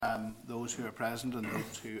those who are present and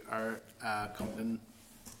those who are coming in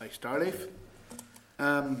by Starleaf.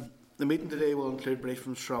 The meeting today will include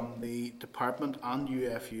briefings from the Department and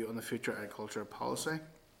UFU on the future agriculture policy,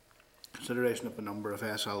 consideration of a number of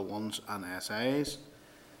SL1s and SIs.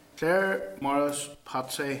 Claire, Morris,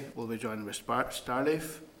 Patsy will be joining with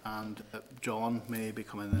Starleaf, and John may be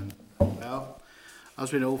coming in as well.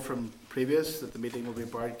 As we know from previous, that the meeting will be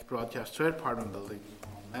broadcast throughout Parliament Building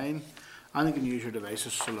online, and you can use your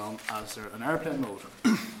devices so long as they're in airplane mode.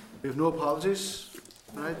 We have no apologies,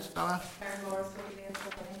 right, Stella?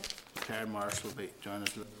 Claire Morris will be joining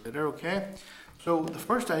us later, okay? So the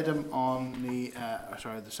first item on the,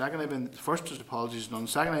 the second item, the first is apologies, none. The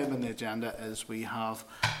second item on the agenda is we have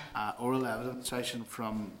oral evidence session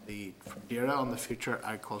from DERA on the future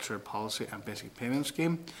agriculture policy and basic payment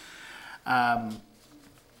scheme.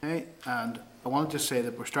 Okay, and I wanted to say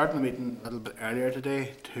that we're starting the meeting a little bit earlier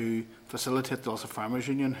today to facilitate the Ulster Farmers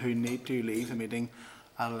Union, who need to leave the meeting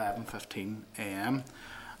at 11:15 a.m.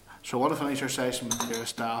 So I want to finish our session with DERA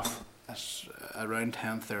staff around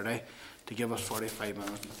 10:30 to give us 45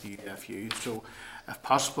 minutes with the UFU. So if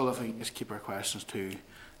possible, if we can just keep our questions to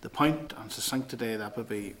the point and succinct today, that would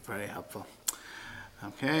be very helpful.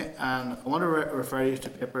 Okay, and I want to refer you to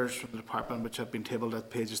papers from the department which have been tabled at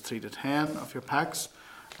pages 3 to 10 of your packs,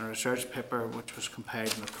 and a research paper which was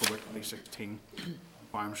compiled in October 2016.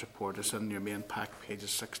 Farms report is in your main pack, pages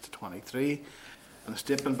 6 to 23, and a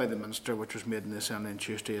statement by the Minister which was made in the Assembly on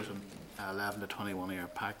Tuesday is in 11 to 21 of your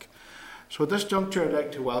pack. So at this juncture, I'd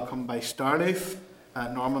like to welcome by Starleaf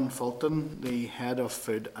Norman Fulton, the Head of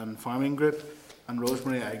Food and Farming Group, and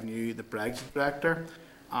Rosemary Agnew, the Brexit Director.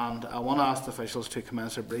 And I want to ask the officials to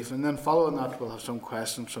commence their briefing, and then following that we'll have some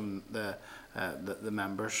questions from the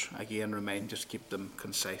members. Again, just keep them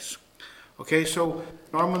concise. Okay, so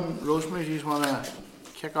Norman, Rosemary, do you want to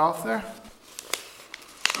kick off there?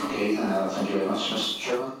 Okay, thank you very much, Mr.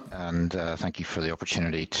 Chairman. And thank you for the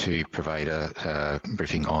opportunity to provide a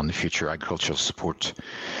briefing on the future agricultural support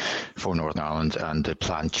for Northern Ireland and the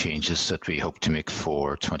planned changes that we hope to make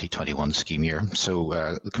for 2021 scheme year. So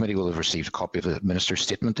the committee will have received a copy of the Minister's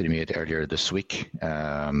statement that he made earlier this week,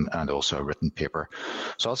 and also a written paper.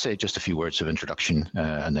 So I'll say just a few words of introduction,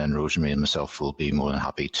 and then Rosemary and myself will be more than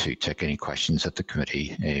happy to take any questions that the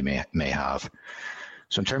committee may have.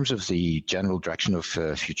 So in terms of the general direction of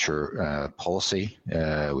future policy,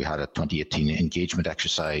 we had a 2018 engagement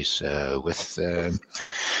exercise with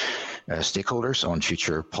stakeholders on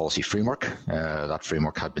future policy framework. That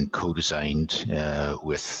framework had been co-designed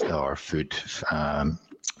with our food,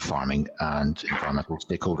 farming and environmental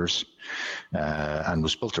stakeholders, and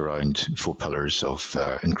was built around 4 pillars of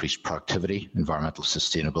increased productivity, environmental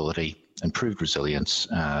sustainability, improved resilience,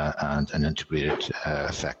 and an integrated,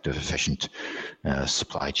 effective, efficient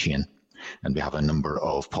supply chain. And we have a number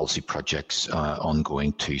of policy projects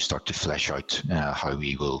ongoing to start to flesh out how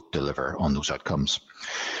we will deliver on those outcomes.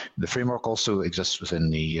 The framework also exists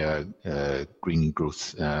within the green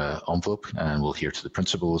growth envelope, and will adhere to the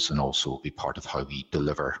principles and also be part of how we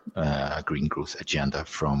deliver a green growth agenda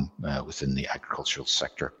from within the agricultural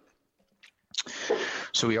sector.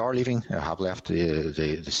 So we are leaving, have left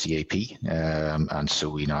the CAP, and so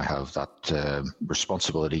we now have that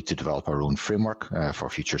responsibility to develop our own framework for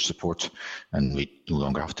future support, and we no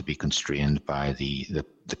longer have to be constrained by the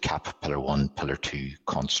CAP Pillar 1, Pillar 2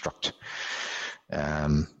 construct.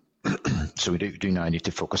 So we do now need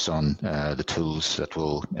to focus on the tools that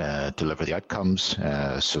will deliver the outcomes,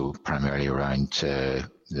 so primarily around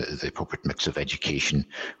the appropriate mix of education,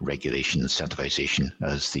 regulation, and incentivisation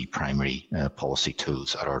as the primary policy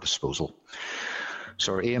tools at our disposal.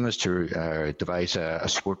 So our aim is to devise a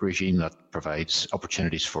support regime that provides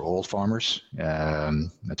opportunities for all farmers,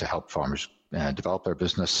 to help farmers develop their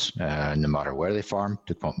business no matter where they farm,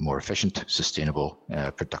 to become more efficient, sustainable,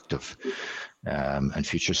 productive. And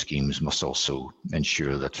future schemes must also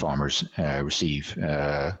ensure that farmers receive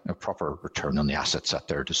a proper return on the assets at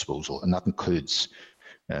their disposal, and that includes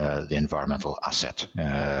the environmental asset,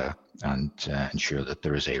 and ensure that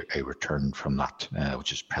there is a return from that,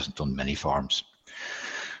 which is present on many farms.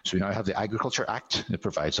 So we now have the Agriculture Act that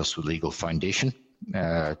provides us with legal foundation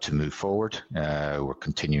to move forward. We're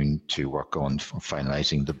continuing to work on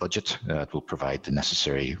finalising the budget that will provide the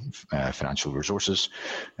necessary financial resources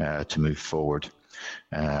to move forward.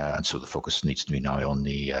 And so the focus needs to be now on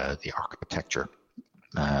the architecture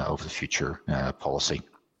of the future policy.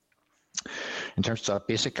 In terms of that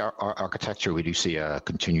basic architecture, we do see a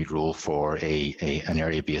continued role for an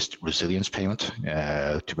area-based resilience payment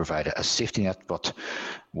to provide a safety net, but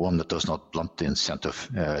one that does not blunt the incentive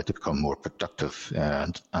to become more productive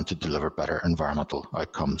and to deliver better environmental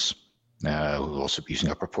outcomes. We'll also be using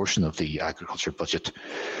a proportion of the agriculture budget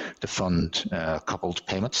to fund coupled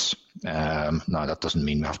payments. Now, that doesn't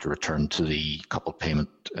mean we have to return to the coupled payment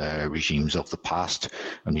regimes of the past,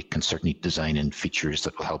 and we can certainly design in features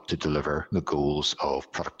that will help to deliver the goals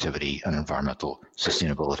of productivity and environmental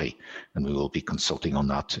sustainability, and we will be consulting on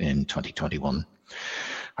that in 2021.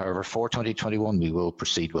 However, for 2021, we will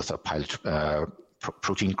proceed with a pilot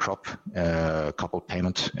protein crop coupled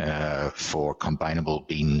payment for combinable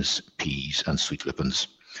beans, peas and sweet lupins.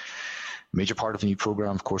 A major part of the new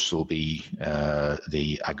programme, of course, will be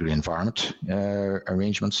the agri-environment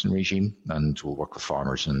arrangements and regime, and we'll work with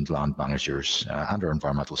farmers and land managers and our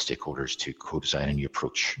environmental stakeholders to co-design a new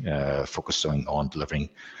approach focusing on delivering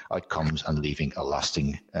outcomes and leaving a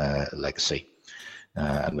lasting legacy.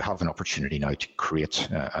 And we have an opportunity now to create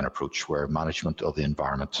an approach where management of the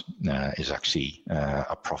environment is actually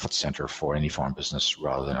a profit centre for any farm business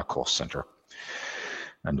rather than a cost centre.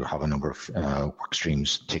 And we'll have a number of work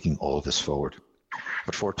streams taking all of this forward.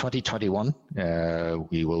 But for 2021,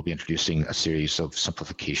 we will be introducing a series of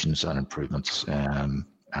simplifications and improvements.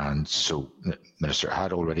 And so the Minister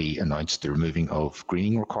had already announced the removing of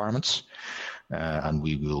greening requirements, and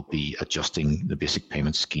we will be adjusting the basic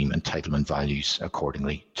payment scheme entitlement values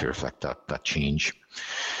accordingly to reflect that change.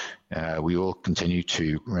 We will continue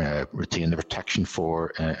to retain the protection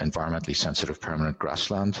for environmentally sensitive permanent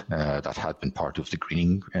grassland that had been part of the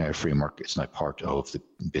greening framework. It's now part of the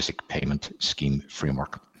basic payment scheme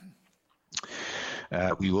framework.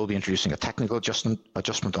 We will be introducing a technical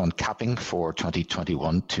adjustment on capping for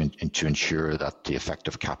 2021 to ensure that the effect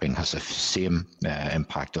of capping has the same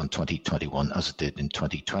impact on 2021 as it did in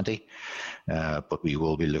 2020. But we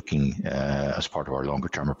will be looking as part of our longer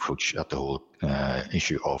term approach at the whole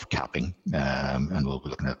issue of capping, and we'll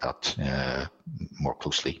be looking at that more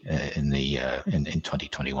closely in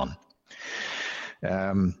 2021.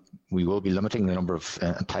 We will be limiting the number of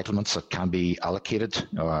entitlements that can be allocated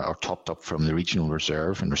or topped up from the regional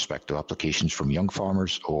reserve in respect to applications from young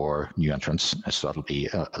farmers or new entrants, so that'll be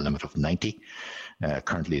a limit of 90.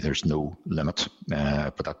 Currently there's no limit,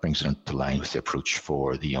 but that brings it into line with the approach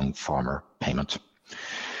for the young farmer payment.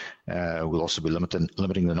 We'll also be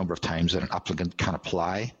limiting the number of times that an applicant can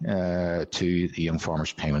apply to the young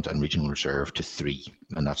farmers payment and regional reserve to 3,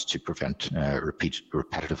 and that's to prevent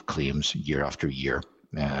repetitive claims year after year.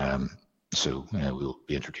 So we'll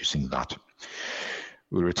be introducing that.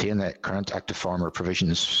 We'll retain the current active farmer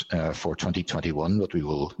provisions for 2021, but we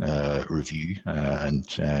will review and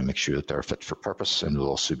make sure that they're fit for purpose, and we'll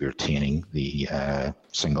also be retaining the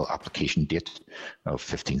single application date of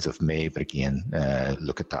 15th of May, but again,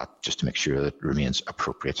 look at that just to make sure that it remains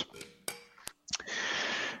appropriate.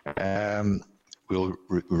 We'll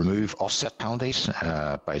remove offset penalties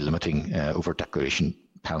by limiting over-declaration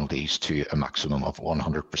penalties to a maximum of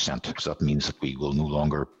 100%. So that means that we will no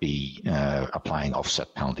longer be applying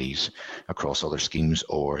offset penalties across other schemes,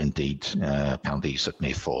 or indeed penalties that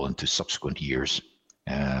may fall into subsequent years.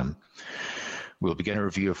 We'll begin a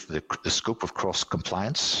review of the scope of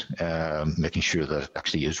cross-compliance, making sure that it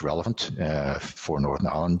actually is relevant for Northern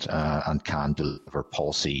Ireland and can deliver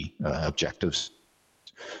policy objectives.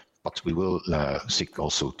 But we will seek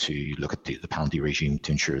also to look at the penalty regime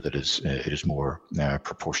to ensure that it is more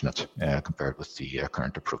proportionate compared with the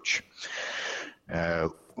current approach.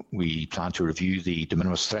 We plan to review the de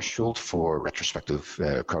minimis threshold for retrospective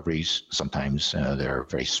recoveries. Sometimes they're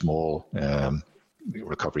very small.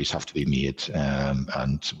 Recoveries have to be made,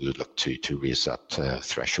 and we would look to raise that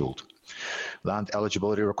threshold. Land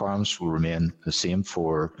eligibility requirements will remain the same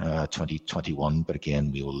for 2021, but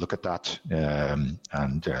again, we will look at that,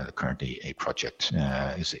 and currently a project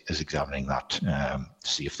is examining that to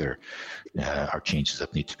see if there are changes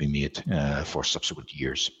that need to be made for subsequent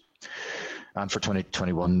years. And for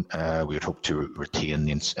 2021, we would hope to retain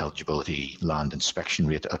the eligibility land inspection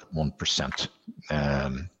rate at 1%,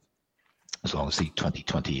 as long as the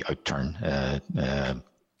 2020 outturn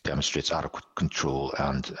demonstrates adequate control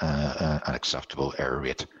and an acceptable error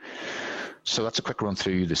rate. So that's a quick run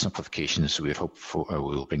through the simplifications we would hope for,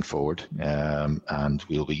 we'll bring forward, and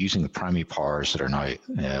we'll be using the primary powers that are now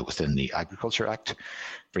within the Agriculture Act,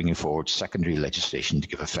 bringing forward secondary legislation to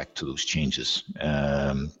give effect to those changes,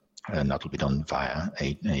 and that will be done via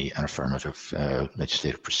an affirmative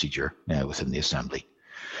legislative procedure within the Assembly.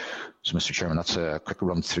 So, Mr. Chairman, that's a quick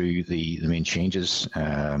run through the main changes,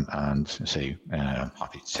 and say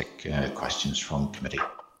happy to take questions from committee.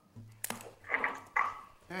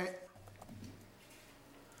 Okay.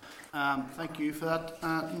 Thank you for that,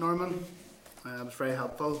 Norman. It was very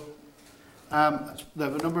helpful. There are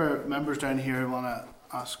a number of members down here who want to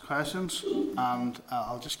ask questions, and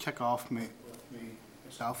I'll just kick off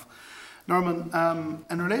myself. Norman,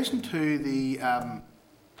 in relation to the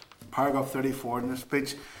paragraph 34 in the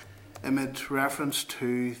speech, it made reference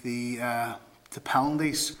to the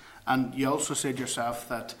penalties, and you also said yourself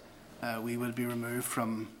that we will be removed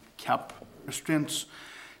from cap restraints.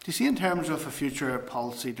 Do you see, in terms of a future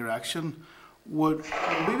policy direction, would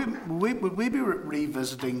we be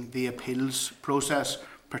revisiting the appeals process,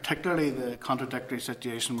 particularly the contradictory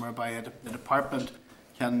situation whereby the department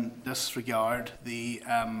can disregard the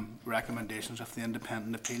recommendations of the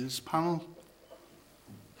independent appeals panel?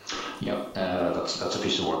 Yeah, that's a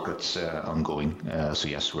piece of work that's ongoing. So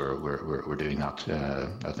yes, we're doing that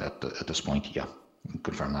at this point. Yeah,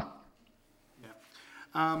 confirm that.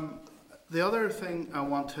 Yeah. The other thing I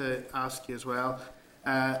want to ask you as well,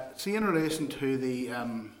 see, in relation to the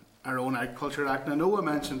our own Agriculture Act, and I know I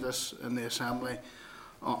mentioned this in the Assembly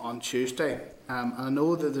on Tuesday, and I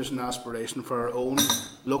know that there's an aspiration for our own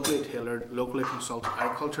locally tailored, locally consulted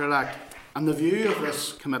Agricultural Act. And the view of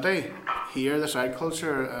this committee here, this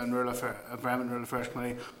Agriculture and Environment and Rural Affairs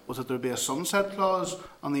Committee, was that there would be a sunset clause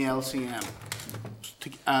on the LCM,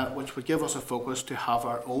 which would give us a focus to have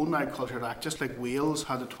our own Agricultural Act, just like Wales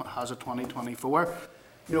has a 2024.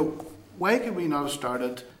 You know, why could we not have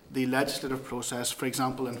started the legislative process, for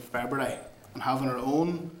example, in February, and having our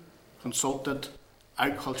own consulted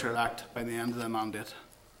Agricultural Act by the end of the mandate?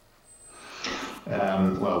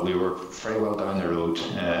 Well, we were very well down the road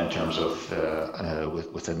in terms of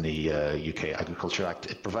within the UK Agriculture Act.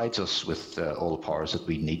 It provides us with all the powers that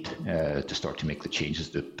we need to start to make the changes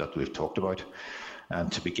that we've talked about.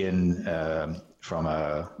 To begin from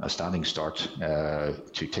a standing start,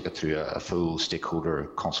 to take it through a full stakeholder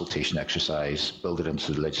consultation exercise, build it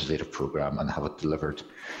into the legislative programme and have it delivered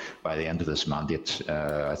by the end of this mandate,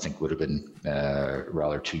 I think would have been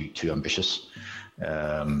rather too ambitious.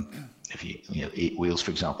 If Wales,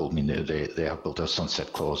 for example, I mean, they have built a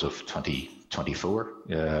sunset clause of 2024.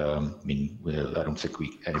 I mean, I don't think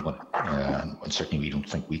anyone, and certainly we don't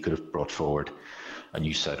think we could have brought forward a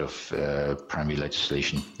new set of primary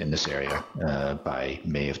legislation in this area by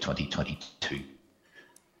May of 2022.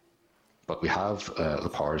 But we have the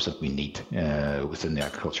powers that we need within the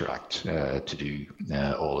Agriculture Act to do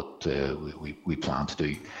all that we plan to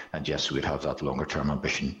do. And yes, we'd have that longer term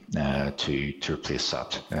ambition to replace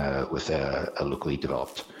that with a locally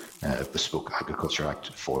developed bespoke Agriculture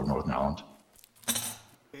Act for Northern Ireland.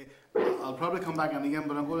 Okay. I'll probably come back in again,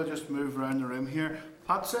 but I'm going to just move around the room here.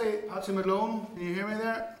 Patsy McGlone, can you hear me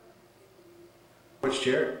there? Which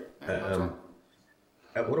chair?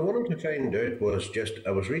 What I wanted to find out was just,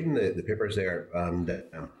 I was reading the papers there and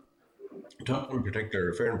talking in particular,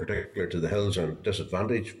 referring in particular to the hills and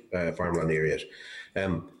disadvantaged farmland areas.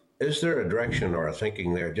 Is there a direction or a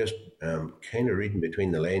thinking there, just kind of reading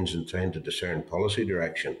between the lines and trying to discern policy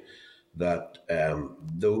direction, that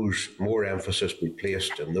those more emphasis be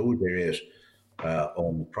placed in those areas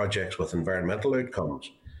on projects with environmental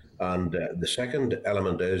outcomes? And the second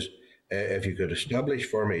element is, if you could establish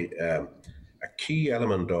for me a key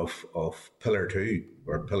element of Pillar 2,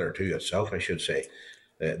 or Pillar 2 itself, I should say.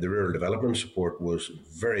 The rural development support was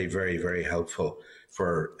very, very, very helpful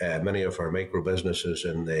for many of our micro businesses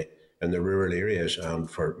in the rural areas, and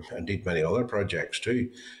for indeed many other projects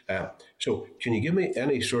too. So can you give me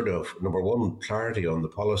any sort of, number one, clarity on the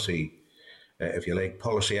policy, if you like,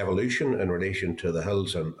 policy evolution in relation to the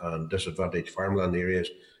hills and disadvantaged farmland areas?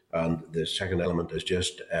 And the second element is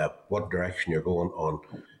just what direction you're going on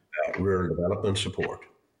rural development support.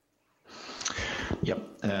 Yep.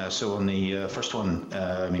 So on the first one,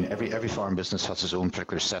 I mean, every farm business has its own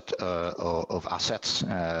particular set of assets,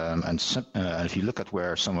 and if you look at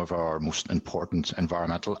where some of our most important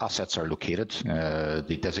environmental assets are located,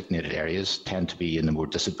 the designated areas tend to be in the more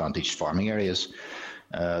disadvantaged farming areas.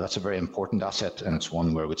 That's a very important asset, and it's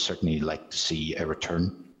one where we'd certainly like to see a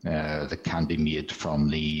return that can be made from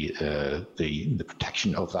the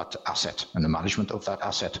protection of that asset and the management of that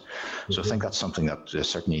asset. So I think that's something that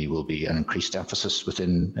certainly will be an increased emphasis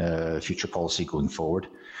within future policy going forward.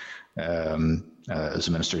 As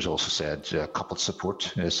the Minister has also said, coupled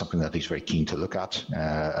support is something that he's very keen to look at,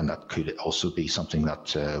 and that could also be something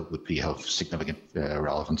that would be of significant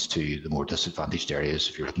relevance to the more disadvantaged areas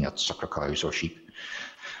if you're looking at suckler cows or sheep.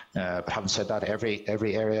 But having said that, every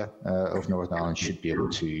area of Northern Ireland should be able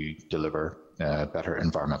to deliver better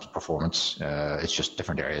environmental performance. It's just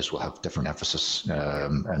different areas will have different emphasis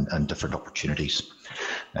and different opportunities.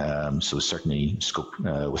 So certainly scope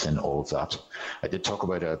within all of that. I did talk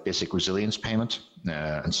about a basic resilience payment,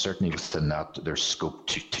 and certainly within that there's scope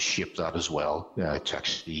to shape that as well, to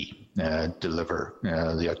actually deliver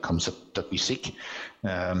the outcomes that we seek.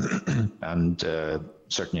 And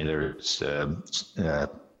certainly there's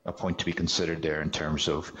a point to be considered there in terms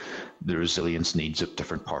of the resilience needs of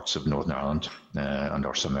different parts of Northern Ireland, and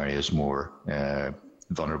are some areas more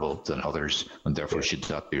vulnerable than others, and therefore should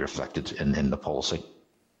that be reflected in the policy.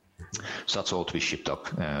 So that's all to be shaped up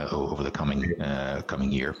over the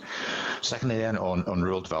coming year. Secondly, then on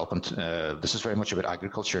rural development, this is very much about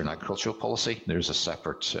agriculture and agricultural policy. There's a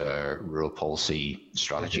separate rural policy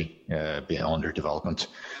strategy under development.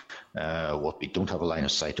 What we don't have a line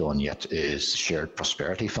of sight on yet is shared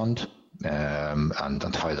prosperity fund,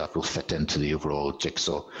 and how that will fit into the overall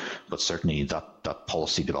jigsaw. But certainly that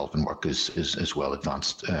policy development work is well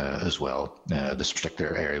advanced as well. This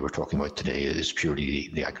particular area we're talking about today is purely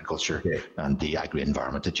the agriculture and the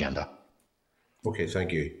agri-environment agenda. Okay,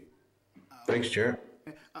 thank you. Thanks, Chair.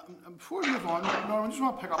 Before we move on, Norman, I just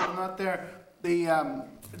want to pick up on that there. Do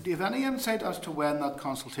you have any insight as to when that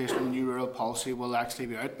consultation on the new rural policy will actually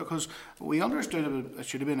be out? Because we understood it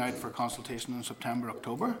should have been out for consultation in September,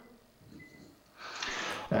 October.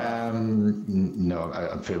 No,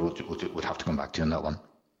 I'm afraid we'll have to come back to you on that one.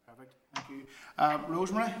 Perfect, thank you.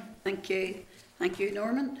 Rosemary? Thank you,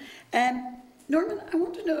 Norman. Norman, I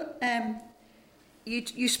want to know,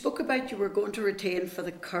 you spoke about you were going to retain for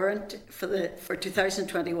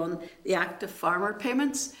 2021 the active farmer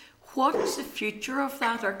payments. What's the future of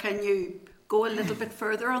that, or can you go a little bit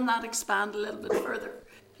further on that, expand a little bit further,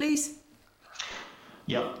 please?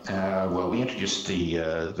 Yep. Well, we introduced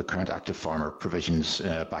the current active farmer provisions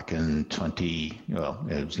back in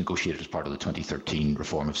it was negotiated as part of the 2013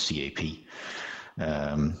 reform of CAP.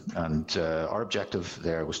 And our objective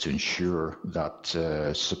there was to ensure that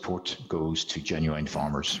support goes to genuine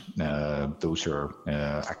farmers, those who are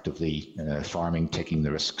actively farming, taking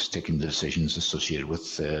the risks, taking the decisions associated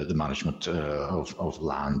with the management of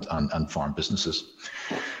land and farm businesses.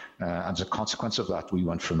 As a consequence of that, we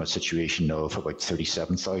went from a situation of about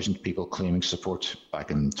 37,000 people claiming support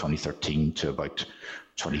back in 2013 to about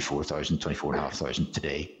 24,500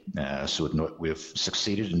 today. So we have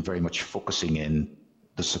succeeded in very much focusing in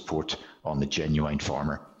the support on the genuine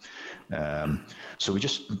farmer. So we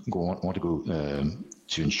just want to go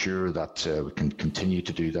to ensure that we can continue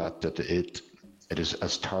to do that, that it is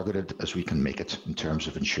as targeted as we can make it in terms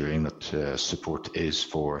of ensuring that support is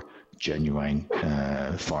for genuine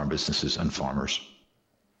farm businesses and farmers.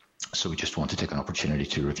 So we just want to take an opportunity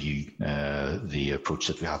to review the approach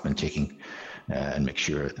that we have been taking and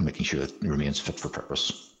making sure it remains fit for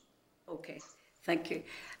purpose. Okay, thank you.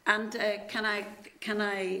 And can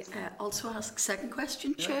I also ask a second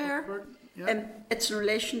question, Chair? Yeah. It's in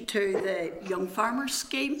relation to the Young Farmers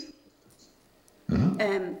Scheme.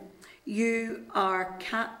 Mm-hmm. You are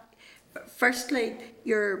firstly,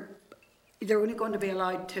 they're only going to be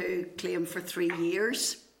allowed to claim for 3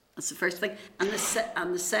 years. That's the first thing. And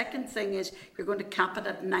the second thing is you're going to cap it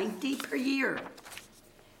at 90 per year.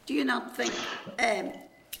 Do you not think,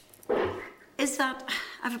 is that,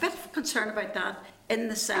 I have a bit of concern about that in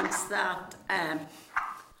the sense that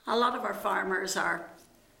a lot of our farmers are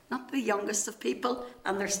not the youngest of people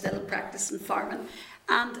and they're still practicing farming.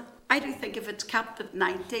 And I do think if it's capped at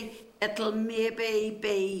 90, it'll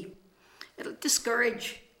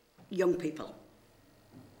discourage young people.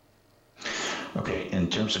 Okay, in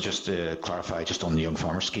terms of just to clarify, just on the Young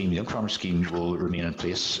Farmer Scheme, the Young Farmer Scheme will remain in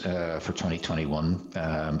place for 2021,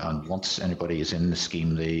 and once anybody is in the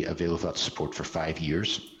scheme, they avail of that support for 5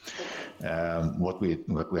 years. What we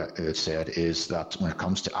said is that when it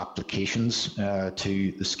comes to applications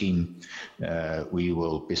to the scheme, we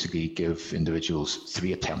will basically give individuals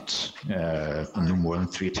 3 attempts, no more than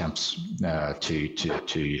 3 attempts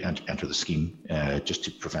to enter the scheme, just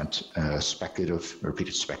to prevent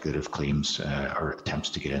repeated speculative claims or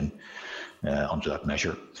attempts to get in under that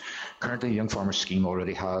measure. Currently, the Young Farmers Scheme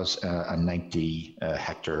already has a 90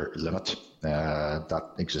 hectare limit that has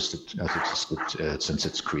existed since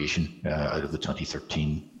its creation out of the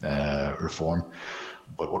 2013 reform.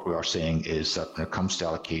 But what we are saying is that when it comes to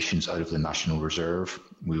allocations out of the National Reserve,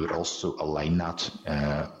 we would also align that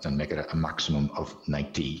and make it a maximum of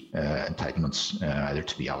 90 entitlements, either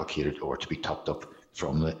to be allocated or to be topped up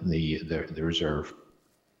from the reserve.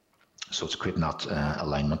 So it's creating that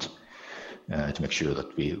alignment. To make sure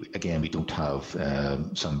that we don't have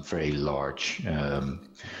some very large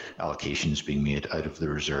allocations being made out of the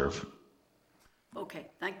reserve. Okay,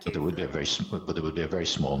 thank you. But there would be a very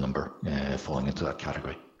small number falling into that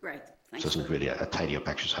category. Right. Thanks. So it's really a tidy up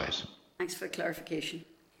exercise. Thanks for clarification.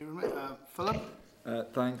 Philip?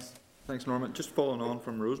 Thanks, Norman. Just following on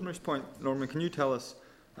from Rosemary's point, Norman, can you tell us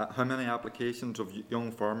how many applications of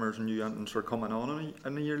young farmers and new entrants are coming on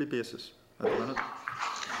a yearly basis at the minute?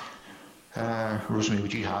 Rosemary,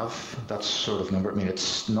 would you have that sort of number? I mean,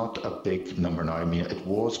 it's not a big number now. I mean, it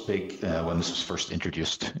was big when this was first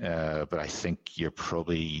introduced, but I think you're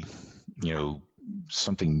probably,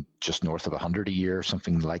 something just north of 100 a year,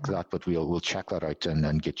 something like that. But we'll check that out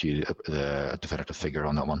and get you a definitive figure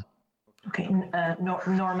on that one. Okay,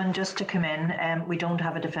 Norman, just to come in, we don't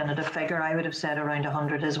have a definitive figure. I would have said around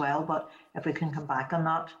 100 as well, but if we can come back on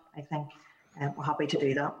that, I think we're happy to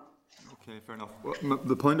do that. Okay, fair enough. Well,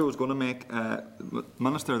 the point I was going to make, the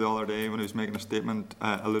Minister the other day when he was making a statement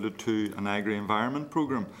alluded to an agri-environment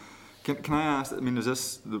programme. Can I ask, I mean, is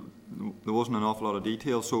this, there wasn't an awful lot of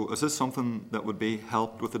detail, so is this something that would be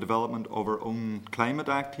helped with the development of our own Climate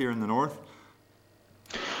Act here in the North?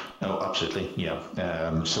 Oh, absolutely,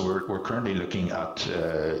 yeah. So we're currently looking at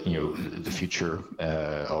the future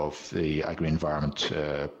of the agri-environment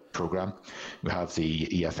programme. We have the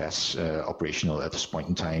EFS operational at this point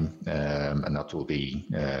in time, and that will be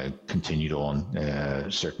continued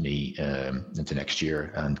on certainly into next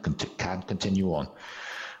year and can continue on.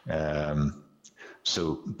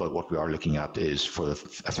 But what we are looking at is for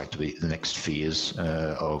effectively the next phase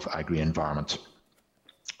of agri-environment,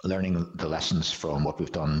 learning the lessons from what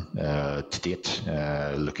we've done to date,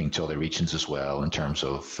 looking to other regions as well in terms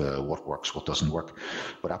of what works, what doesn't work,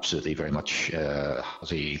 but absolutely very much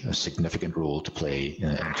has a significant role to play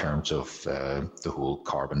in terms of the whole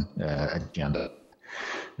carbon agenda.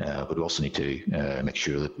 But we also need to make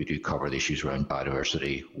sure that we do cover the issues around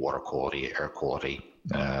biodiversity, water quality, air quality,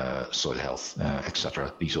 soil health,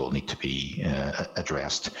 etc. These all need to be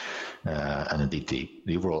addressed. And indeed,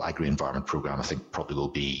 the overall agri-environment programme, I think, probably will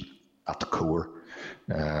be at the core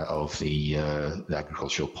of the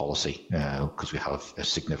agricultural policy because we have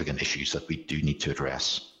significant issues that we do need to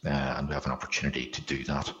address, and we have an opportunity to do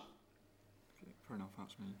that. Okay, fair enough,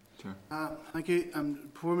 that's me. Thank you.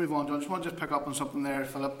 Before we move on, John, I just want to pick up on something there.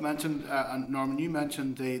 Philip mentioned, and Norman, you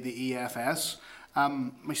mentioned the EFS.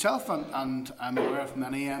 Myself and I'm aware of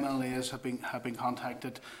many MLAs have been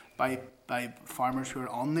contacted by farmers who are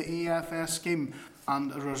on the EFS scheme,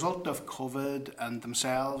 and as a result of COVID and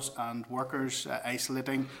themselves and workers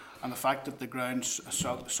isolating, and the fact that the ground's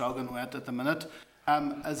sogging wet at the minute.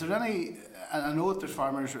 Is there any? I know that there's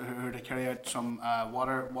farmers who are to carry out some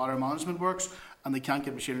water management works, and they can't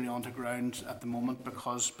get machinery onto ground at the moment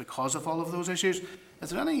because of all of those issues. Is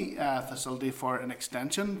there any facility for an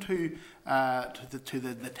extension to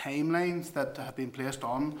the timelines that have been placed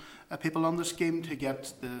on people on the scheme to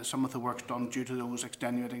get some of the works done due to those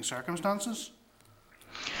extenuating circumstances?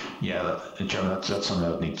 Yeah, Chairman, that's something I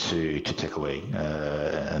would need to take away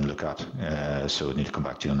and look at. So I need to come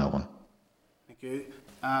back to you on that one. Thank you.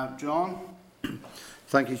 John?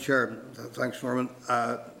 Thank you, Chair. Thanks, Norman.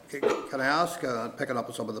 Can I ask, picking up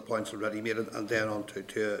on some of the points already made, and then on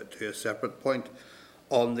to a separate point,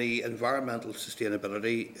 on the environmental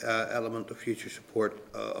sustainability element of future support,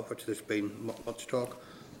 of which there's been much talk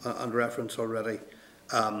and reference already.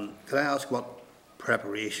 Can I ask what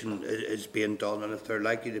preparation is being done, and if there are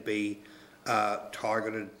likely to be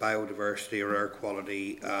targeted biodiversity or air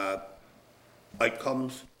quality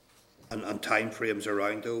outcomes and timeframes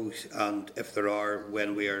around those, and if there are,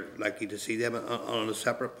 when we are likely to see them? And on a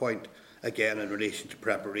separate point, again in relation to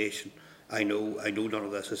preparation, I know none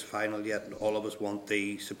of this is final yet, and all of us want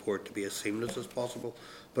the support to be as seamless as possible.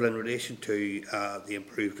 But in relation to the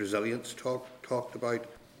improved resilience talked about,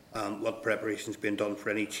 what preparation is being done for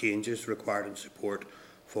any changes required in support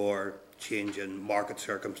for change in market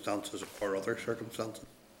circumstances or other circumstances?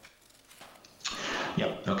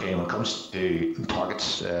 Yeah, okay, when it comes to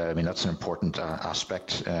targets, I mean, that's an important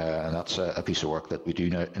aspect, and that's a piece of work that we do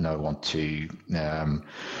now want to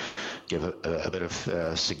give a bit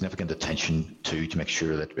of significant attention to make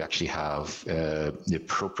sure that we actually have the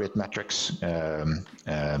appropriate metrics.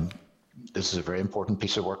 This is a very important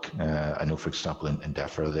piece of work. I know, for example, in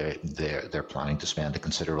DEFRA, they're planning to spend a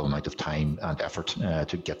considerable amount of time and effort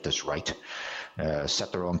to get this right.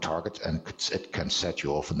 Set the wrong target, and it can set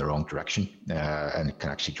you off in the wrong direction, and it can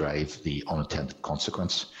actually drive the unintended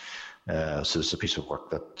consequence. So this is a piece of work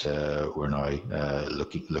that we're now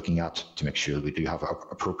looking at to make sure we do have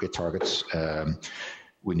appropriate targets.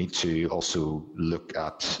 We need to also look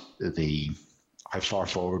at how far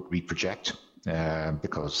forward we project,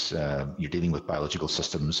 because you're dealing with biological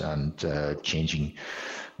systems and changing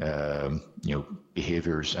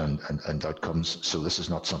behaviours and outcomes. So this is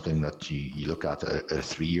not something that you look at a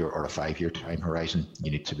 3-year or a 5-year time horizon.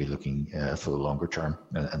 You need to be looking for the longer term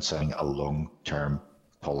and setting a long-term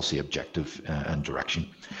policy objective and direction.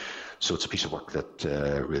 So it's a piece of work that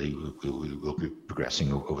really will be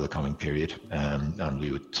progressing over the coming period, and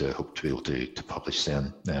we would hope to be able to publish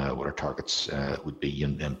then what our targets would be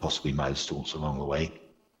and possibly milestones along the way.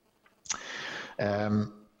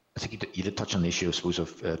 I think you did touch on the issue, I suppose,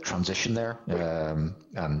 of transition there,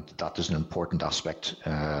 and that is an important aspect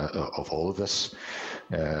of all of this.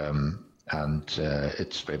 And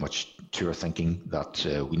it's very much to our thinking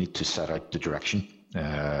that we need to set out the direction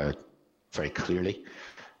very clearly,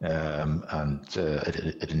 and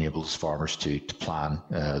it enables farmers to plan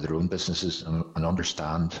their own businesses and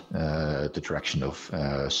understand the direction of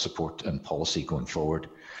support and policy going forward,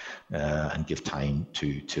 and give time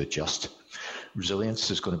to adjust. Resilience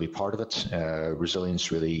is going to be part of it. Resilience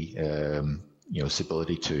really, it's the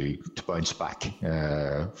ability to bounce back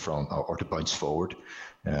from, or to bounce forward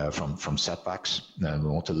from setbacks. And we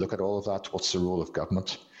want to look at all of that. What's the role of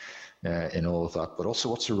government in all of that? But also,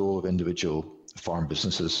 what's the role of individual farm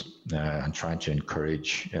businesses, and trying to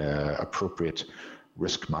encourage appropriate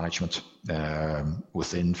risk management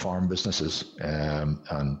within farm businesses,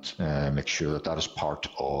 and make sure that that is part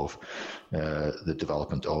of the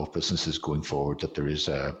development of businesses going forward, that there is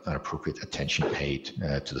an appropriate attention paid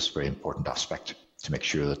to this very important aspect to make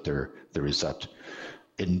sure that there is that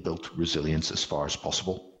inbuilt resilience as far as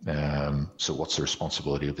possible. So what's the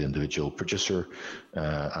responsibility of the individual producer,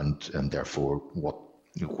 and therefore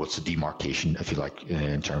what's the demarcation, if you like,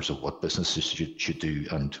 in terms of what businesses should do,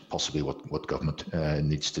 and possibly what government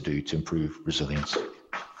needs to do to improve resilience.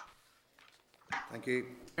 Thank you.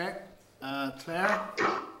 Okay. Claire?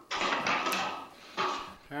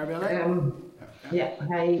 Claire Bailey? Yeah,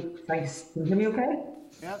 hi, thanks. Can you hear me okay?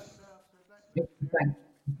 Yeah. Thanks.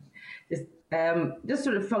 Just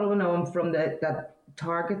sort of following on from that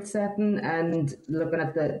target setting and looking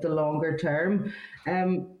at the longer term.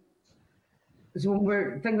 So when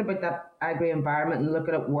we're thinking about that agri-environment and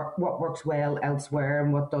looking at what works well elsewhere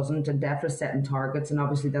and what doesn't, and DEFRA setting targets, and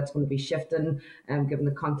obviously that's going to be shifting given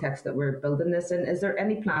the context that we're building this in, is there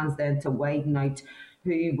any plans then to widen out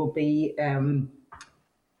who will be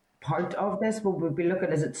part of this? Will we be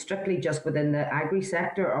looking, is it strictly just within the agri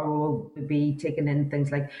sector, or will we be taking in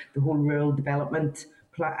things like the whole rural development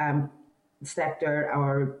sector,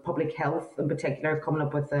 or public health in particular, coming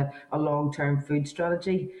up with a long-term food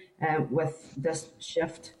strategy with this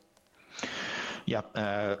shift? Yeah,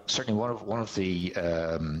 certainly one of the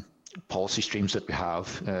policy streams that we have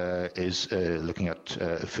is looking at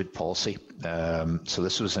food policy. So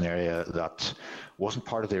this was an area that wasn't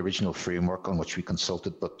part of the original framework on which we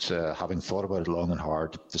consulted, but having thought about it long and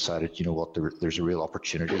hard, decided, you know what, there's a real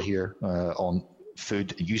opportunity here on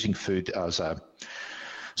food, using food as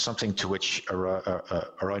something to which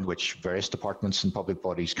around which various departments and public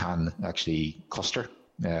bodies can actually cluster.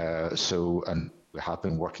 And we have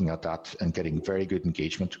been working at that and getting very good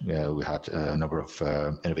engagement. We had a number of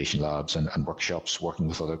innovation labs and workshops working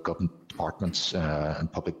with other government departments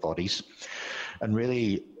and public bodies, and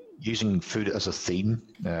really using food as a theme.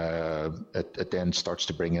 It then starts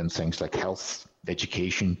to bring in things like health,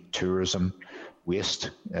 education, tourism, waste,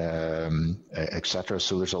 etc.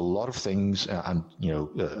 So there's a lot of things, and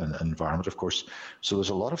environment, of course. So there's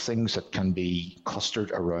a lot of things that can be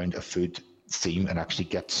clustered around a food theme, and actually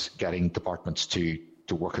getting departments to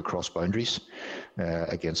work across boundaries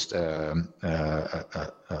against a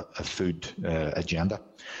food agenda.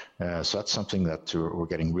 So that's something that we're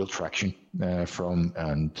getting real traction from,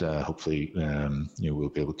 and hopefully we'll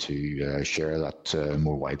be able to share that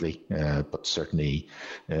more widely. But certainly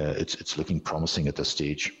it's looking promising at this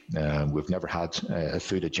stage. We've never had a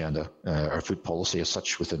food agenda or food policy as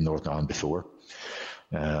such within Northern Ireland before,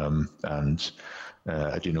 and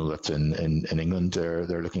I do know that in England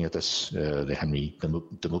they're looking at this, the Henry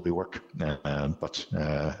Dimbleby work, but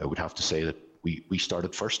I would have to say that we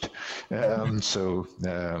started first, so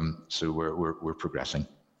we're progressing.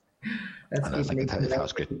 That's and I think it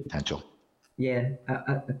has great potential. Yeah,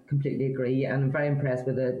 I completely agree, and I'm very impressed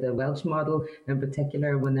with the Welsh model in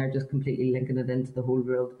particular, when they're just completely linking it into the whole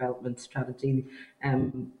rural development strategy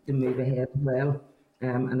to move ahead as well.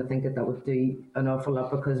 And I think that would do an awful lot,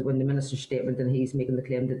 because when the minister's statement, and he's making the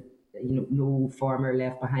claim that no farmer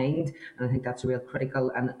left behind, and I think that's a real critical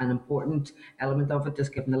and important element of it,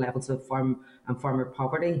 just given the levels of farmer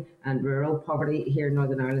poverty and rural poverty here in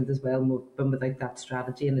Northern Ireland as well. We've been without that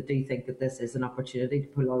strategy, and I do think that this is an opportunity to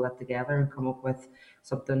pull all that together and come up with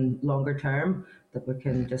something longer term that we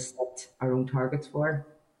can just set our own targets for.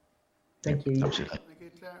 Thank you. Absolutely. Thank you,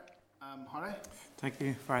 Claire. Harry? Thank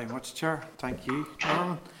you very much, Chair. Thank you,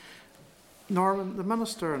 Norman. Norman, the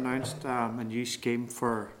Minister announced a new scheme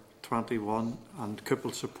for 21 and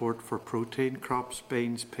coupled support for protein crops,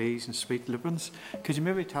 beans, peas and sweet lupins. Could you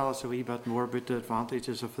maybe tell us a wee bit more about the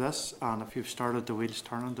advantages of this and if you've started the wheels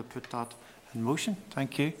turning to put that in motion?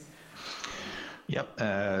 Thank you.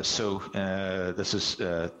 Yep. So this is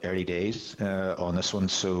early days on this one.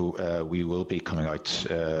 So we will be coming out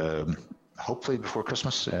hopefully before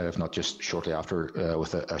Christmas, if not just shortly after,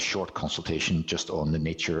 with a short consultation just on the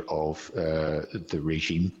nature of the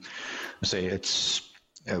regime. I say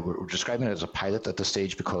we're describing it as a pilot at this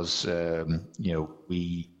stage because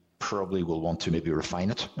we probably will want to maybe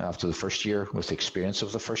refine it after the first year with the experience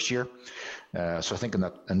of the first year. So I think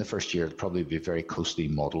in the first year, it'll probably be very closely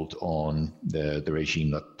modelled on the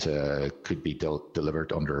regime that could be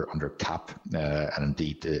delivered under CAP and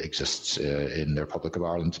indeed exists in the Republic of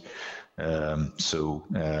Ireland. So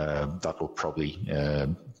that will probably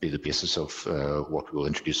be the basis of what we'll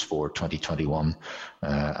introduce for 2021,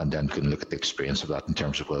 and then we can look at the experience of that in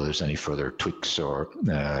terms of whether there's any further tweaks or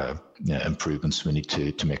improvements we need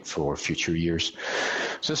to make for future years.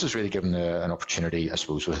 So this is really given an opportunity, I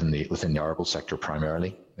suppose, within the arable sector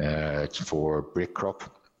primarily for break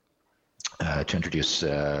crop. To introduce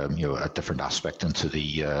a different aspect into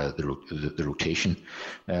the rotation,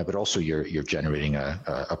 but also you're generating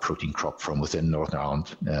a protein crop from within Northern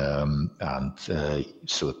Ireland, and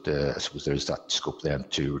so I suppose there's that scope then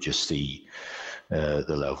to reduce the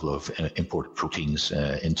level of imported proteins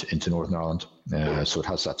into Northern Ireland. So it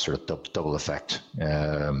has that sort of double effect.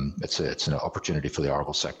 It's an opportunity for the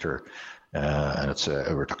arable sector, and it's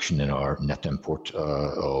a reduction in our net import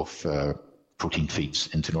of protein feeds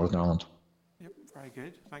into Northern Ireland. Very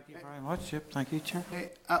good. Thank you very much. Yep. Thank you, Chair.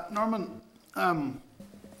 Hey, Norman,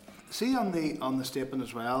 see on the statement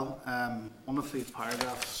as well, one of the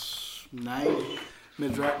paragraphs 9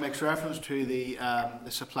 makes reference to the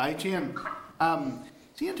supply chain.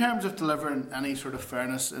 See, in terms of delivering any sort of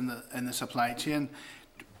fairness in the supply chain,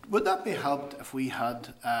 would that be helped if we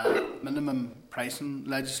had minimum pricing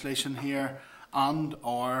legislation here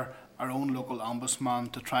and/or our own local ombudsman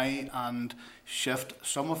to try and shift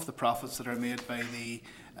some of the profits that are made by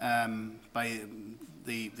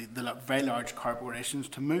the very large corporations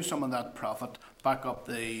to move some of that profit back up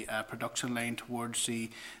the production line towards the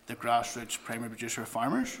grassroots primary producer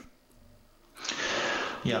farmers?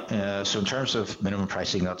 Yeah, so in terms of minimum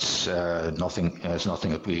pricing, that's nothing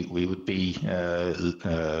that we would be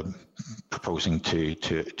proposing to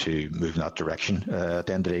move in that direction. At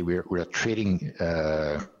the end of the day, we're a trading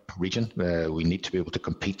region. We need to be able to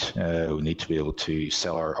compete. We need to be able to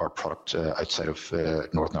sell our product outside of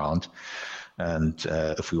Northern Ireland. And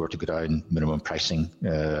if we were to go down minimum pricing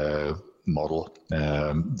model,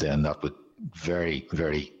 then that would very,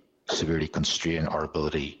 very severely constrain our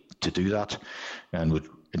ability to do that, and would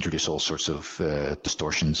introduce all sorts of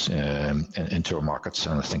distortions into our markets,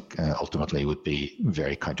 and I think ultimately would be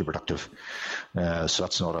very counterproductive. So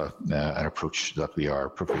that's not an approach that we are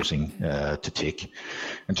proposing to take.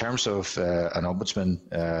 In terms of an ombudsman,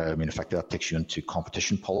 I mean, effectively that takes you into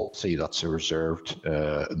competition policy. That's a reserved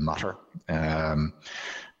matter.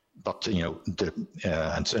 But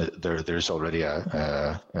there's already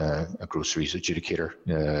a groceries adjudicator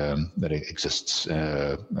that exists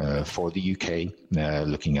for the UK,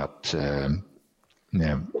 looking at I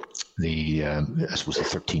suppose the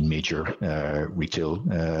 13 major retail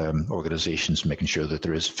organisations, making sure that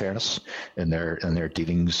there is fairness in their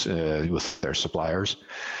dealings with their suppliers.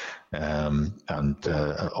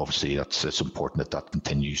 Obviously, it's important that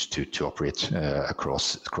continues to operate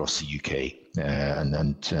across the UK and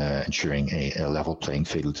ensuring a level playing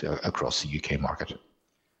field across the UK market.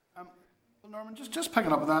 Well, Norman, just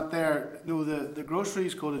picking up on that there, the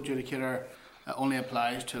groceries code adjudicator only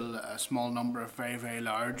applies to a small number of very, very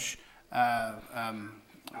large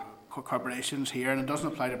corporations here, and it doesn't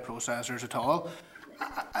apply to processors at all.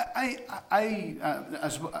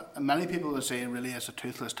 As many people would say, really, as a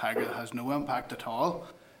toothless tiger that has no impact at all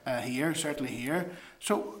here, certainly here.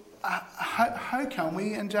 So how can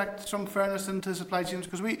we inject some fairness into supply chains?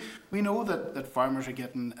 Because we know that farmers are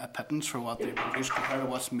getting a pittance for what they produce compared to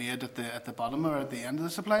what's made at the bottom or at the end of the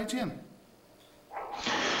supply chain.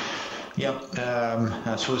 Yeah,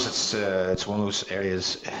 I suppose it's one of those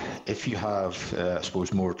areas. If you have, I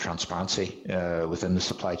suppose, more transparency within the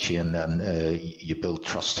supply chain, then you build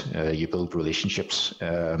trust, you build relationships.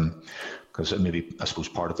 Because maybe, I suppose,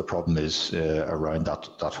 part of the problem is around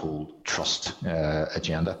that whole trust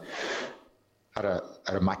agenda. At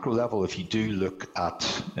a macro level, if you do look at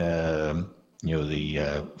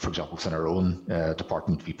for example, within our own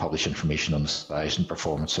department, we publish information on the size and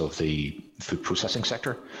performance of the food processing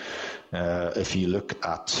sector. If you look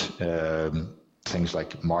at things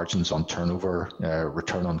like margins on turnover,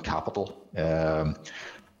 return on capital.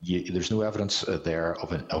 There's no evidence there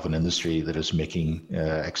of an industry that is making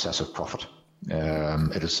excessive profit.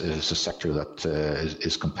 It is a sector that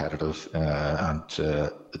is competitive, and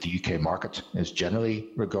the UK market is generally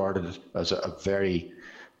regarded as a very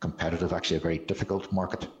competitive, actually a very difficult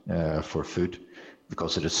market for food,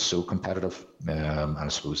 because it is so competitive. And I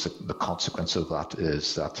suppose the consequence of that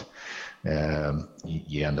is that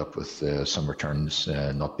you end up with some returns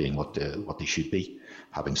not being what they should be.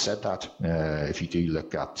 Having said that, if you do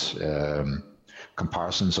look at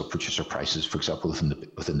comparisons of producer prices, for example,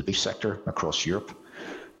 within the beef sector across Europe,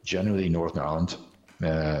 generally Northern Ireland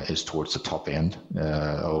is towards the top end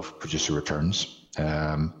of producer returns,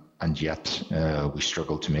 and yet we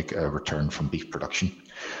struggle to make a return from beef production.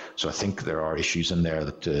 So I think there are issues in there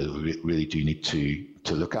that we really do need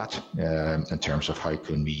to look at in terms of how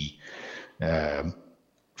can we,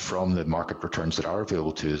 from the market returns that are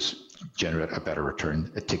available to us, generate a better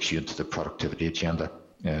return. It takes you into the productivity agenda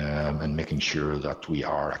and making sure that we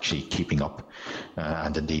are actually keeping up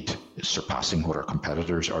and indeed surpassing what our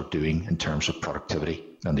competitors are doing in terms of productivity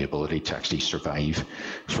and the ability to actually survive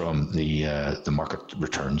from the market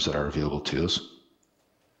returns that are available to us.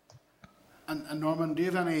 And Norman, do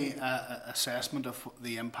you have any assessment of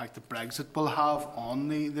the impact that Brexit will have on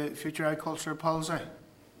the future agriculture policy?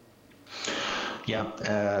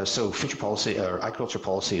 Yeah, so future policy or agriculture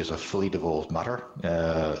policy is a fully devolved matter.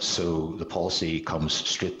 So the policy comes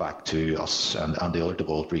straight back to us and the other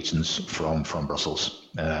devolved regions from Brussels.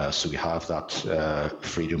 So we have that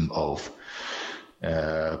freedom of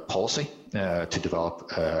policy to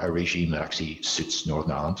develop a regime that actually suits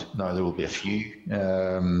Northern Ireland. Now there will be a few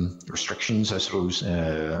restrictions, I suppose,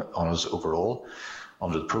 on us overall.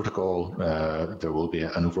 Under the protocol, there will be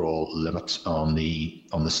an overall limit on the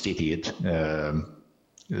state aid,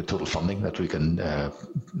 the total funding that we can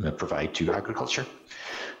provide to agriculture,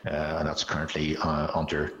 and that's currently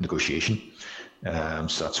under negotiation.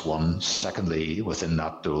 So that's one. Secondly, within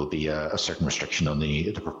that, there will be a certain restriction on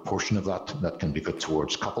the proportion of that can be put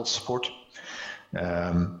towards coupled support.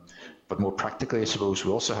 But more practically, I suppose,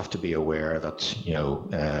 we also have to be aware that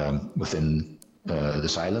within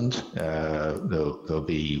this island, there'll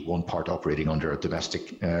be one part operating under a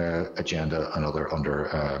domestic agenda, another under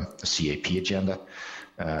a CAP agenda,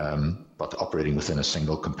 but operating within a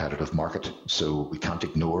single competitive market. So we can't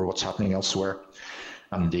ignore what's happening elsewhere,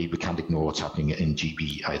 and indeed we can't ignore what's happening in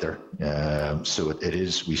GB either. So it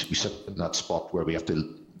is, we sit in that spot where we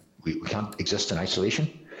can't exist in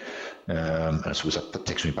isolation. And I suppose that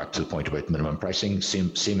takes me back to the point about minimum pricing.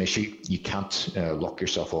 Same issue. You can't lock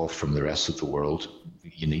yourself off from the rest of the world.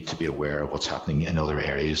 You need to be aware of what's happening in other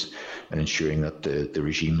areas and ensuring that the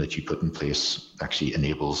regime that you put in place actually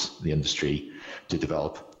enables the industry to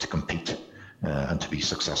develop, to compete, and to be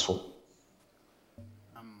successful.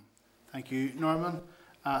 Thank you, Norman.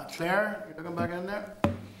 Claire, you're looking back in there.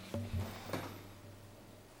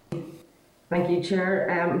 Thank you,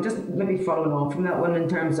 Chair. Just maybe following on from that one in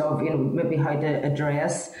terms of maybe how to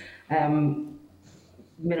address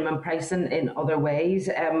minimum pricing in other ways.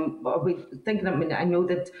 Are we thinking? I mean, I know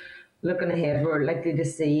that looking ahead, we're likely to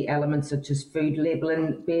see elements such as food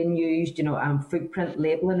labelling being used, footprint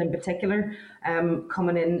labelling in particular,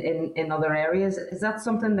 coming in other areas. Is that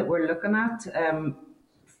something that we're looking at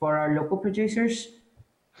for our local producers?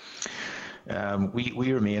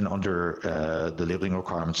 We remain under the labelling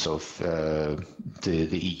requirements of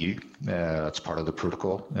the EU. That's part of the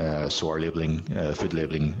protocol. So our food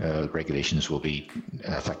labelling regulations will be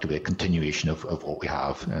effectively a continuation of what we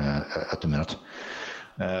have at the minute.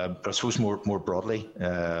 But I suppose more broadly,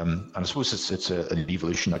 and I suppose it's an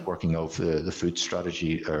evolution, like working of the food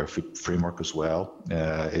strategy or food framework as well.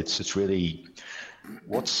 It's really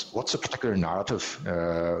what's a particular narrative,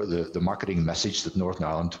 the marketing message that Northern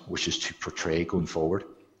Ireland wishes to portray going forward.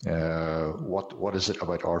 What is it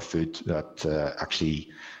about our food that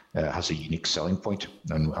actually has a unique selling point,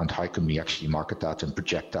 and how can we actually market that and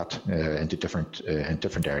project that into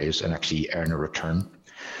different areas and actually earn a return?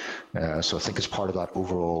 So I think it's part of that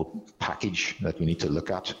overall package that we need to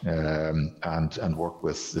look at and work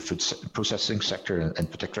with the food processing sector in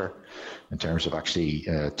particular in terms of actually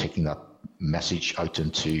taking that message out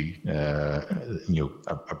into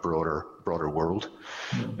a broader world.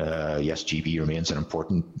 Yes, GB remains an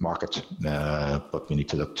important market, but we need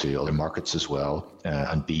to look to other markets as well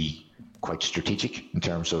and be quite strategic in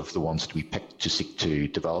terms of the ones that we pick to seek to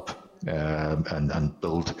develop and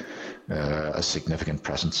build a significant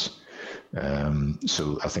presence.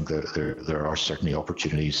 So I think there are certainly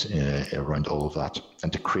opportunities around all of that,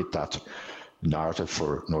 and to create that narrative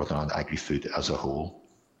for Northern Ireland agri-food as a whole.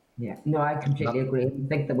 Yeah, no, I completely agree. I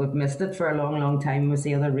think that we've missed it for a long, long time. We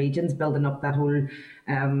see other regions building up that whole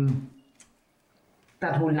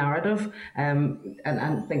narrative, and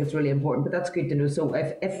I think it's really important. But that's good to know. So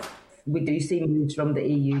if we do see moves from the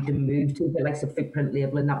EU to move to the likes of footprint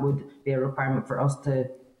labelling, that would be a requirement for us to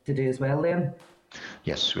do as well. Then,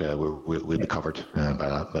 yes, we'll be covered by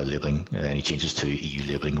that, by labelling any changes to EU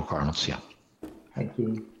labelling requirements. Yeah. Thank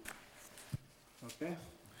you. Okay.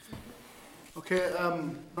 Okay,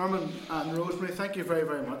 Norman and Rosemary, thank you very,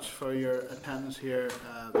 very much for your attendance here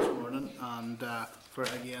this morning, and for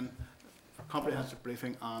again comprehensive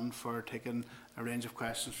briefing, and for taking a range of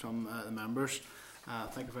questions from the members.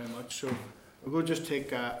 Thank you very much. So we're going to just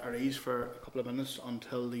take our ease for a couple of minutes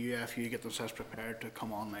until the UFU get themselves prepared to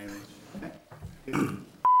come online. Okay.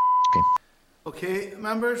 Okay,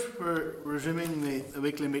 members, we're resuming the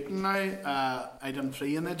weekly meeting now. Item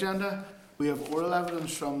 3 on the agenda. We have oral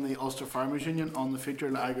evidence from the Ulster Farmers Union on the future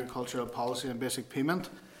of agricultural policy and basic payment.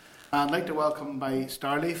 I'd like to welcome by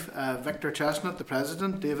Starleaf Victor Chestnut, the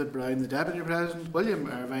President, David Brown, the Deputy President, William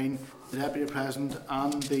Irvine, the Deputy President,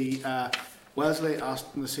 and the Wesley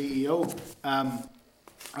Aston, the CEO. The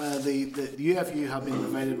UFU have been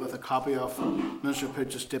provided with a copy of Minister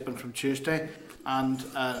Pooch's statement from Tuesday, and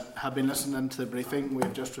have been listening to the briefing we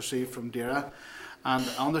have just received from Dara. And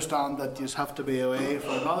I understand that you have to be away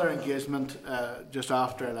for another engagement just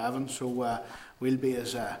after 11, so we'll be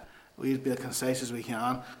as concise as we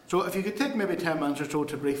can. So if you could take maybe 10 minutes or so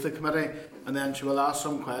to brief the committee, and then she will ask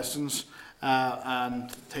some questions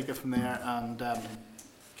and take it from there. And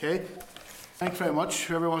okay, thanks very much.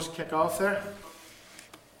 Whoever wants to kick off there.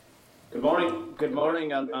 Good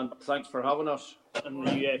morning, and thanks for having us in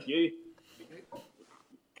the UFU.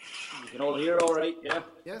 You can all hear all right, yeah?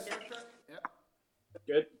 Yes.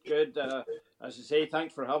 Good. As I say,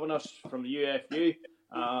 thanks for having us from the UFU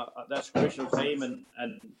at this crucial time in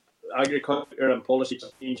agriculture and policy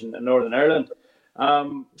change in Northern Ireland.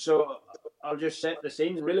 So I'll just set the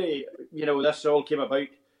scene. Really, this all came about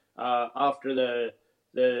after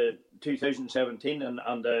the 2017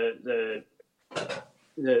 and the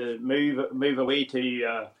move away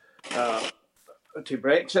to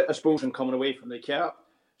Brexit, I suppose, and coming away from the CAP.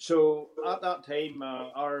 So at that time,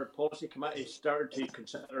 our policy committee started to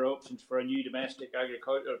consider options for a new domestic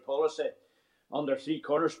agricultural policy under 3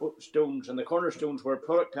 cornerstones, and the cornerstones were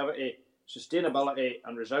productivity, sustainability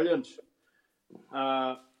and resilience.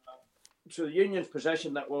 So the union's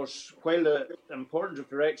position that was, while the importance of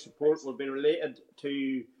direct support will be related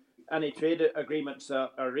to any trade agreements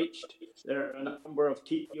that are reached, there are a number of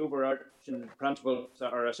key overarching principles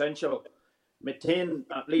that are essential. Maintain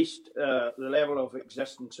at least the level of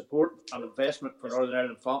existing support and investment for Northern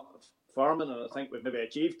Ireland farming, and I think we've maybe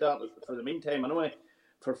achieved that for the meantime anyway.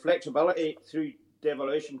 For flexibility through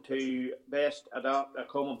devolution to best adapt a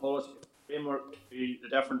common policy framework to the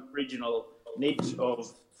different regional needs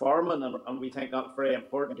of farming, and we think that's very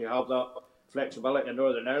important to have that flexibility in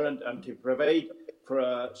Northern Ireland, and to provide for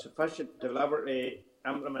a sufficient delivery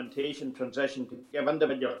implementation transition to give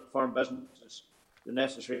individual farm businesses the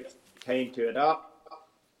necessary time to adapt,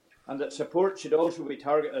 and that support should also be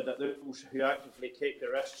targeted at those who actively take the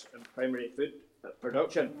risks in primary food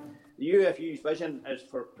production. The UFU's vision is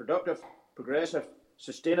for productive, progressive,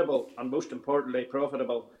 sustainable and most importantly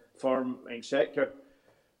profitable farming sector.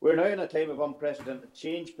 We're now in a time of unprecedented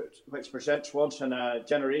change which presents once in a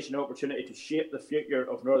generation opportunity to shape the future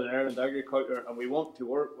of Northern Ireland agriculture, and we want to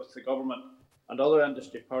work with the government and other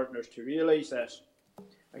industry partners to realise this.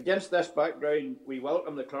 Against this background, we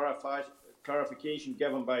welcome the clarification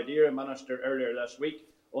given by DAERA Minister earlier this week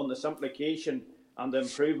on the simplification and the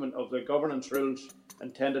improvement of the governance rules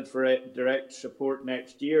intended for direct support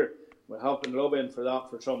next year. We have been lobbying for that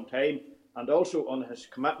for some time, and also on his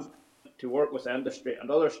commitment to work with industry and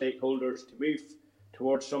other stakeholders to move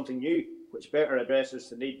towards something new which better addresses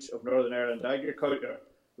the needs of Northern Ireland agriculture.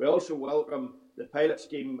 We also welcome the pilot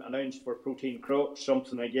scheme announced for protein crops,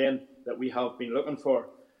 something again that we have been looking for.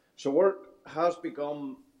 So work has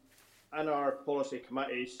begun in our policy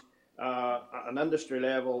committees at an industry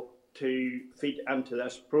level to feed into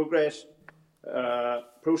this process.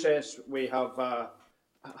 We have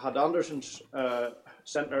had Anderson's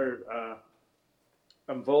Centre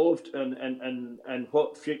involved in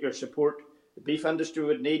what future support the beef industry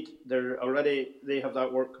would need. They have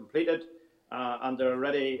that work completed, and they're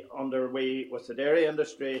already underway with the dairy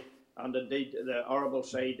industry, and indeed the arable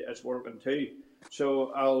side is working too.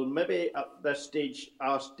 So I'll maybe at this stage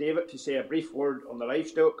ask David to say a brief word on the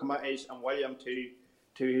livestock committees, and William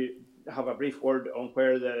to have a brief word on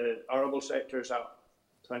where the arable sector is at.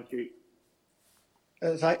 Thank you.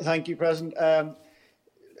 Thank you, President.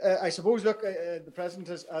 I suppose, look, the President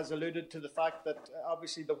has alluded to the fact that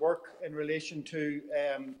obviously the work in relation to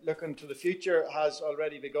looking to the future has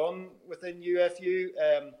already begun within UFU.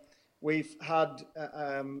 We've had,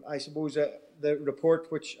 I suppose, the report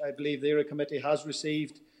which I believe the ERA Committee has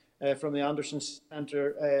received from the Anderson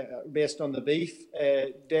Centre based on the beef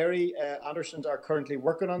dairy. Andersons are currently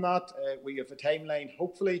working on that. We have a timeline,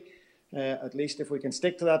 hopefully, at least if we can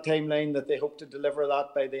stick to that timeline, that they hope to deliver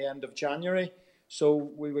that by the end of January. So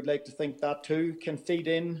we would like to think that too can feed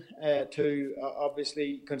in to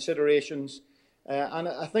obviously considerations. And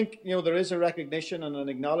I think, there is a recognition and an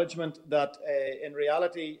acknowledgement that in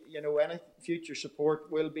reality, any future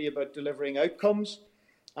support will be about delivering outcomes.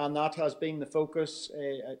 And that has been the focus.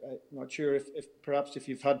 I'm not sure if perhaps if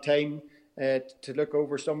you've had time to look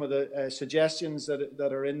over some of the suggestions that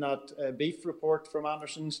are in that beef report from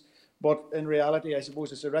Anderson's. But in reality, I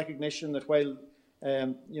suppose it's a recognition that while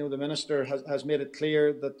the Minister has made it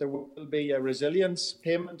clear that there will be a resilience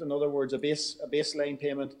payment, in other words, a baseline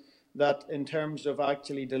payment, that in terms of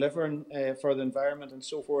actually delivering for the environment and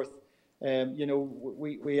so forth,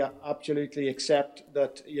 we absolutely accept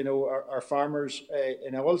that, our farmers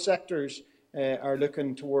in all sectors are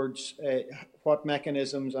looking towards what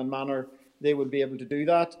mechanisms and manner they will be able to do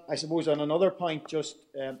that. I suppose on another point, just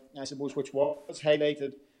which was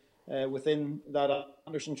highlighted within that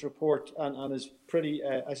Anderson's report and is pretty,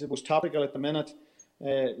 topical at the minute,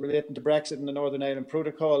 relating to Brexit and the Northern Ireland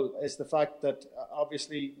Protocol, is the fact that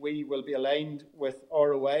obviously we will be aligned with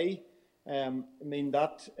ROA.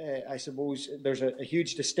 I suppose there's a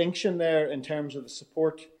huge distinction there in terms of the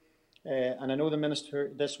support. And I know the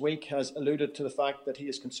Minister this week has alluded to the fact that he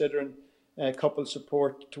is considering coupled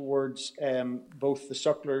support towards both the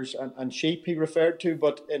sucklers and sheep he referred to,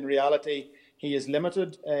 but in reality he is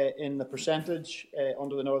limited in the percentage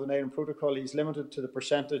under the Northern Ireland Protocol. He's limited to the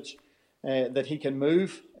percentage that he can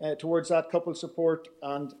move towards that coupled support.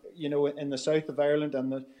 And in the south of Ireland,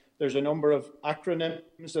 and there's a number of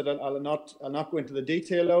acronyms that I'll not go into the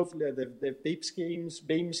detail of. The beam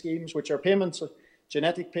schemes, which are payments,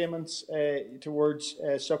 genetic payments towards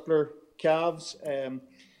suckler calves,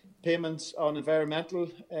 payments on environmental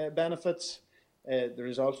benefits. There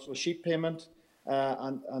is also a sheep payment.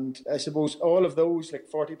 And I suppose all of those, like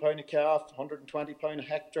 £40 a calf, £120 a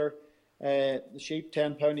hectare, the sheep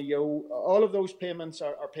 £10 a ewe, all of those payments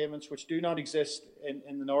are payments which do not exist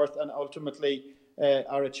in the north, and ultimately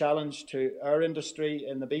are a challenge to our industry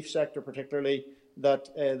in the beef sector, particularly that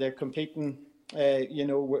they're competing,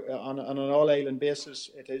 on an all-island basis.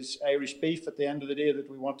 It is Irish beef at the end of the day that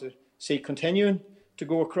we want to see continuing to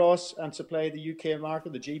go across and supply the UK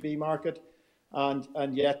market, the GB market.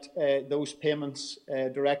 And yet those payments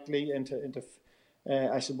directly into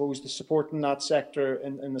the support in that sector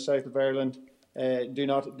in the south of Ireland do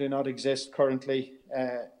not exist currently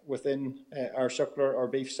within our suckler or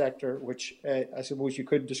beef sector, which I suppose you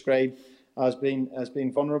could describe as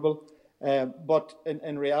being vulnerable. But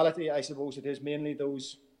in reality, I suppose it is mainly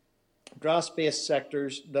those grass-based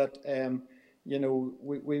sectors that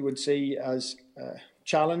we would see as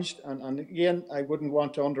challenged, and again, I wouldn't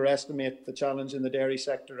want to underestimate the challenge in the dairy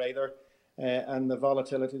sector either, and the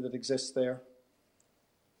volatility that exists there.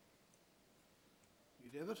 You,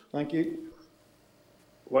 David? Thank you.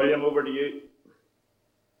 William, over to you.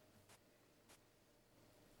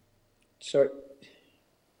 Sorry,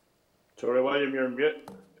 William, you're on mute.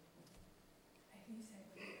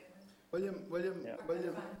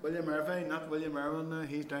 William Irvine, not William Irwin.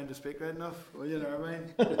 He's down to speak right enough. William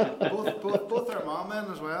Irvine. both are mom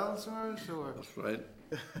men as well, sir. So that's right.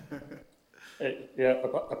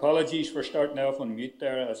 Apologies for starting off on mute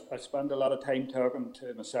there. I spend a lot of time talking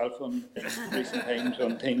to myself in recent times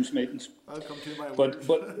on Teams meetings. Welcome to my words.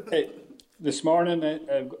 But this morning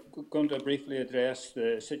I'm going to briefly address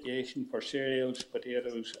the situation for cereals,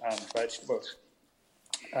 potatoes and vegetables.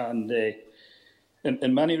 And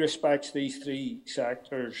in many respects, these three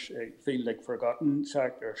sectors feel like forgotten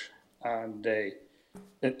sectors, and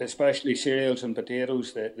especially cereals and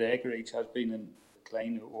potatoes, the acreage has been in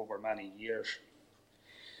decline over many years.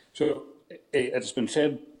 So it's been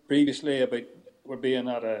said previously about we're being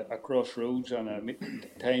at a crossroads and a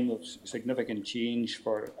time of significant change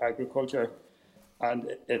for agriculture,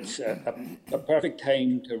 and it's a perfect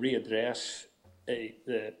time to readdress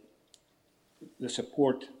the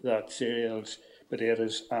support that cereals,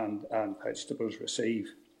 potatoes and vegetables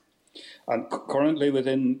receive. And currently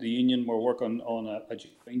within the union we're working on a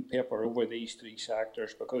joint paper over these three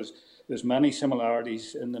sectors because there's many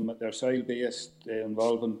similarities in them. They're soil based, they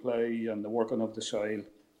involve in plough and the working of the soil,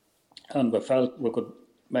 and we felt we could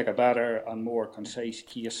make a better and more concise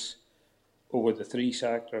case over the three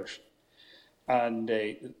sectors. and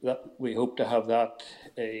that we hope to have that.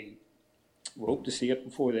 We hope to see it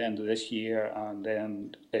before the end of this year, and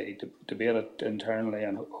then debate it internally,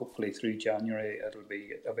 and hopefully through January it'll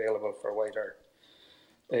be available for wider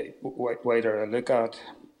look at.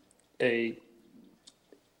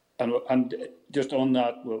 And just on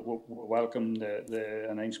that, we'll welcome the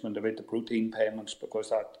announcement about the protein payments,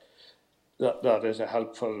 because that is a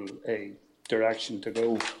helpful direction to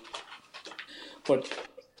go. But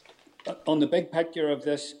on the big picture of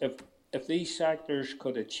this, if these sectors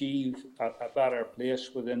could achieve a better place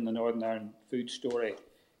within the Northern Ireland food story,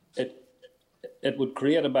 it would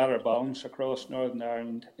create a better balance across Northern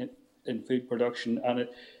Ireland in food production, and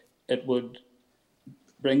it would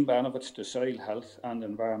bring benefits to soil health and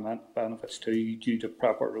environment benefits too, due to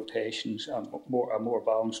proper rotations and a more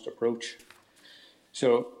balanced approach.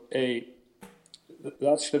 So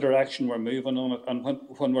that's the direction we're moving on it. And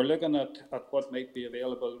when we're looking at what might be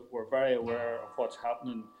available, we're very aware of what's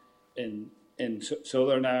happening in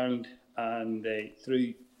Southern Ireland, and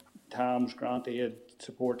through TAM's grant aid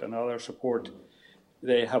support and other support,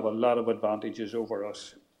 they have a lot of advantages over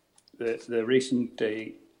us. The recent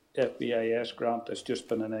FBIS grant that's just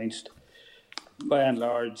been announced, by and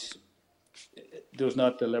large, does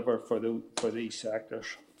not deliver for these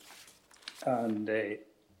sectors, and it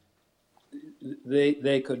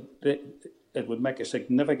would make a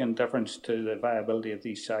significant difference to the viability of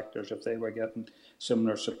these sectors if they were getting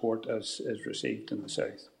similar support as is received in the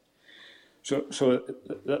south. So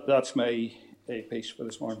that's my piece for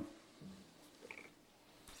this morning.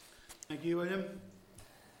 Thank you, William.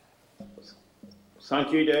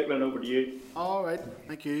 Thank you, Declan. Over to you. All right.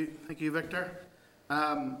 Thank you, Victor.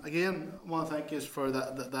 Again, I want to thank you for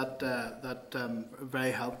that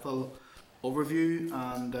very helpful overview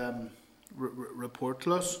and report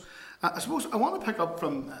to us. I suppose I want to pick up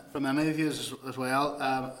from any of you as well.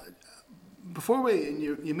 Before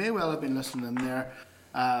you may well have been listening in there,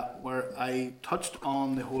 where I touched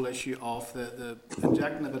on the whole issue of the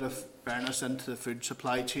injecting a bit of fairness into the food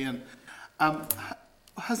supply chain.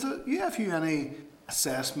 Has the UFU any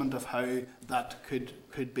assessment of how that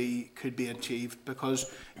could be achieved?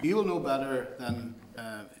 Because you will know better than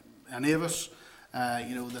any of us,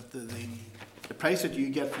 that the price that you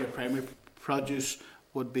get for your primary produce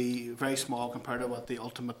would be very small compared to what the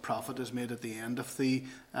ultimate profit is made at the end of the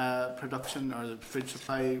production or the food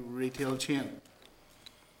supply retail chain.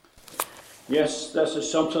 Yes, this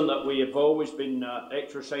is something that we have always been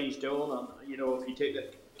exercised on. And if you take the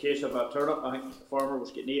case of a turnip, I think the farmer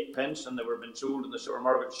was getting 8 pence, and they were being sold in the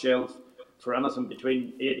supermarket shelf for anything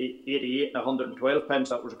between 88 and 112 pence.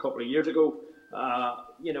 That was a couple of years ago.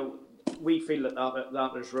 We feel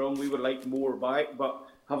that is wrong. We would like more back, but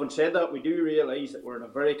having said that, we do realise that we're in a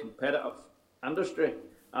very competitive industry,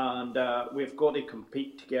 and we've got to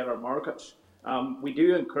compete to get our markets. We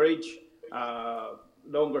do encourage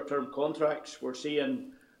longer term contracts. We're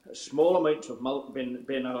seeing small amounts of milk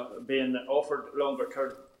being offered longer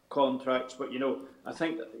term contracts, but I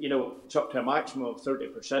think that it's up to a maximum of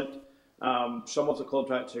 30%. Some of the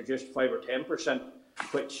contracts are just 5 or 10%,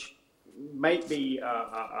 which might be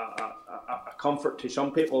a comfort to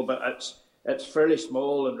some people, but it's fairly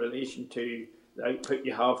small in relation to the output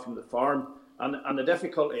you have from the farm. And the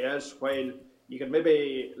difficulty is, while you can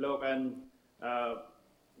maybe log in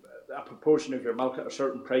a proportion of your milk at a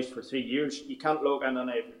certain price for 3 years, you can't log in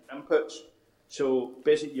any inputs. So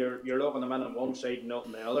basically you're logging them in on one side and not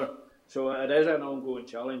on the other. So it is an ongoing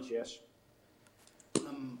challenge, yes.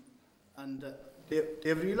 And David,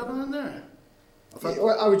 are you looking in there?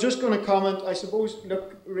 Well, I was just going to comment. I suppose,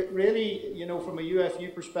 look, really, from a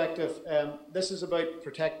UFU perspective, this is about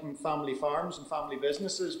protecting family farms and family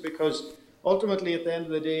businesses, because ultimately, at the end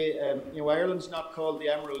of the day, Ireland's not called the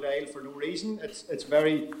Emerald Isle for no reason. It's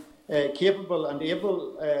very capable and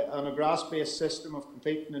able on a grass-based system of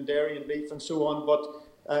competing in dairy and beef and so on.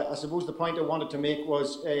 But I suppose the point I wanted to make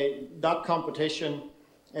was that competition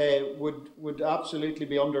would absolutely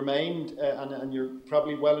be undermined, and you're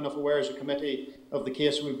probably well enough aware as a committee of the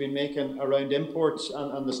case we've been making around imports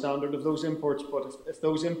and the standard of those imports. But if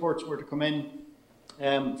those imports were to come in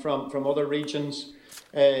from other regions,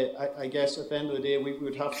 I guess at the end of the day we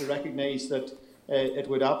would have to recognise that it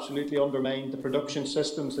would absolutely undermine the production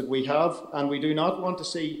systems that we have, and we do not want to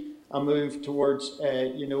see a move towards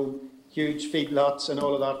huge feedlots and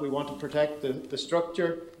all of that. We want to protect the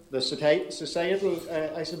structure, the societal,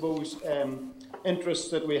 I suppose, interests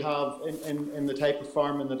that we have in the type of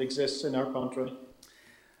farming that exists in our country.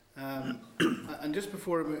 And just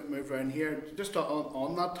before we move around here, just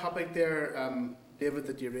on that topic there, David,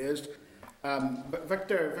 that you raised,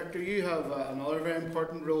 Victor, you have another very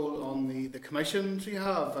important role on the commissions you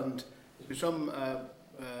have, and There's some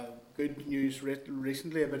good news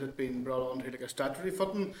recently about it being brought onto like a statutory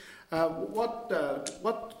footing. What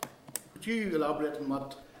would you elaborate on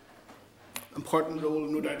what important role,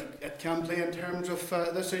 no doubt, it can play in terms of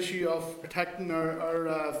this issue of protecting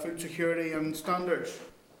our food security and standards?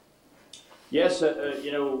 Yes,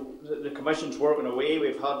 the Commission's working away.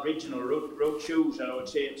 We've had regional road shows, and I would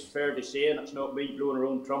say it's fair to say, and it's not me blowing our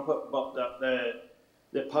own trumpet, but that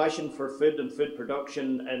the passion for food and food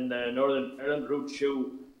production in the Northern Ireland Road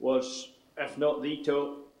Show was, if not the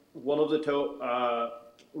top, one of the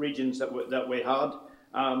top regions that we had.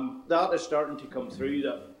 That is starting to come through.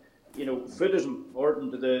 That food is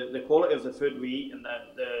important to the quality of the food we eat and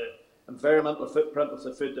the environmental footprint of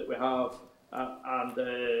the food that we have. And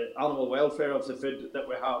the animal welfare of the food that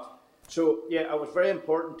we have. So yeah, it was very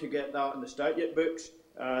important to get that in the statute books,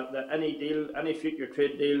 that any future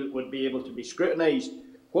trade deal would be able to be scrutinised.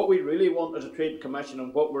 What we really want as a trade commission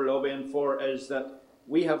and what we're lobbying for is that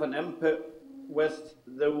we have an input with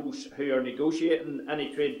those who are negotiating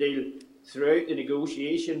any trade deal throughout the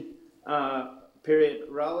negotiation period,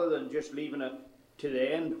 rather than just leaving it to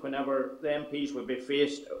the end whenever the MPs would be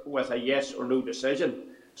faced with a yes or no decision.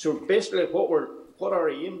 So basically what our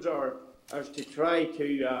aims are is to try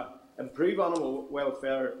to improve animal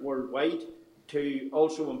welfare worldwide, to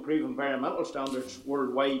also improve environmental standards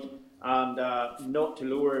worldwide, and not to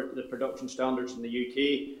lower the production standards in the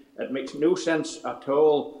UK. It makes no sense at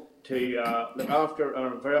all to look after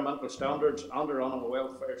our environmental standards and our animal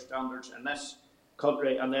welfare standards in this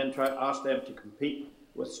country and then try to ask them to compete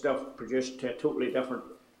with stuff produced to a totally different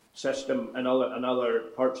system in other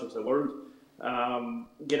parts of the world.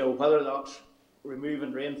 Whether that's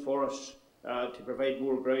removing rainforests to provide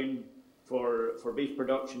more ground for beef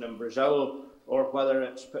production in Brazil, or whether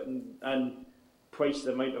it's putting in twice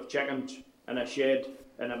the amount of chickens in a shed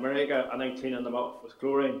in America and then cleaning them up with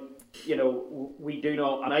chlorine. We do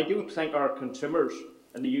not, and I don't think our consumers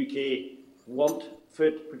in the UK want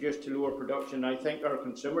food produced to lower production. I think our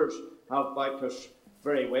consumers have backed us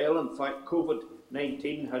very well. In fact,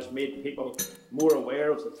 COVID-19 has made people more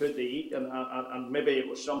aware of the food they eat, and maybe it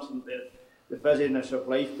was something that the busyness of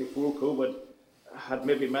life before COVID had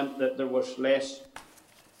maybe meant that there was less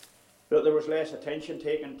attention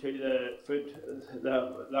taken to the food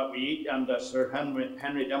that we eat. And as Sir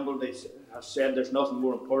Henry Dimbleby has said, there's nothing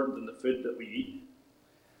more important than the food that we eat.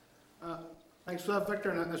 Thanks for that, Victor.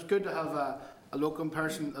 And it's good to have a local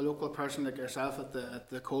person like yourself at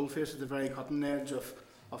the coalface, at the very cutting edge of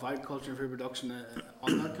agriculture and food production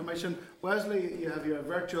on that commission. Wesley, you have your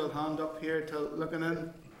virtual hand up here looking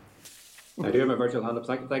in. I do have my virtual hand up.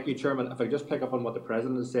 Thank you, Chairman. If I could just pick up on what the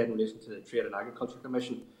President has said in relation to the Trade and Agriculture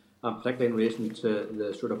Commission, and particularly in relation to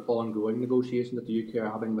the sort of ongoing negotiation that the UK are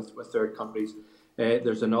having with third countries.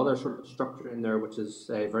 There's another sort of structure in there, which is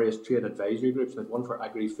various trade advisory groups, like one for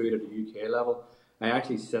agri-food at the UK level. I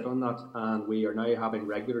actually sit on that, and we are now having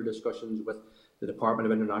regular discussions with the Department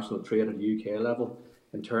of International Trade at the UK level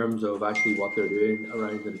in terms of actually what they're doing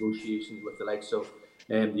around the negotiations with the likes of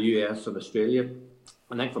the US and Australia.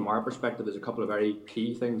 I think from our perspective, there's a couple of very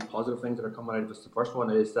key things, positive things that are coming out of this. The first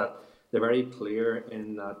one is that they're very clear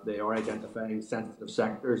in that they are identifying sensitive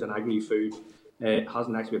sectors, and agri-food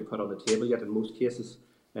hasn't actually been put on the table yet in most cases,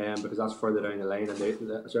 because that's further down the line. And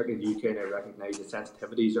certainly the UK now recognise the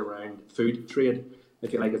sensitivities around food trade,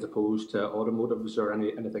 if you like, as opposed to automotives or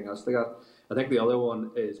anything else like that. I think the other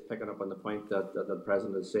one is picking up on the point that the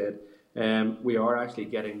President has said. We are actually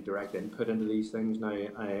getting direct input into these things now,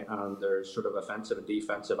 and there's sort of offensive and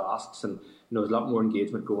defensive asks, and there's a lot more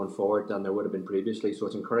engagement going forward than there would have been previously. So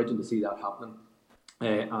it's encouraging to see that happening,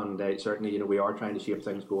 and certainly, we are trying to shape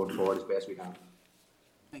things going forward as best we can.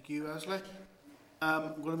 Thank you, Wesley.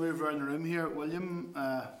 I'm going to move around the room here. William,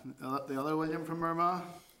 the other William from Armagh.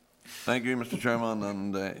 Thank you, Mr. Chairman,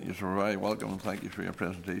 and you're very welcome. Thank you for your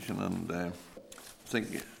presentation, and I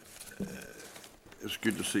think it's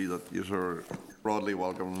good to see that you are broadly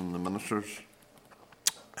welcoming the Minister's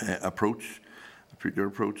approach, the future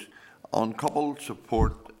approach. On coupled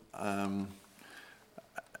support, the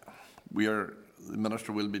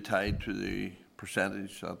Minister will be tied to the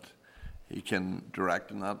percentage that he can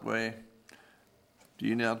direct in that way. Do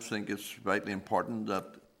you not think it's vitally important that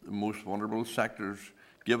the most vulnerable sectors,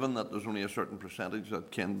 given that there's only a certain percentage that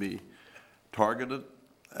can be targeted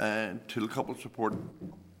to coupled support,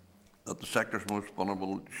 that the sectors most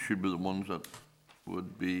vulnerable should be the ones that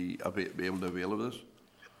would be able to avail of this?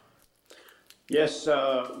 Yes,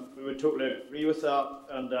 we would totally agree with that,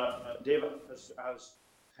 and David has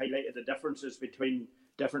highlighted the differences between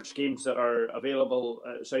different schemes that are available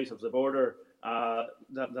south of the border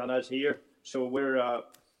than is here. So we're,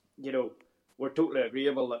 we're totally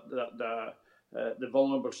agreeable that the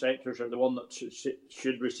vulnerable sectors are the one that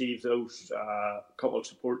should receive those coupled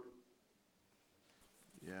support.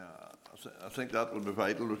 Yeah, I think that will be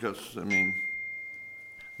vital, because I mean,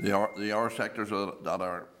 there are sectors that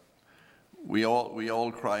are. We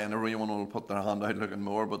all cry and everyone will put their hand out looking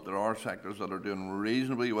more, but there are sectors that are doing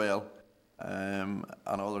reasonably well, and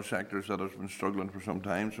other sectors that have been struggling for some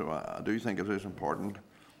time. So I do think it is important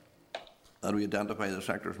that we identify the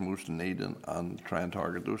sectors most in need and try and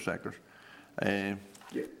target those sectors. Fairness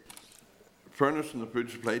in the food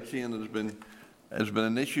supply chain has been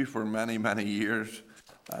an issue for many, many years.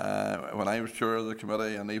 When I was chair of the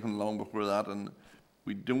committee, and even long before that, and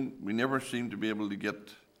we never seem to be able to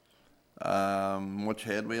get much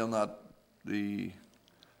headway on that. The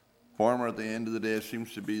farmer at the end of the day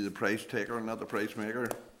seems to be the price taker, not the price maker.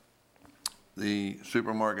 The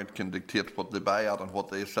supermarket can dictate what they buy at and what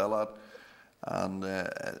they sell at, and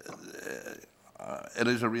it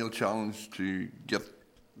is a real challenge to get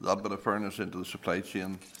that bit of fairness into the supply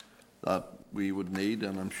chain that we would need,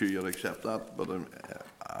 and I'm sure you'll accept that, but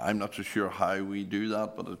I'm not so sure how we do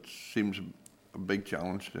that, but it seems a big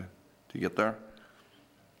challenge to get there.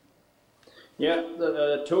 Yeah,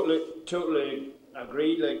 totally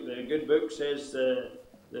agree. Like the good book says,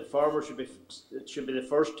 the farmer should be the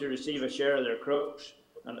first to receive a share of their crops,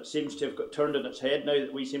 and it seems to have got turned on its head now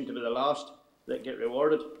that we seem to be the last that get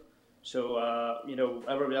rewarded. So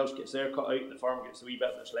everybody else gets their cut out, and the farmer gets the wee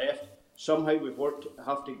bit that's left. Somehow we've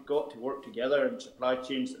got to work together in supply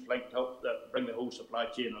chains that linked up, that bring the whole supply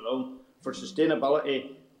chain along for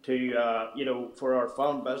sustainability. For our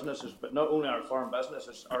farm businesses, but not only our farm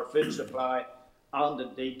businesses, our food supply, and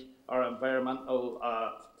indeed our environmental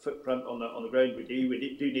footprint on the ground. We do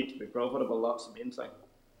need to be profitable. That's the main thing.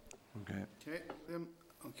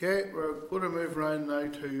 Okay. We're going to move around now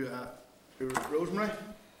to Rosemary.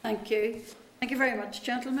 Thank you very much,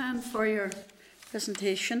 gentlemen, for your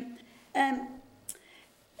presentation.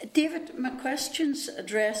 David, my questions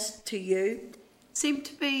addressed to you seemed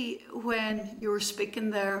to be, when you were speaking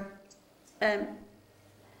there, I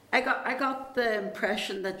got the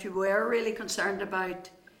impression that you were really concerned about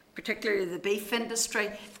particularly the beef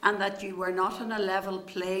industry, and that you were not on a level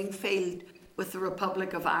playing field with the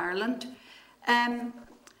Republic of Ireland. How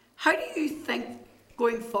do you think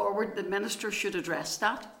going forward the Minister should address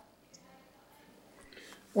that?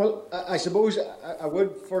 Well, I suppose I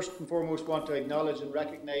would first and foremost want to acknowledge and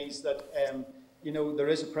recognise that there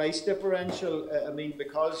is a price differential.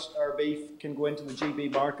 Because our beef can go into the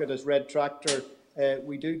GB market as red tractor,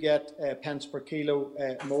 we do get pence per kilo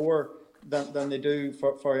more than they do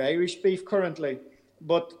for Irish beef currently.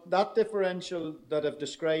 But that differential that I've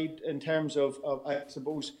described in terms of I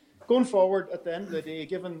suppose, going forward at the end of the day,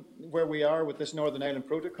 given where we are with this Northern Ireland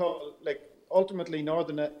Protocol, ultimately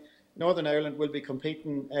Northern Ireland will be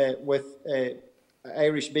competing with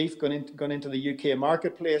Irish beef going into the UK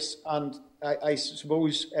marketplace, and I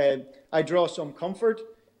suppose I draw some comfort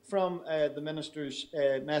from the Minister's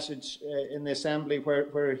message in the Assembly,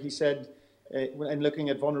 where he said, in looking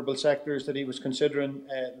at vulnerable sectors, that he was considering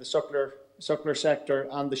the suckler sector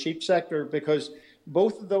and the sheep sector, because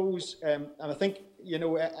both of those, and I think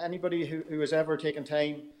anybody who has ever taken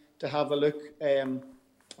time to have a look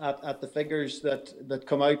at the figures that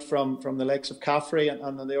come out from the likes of CAFRE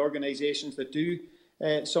and the organisations that do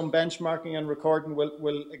some benchmarking and recording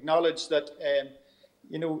will acknowledge that,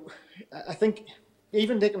 I think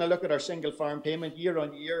even taking a look at our single farm payment year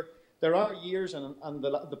on year, there are years, and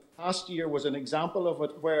the past year was an example of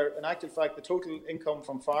it, where in actual fact the total income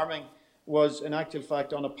from farming was in actual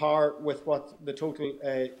fact on a par with what the total,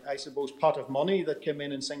 I suppose, pot of money that came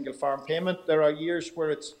in single farm payment. There are years where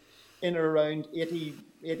it's in or around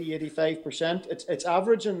 80-85%. It's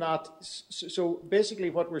averaging that. So basically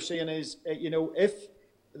what we're saying is, if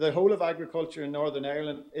the whole of agriculture in Northern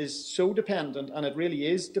Ireland is so dependent, and it really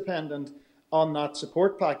is dependent on that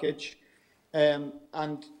support package,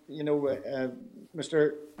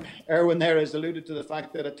 Mr. Irwin there has alluded to the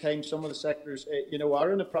fact that at times some of the sectors,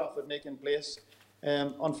 are in a profit-making place.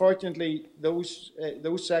 Unfortunately, those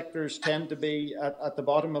sectors tend to be at the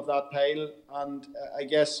bottom of that pile, and I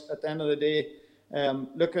guess at the end of the day,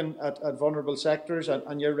 looking at vulnerable sectors,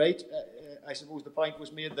 and you're right, I suppose the point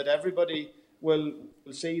was made that everybody will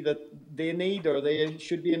see that they need or they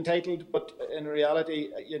should be entitled, but in reality,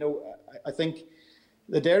 I think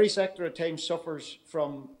the dairy sector at times suffers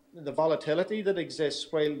from the volatility that exists.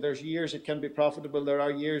 While there's years it can be profitable, there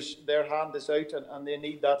are years their hand is out and they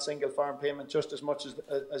need that single farm payment just as much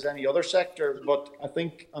as any other sector. But I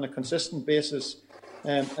think on a consistent basis,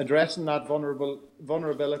 addressing that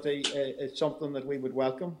vulnerability is something that we would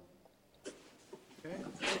welcome. Okay.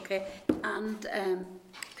 Okay, and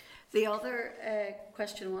the other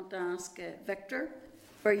question I want to ask Victor,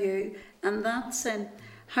 for you, and that's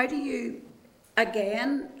how do you,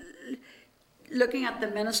 again, looking at the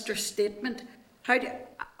minister's statement, how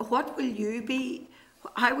will you be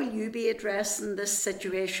addressing this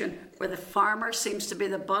situation where the farmer seems to be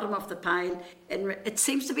the bottom of the pile? And it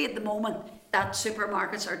seems to be at the moment that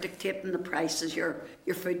supermarkets are dictating the prices, your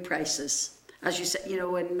food prices, as you said,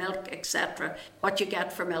 in milk, etc. What you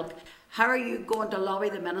get for milk. How are you going to lobby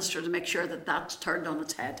the minister to make sure that that's turned on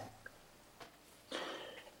its head?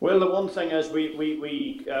 Well, the one thing is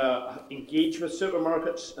we engage with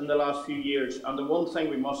supermarkets in the last few years, and the one thing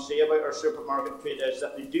we must say about our supermarket trade is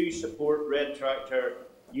that they do support Red Tractor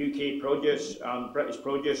UK produce and British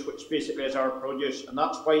produce, which basically is our produce, and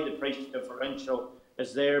that's why the price differential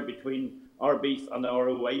is there between our beef and the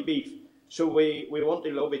ROI beef. So we want the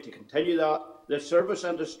lobby to continue that. The service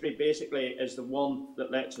industry basically is the one that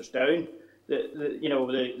lets us down.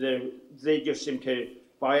 They just seem to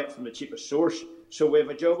buy it from the cheapest source. So we have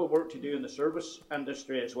a job of work to do in the service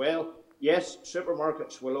industry as well. Yes,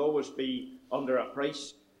 supermarkets will always be under a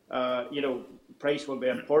price. Price will be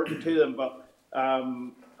important to them, but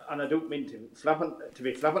and I don't mean to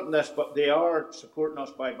be flippant in this, but they are supporting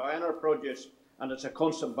us by buying our produce, and it's a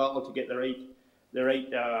constant battle to get the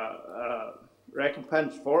right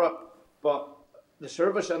recompense for it. But the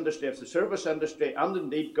service industry, if the service industry and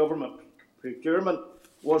indeed government procurement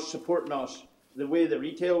was supporting us the way the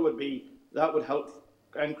retail would be, that would help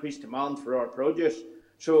increase demand for our produce.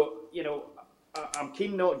 So, I'm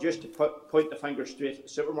keen not just to point the finger straight at the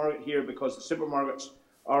supermarket here, because the supermarkets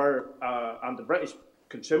are, and the British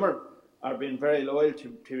consumer are being very loyal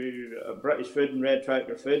to British food and Red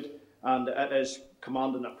Tractor food, and it is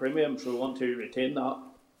commanding a premium, so we want to retain that.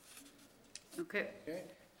 Okay.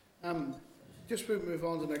 Just to move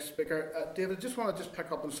on to the next speaker. David, I just want to pick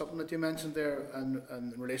up on something that you mentioned there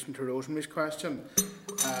in relation to Rosemary's question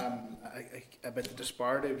about the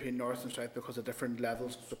disparity between North and South because of different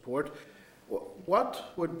levels of support.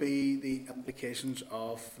 What would be the implications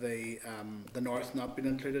of the North not being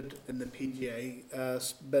included in the PGA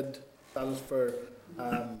bid, that is for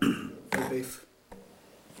beef?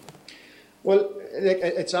 Well,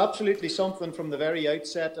 it's absolutely something from the very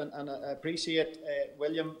outset, and I appreciate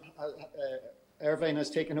William Irvine has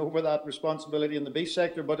taken over that responsibility in the beef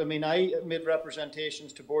sector. But I made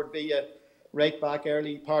representations to Board B right back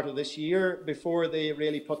early part of this year before they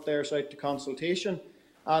really put theirs out to consultation.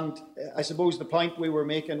 And I suppose the point we were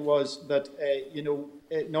making was that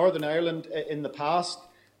Northern Ireland in the past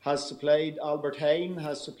has supplied, Albert Heijn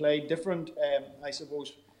has supplied different,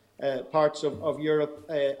 parts of Europe,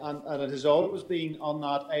 and it has always been on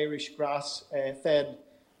that Irish grass-fed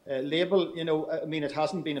label. It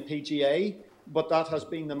hasn't been a PGA, but that has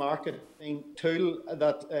been the marketing tool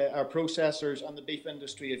that our processors and the beef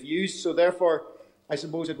industry have used. So therefore, I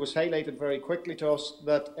suppose it was highlighted very quickly to us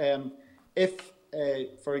that if,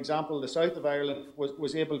 for example, the south of Ireland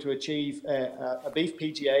was able to achieve a beef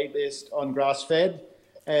PGA based on grass-fed,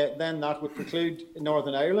 then that would preclude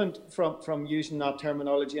Northern Ireland from using that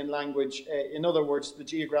terminology and language. In other words, the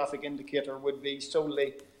geographic indicator would be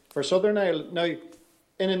solely for Southern Ireland. Now,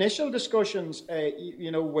 in initial discussions,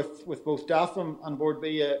 with both DAFM and Board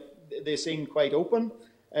B, they seemed quite open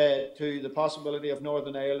to the possibility of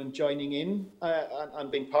Northern Ireland joining in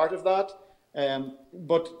and being part of that.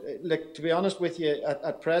 But to be honest with you,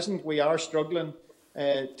 at present we are struggling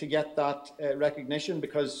to get that recognition,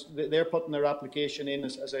 because they're putting their application in,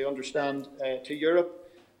 as I understand, to Europe.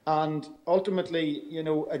 And ultimately,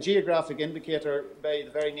 a geographic indicator, by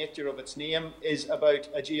the very nature of its name, is about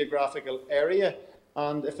a geographical area.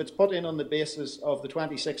 And if it's put in on the basis of the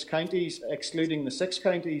 26 counties, excluding the 6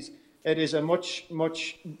 counties, it is a much,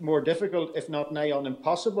 much more difficult, if not nigh on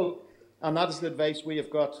impossible. And that is the advice we have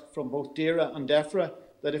got from both DERA and DEFRA,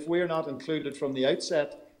 that if we're not included from the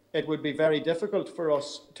outset, it would be very difficult for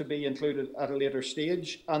us to be included at a later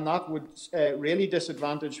stage. And that would really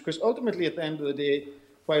disadvantage, because ultimately at the end of the day,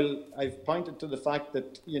 while I've pointed to the fact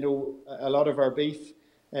that, a lot of our beef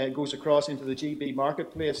goes across into the GB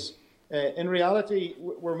marketplace, in reality,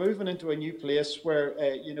 we're moving into a new place where,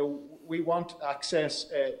 we want access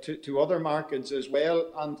to other markets as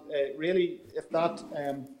well. And really, if that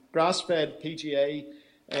grass-fed PGA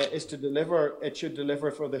is to deliver, it should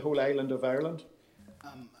deliver for the whole island of Ireland.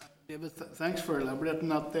 David, thanks for elaborating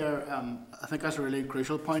that there. I think that's a really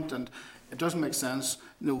crucial point, and it doesn't make sense.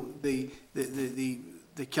 The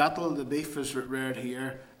cattle, the beef is reared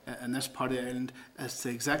here in this part of the island. It's the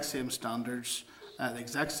exact same standards, the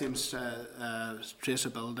exact same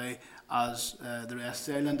traceability, as the rest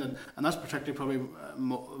of the island, and that's particularly probably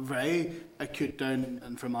very acute down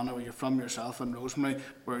in Fermanagh, where you're from yourself, and Rosemary,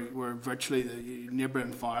 where virtually the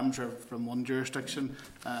neighbouring farms are from one jurisdiction,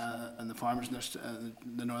 and the farmers in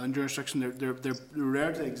the northern jurisdiction, they're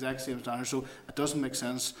rare to the exact same standard, so it doesn't make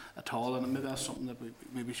sense at all, and maybe that's something that we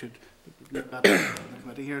maybe should look at in the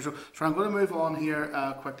committee here. So I'm going to move on here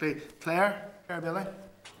quickly. Claire Bailey.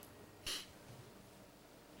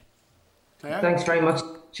 Claire? Thanks very much,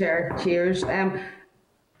 Chair. Cheers.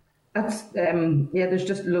 That's there's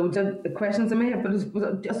just loads of questions I may have, but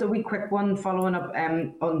it's just a wee quick one following up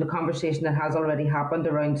on the conversation that has already happened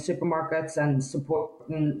around supermarkets and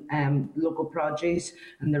supporting local produce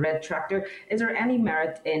and the red tractor. Is there any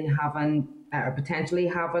merit in having or potentially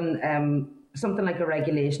having something like a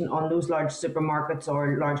regulation on those large supermarkets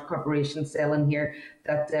or large corporations selling here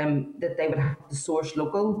that they would have to source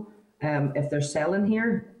local if they're selling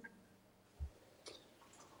here?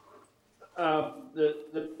 The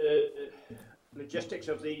logistics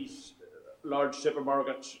of these large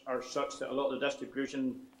supermarkets are such that a lot of the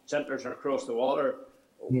distribution centres are across the water.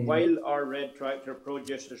 Yeah. While our red tractor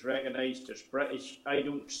produce is recognised as British, I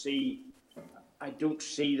don't see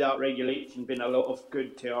that regulation being a lot of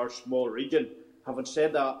good to our small region. Having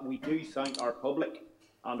said that, we do thank our public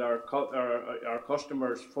and our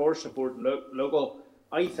customers for supporting local.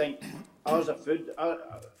 I think as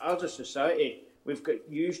a society, we've got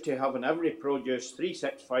used to having every produce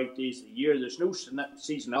 365 days a year. There's no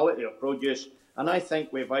seasonality of produce, and I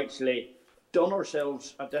think we've actually done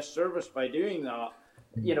ourselves a disservice by doing that.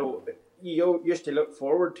 You know, you used to look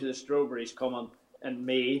forward to the strawberries coming in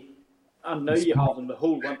May, and now you have them the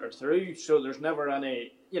whole winter through, so there's never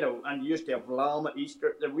any, and you used to have lamb at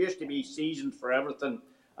Easter. There used to be seasons for everything,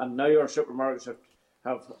 and now our supermarkets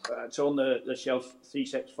have it's on the shelf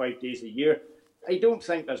 365 days a year. I don't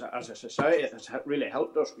think as a society it has really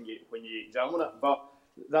helped us when you examine it, but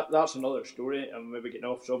that's another story, and maybe getting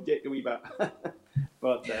off subject a wee bit.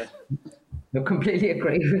 But I completely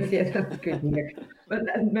agree with you. That's good to hear. But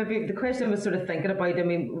maybe the question I was sort of thinking about, I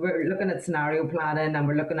mean, we're looking at scenario planning and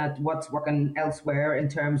we're looking at what's working elsewhere in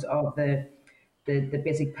terms of the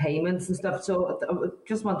basic payments and stuff. So I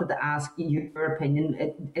just wanted to ask your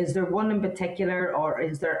opinion. Is there one in particular, or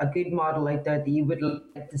is there a good model out there that you would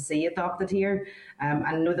like to see adopted here?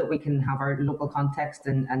 I know that we can have our local context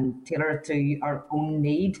and tailor it to our own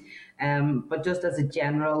need, but just as a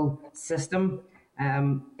general system,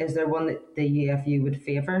 is there one that the UFU would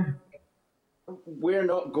favour? We're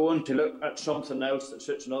not going to look at something else that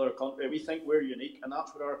suits another country. We think we're unique, and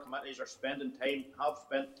that's what our committees are spending time, have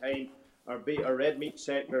spent time. Our red meat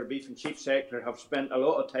sector, our beef and sheep sector have spent a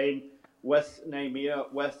lot of time with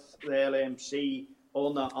NIMEA, with the LMC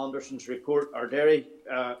on that Anderson's report. Our dairy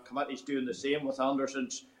committee's doing the same with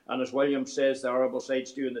Anderson's, and as William says, the arable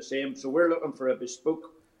side's doing the same. So we're looking for a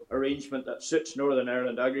bespoke arrangement that suits Northern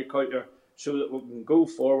Ireland agriculture so that we can go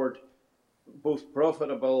forward both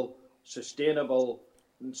profitable, sustainable.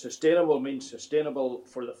 And sustainable means sustainable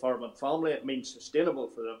for the farming family, it means sustainable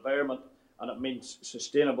for the environment, and it means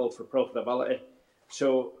sustainable for profitability.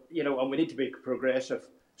 So, and we need to be progressive.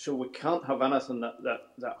 So we can't have anything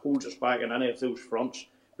that holds us back in any of those fronts,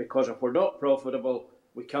 because if we're not profitable,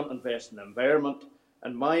 we can't invest in the environment.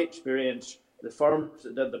 In my experience, the farmers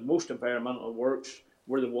that did the most environmental works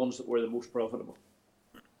were the ones that were the most profitable.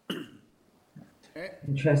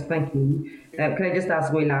 Interesting, thank you. Can I just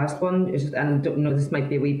ask my last one? And I don't know, this might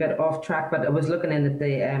be a wee bit off track, but I was looking in at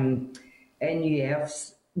the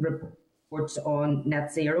NUF's reports on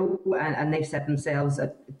net zero, and they've set themselves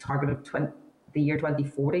a target of the year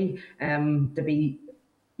 2040 to be,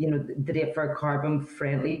 the date for carbon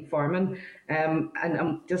friendly farming. And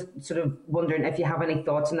I'm just sort of wondering if you have any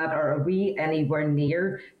thoughts on that, or are we anywhere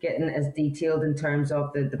near getting as detailed in terms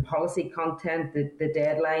of the policy content, the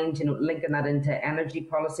deadlines, linking that into energy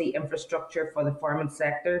policy, infrastructure for the farming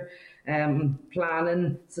sector,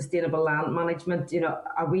 planning, sustainable land management?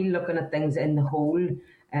 Are we looking at things in the whole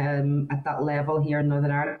at that level here in Northern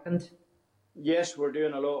Ireland? Yes, we're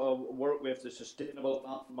doing a lot of work with the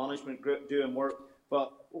Sustainable Management Group doing work.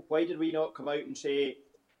 But why did we not come out and say,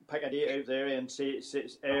 pick a date out there and say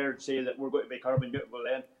that we're going to be carbon neutral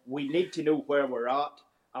then? We need to know where we're at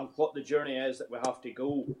and what the journey is that we have to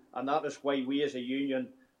go. And that is why we as a union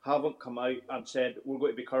haven't come out and said we're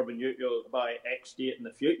going to be carbon neutral by X date in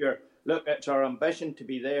the future. Look, it's our ambition to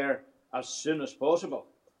be there as soon as possible.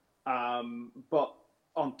 But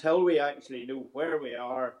until we actually know where we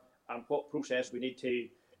are and what process we need to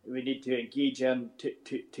engage in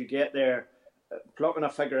to get there, plucking a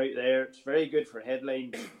figure out there, it's very good for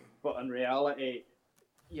headlines, but in reality,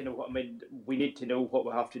 we need to know what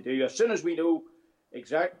we have to do. As soon as we know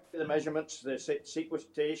exactly the measurements, the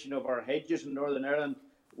sequestration of our hedges in Northern Ireland.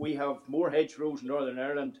 We have more hedgerows in Northern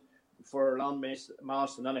Ireland for land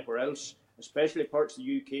mass than anywhere else, especially parts of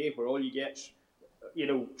the UK where all you get is,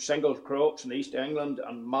 single crops in East England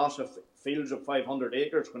and massive fields of 500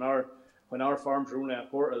 acres when our farms are only a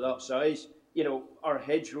quarter of that size. Our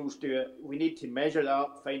hedgerows we need to measure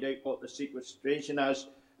that, find out what the sequestration is.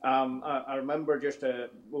 I remember just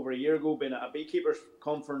over a year ago being at a beekeepers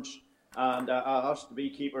conference, and I asked the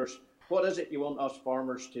beekeepers, what is it you want us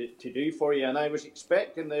farmers to do for you? And I was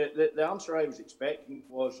expecting, the answer I was expecting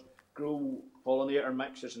was grow pollinator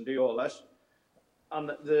mixes and do all this. And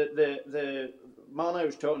the man I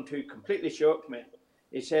was talking to completely shocked me.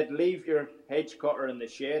 He said, leave your hedge cutter in the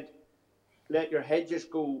shed, let your hedges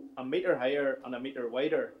go a metre higher and a metre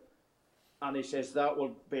wider. And he says that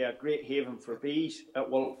will be a great haven for bees. It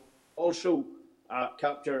will also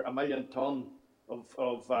capture 1 million tonne of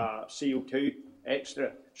CO2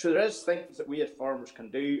 extra. So there is things that we as farmers can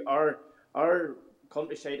do. Our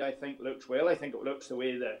countryside, I think, looks well. I think it looks the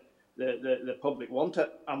way the public want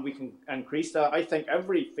it, and we can increase that. I think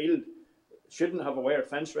every field shouldn't have a wire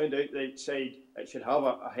fence around the outside. It should have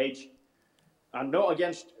a hedge. I'm not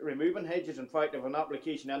against removing hedges. In fact, I have an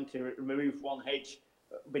application in to remove one hedge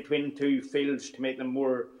between two fields to make them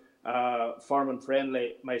more farming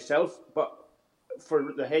friendly myself. But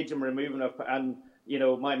for the hedge I'm removing, I've put in,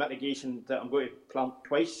 my mitigation that I'm going to plant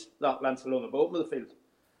twice that length along the bottom of the field.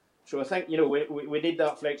 So I think, we need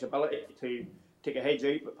that flexibility to take a hedge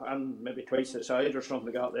out, but put in maybe twice the size or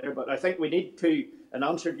something like that there. But I think we need to, in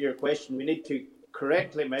answer to your question, we need to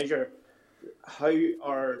correctly measure how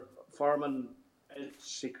our farming is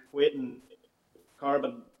sequestrating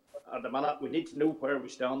carbon at the minute. We need to know where we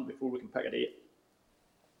stand before we can pick a date.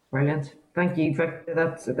 Brilliant. Thank you, Victor.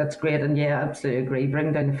 That's great. And yeah, absolutely agree.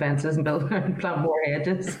 Bring down the fences and build and plant more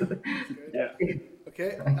hedges. Yeah.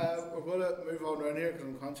 Okay, we're going to move on around here because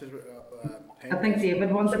I'm conscious. I think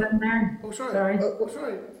David wanted in there. Oh, sorry.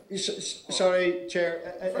 Sorry,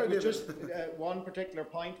 Chair. It was just one particular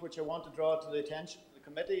point which I want to draw to the attention of the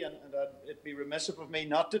committee, and it'd be remiss of me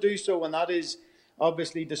not to do so, and that is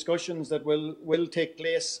obviously discussions that will take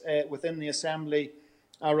place within the Assembly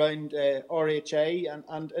around RHA,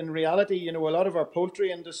 and in reality, a lot of our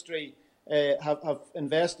poultry industry have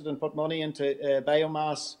invested and put money into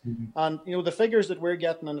biomass, and the figures that we're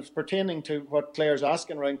getting, and it's pertaining to what Claire's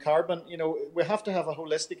asking around carbon. We have to have a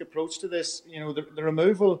holistic approach to this. The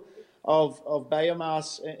removal of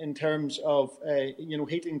biomass in terms of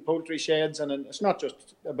heating poultry sheds, and it's not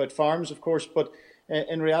just about farms, of course, but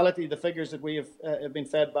in reality, the figures that we have been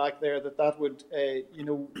fed back there, that would,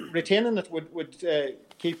 retaining it would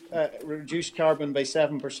keep reduce carbon by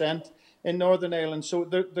 7% in Northern Ireland. So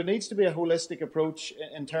there needs to be a holistic approach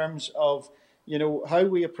in terms of, how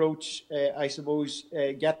we approach, I suppose,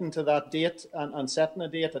 getting to that date and setting a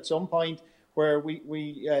date at some point where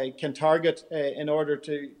we can target in order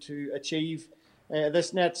to achieve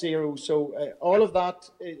this net zero. So all of that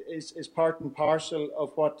is part and parcel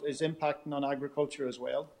of what is impacting on agriculture as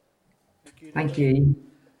well. Thank you.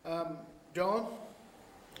 John?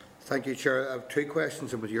 Thank you, Chair. I have two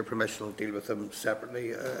questions, and with your permission, I'll deal with them separately,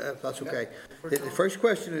 if that's okay. The first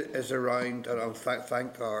question is around, and I'll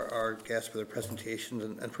thank our guests for their presentations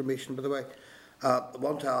and information, by the way. I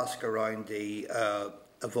want to ask around the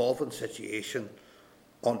evolving situation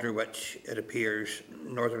under which it appears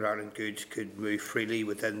Northern Ireland goods could move freely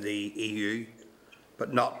within the EU,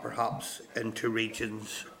 but not perhaps into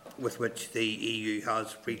regions with which the EU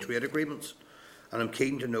has free trade agreements. And I'm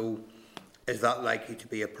keen to know, is that likely to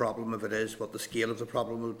be a problem? If it is, what the scale of the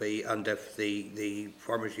problem will be, and if the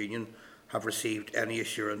Farmers Union have received any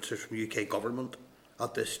assurances from UK government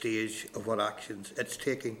at this stage of what actions it's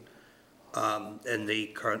taking in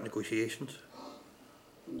the current negotiations.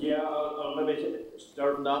 Yeah, I'll maybe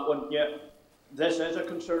start on that one. Yeah, this is a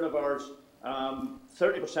concern of ours.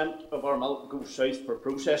 30% of our milk goes south for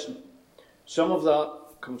processing. Some of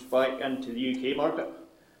that comes back into the UK market.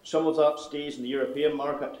 Some of that stays in the European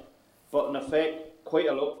market. But in effect, quite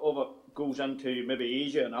a lot of it goes into maybe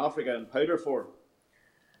Asia and Africa in powder form.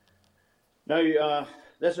 Now,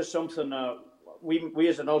 this is something we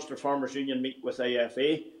as an Ulster Farmers Union meet with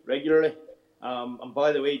AFA regularly. And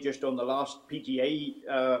by the way, just on the last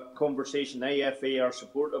PGA conversation, AFA are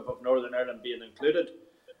supportive of Northern Ireland being included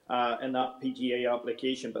in that PGA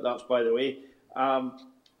application, but that's by the way.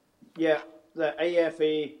 Yeah, the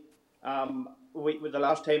AFA, the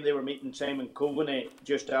last time they were meeting Simon Coveney,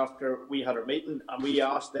 just after we had our meeting, and we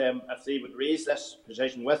asked them if they would raise this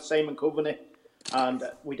position with Simon Coveney. And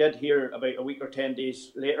we did hear about a week or 10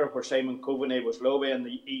 days later where Simon Coveney was lobbying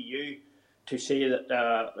the EU to say that,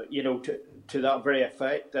 to that very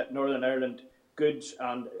effect, that Northern Ireland goods,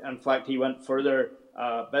 and in fact he went further,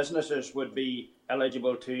 businesses would be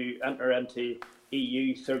eligible to enter into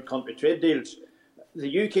EU third country trade deals.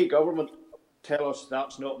 The UK government tell us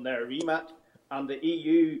that's not in their remit, and the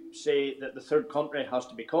EU say that the third country has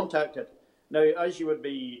to be contacted. Now, as you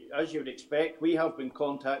would expect, we have been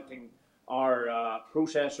contacting our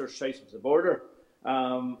processors south of the border,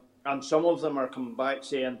 and some of them are coming back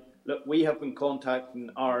saying, look, we have been contacting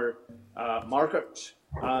our markets,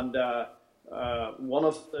 and one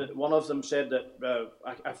of them said that,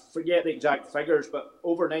 I forget the exact figures, but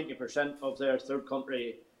over 90% of their third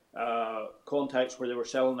country contacts where they were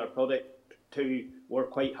selling their product to were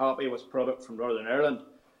quite happy with product from Northern Ireland.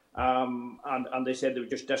 And they said they would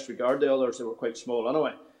just disregard the others, they were quite small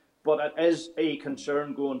anyway. But it is a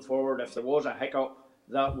concern going forward. If there was a hiccup,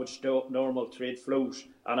 that would stop normal trade flows,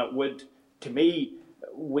 and it would, to me,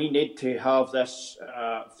 we need to have this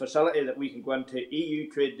facility that we can go into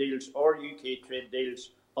EU trade deals or UK trade deals,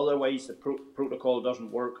 otherwise the protocol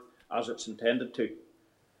doesn't work as it's intended to.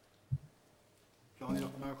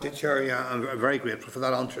 Chair, yeah, I'm very grateful for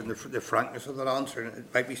that answer and the frankness of that answer. And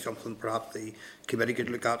it might be something perhaps the committee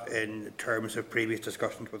could look at in terms of previous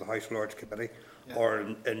discussions with the House Lords Committee, or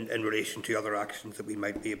in relation to other actions that we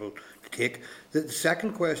might be able to take. The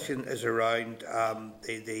second question is around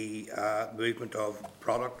the movement of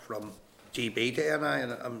product from GB to NI,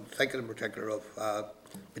 and I'm thinking in particular of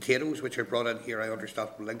potatoes, which are brought in here, I understand,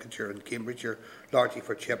 from Lincolnshire and Cambridgeshire, largely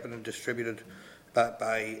for chipping and distributed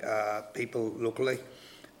by people locally,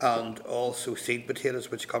 and also seed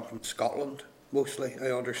potatoes which come from Scotland mostly,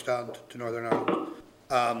 I understand, to Northern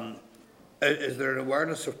Ireland. Is there an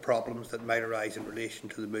awareness of problems that might arise in relation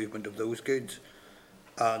to the movement of those goods,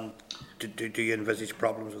 and do you envisage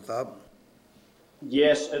problems with that?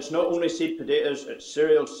 Yes, it's not only seed potatoes, it's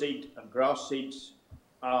cereal seed and grass seeds,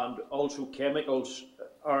 and also chemicals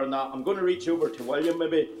are in that. I'm going to reach over to William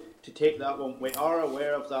maybe to take that one. We are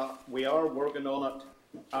aware of that. We are working on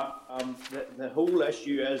it. The whole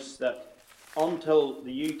issue is that until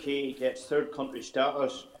the UK gets third country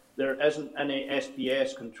status, there isn't any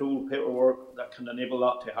SPS control paperwork that can enable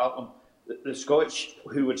that to happen. The Scottish,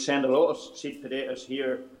 who would send a lot of seed potatoes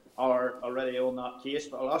here, are already on that case.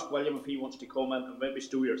 But I'll ask William if he wants to comment, and maybe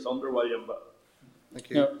steal your thunder, William. But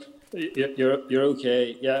thank you. No, you're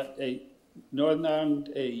okay. Yeah, Northern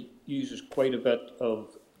Ireland uses quite a bit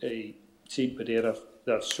of a seed potato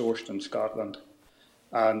that's sourced in Scotland,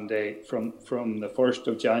 and from the 1st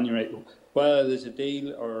of January, whether there's a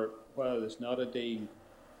deal or whether there's not a deal,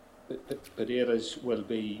 potatoes will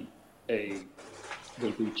be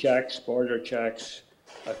checks, border checks,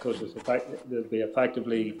 because they'll be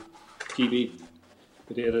effectively GB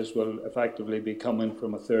potatoes will effectively be coming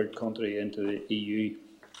from a third country into the EU,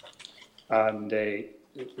 and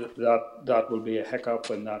that will be a hiccup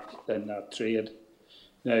in that trade.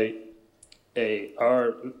 Now,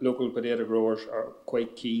 our local potato growers are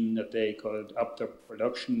quite keen that they could up their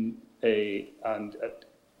production and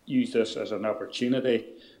use this as an opportunity,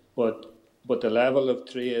 but the level of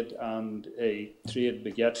trade and trade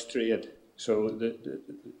begets trade. So the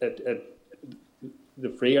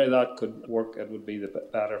freer that could work, it would be the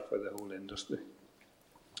better for the whole industry.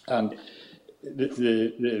 And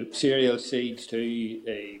the cereal seeds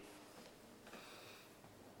too,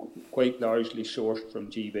 quite largely sourced from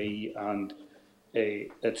GB, and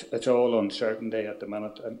it's all uncertainty at the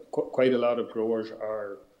minute. And quite a lot of growers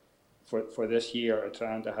are, for this year, are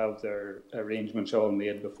trying to have their arrangements all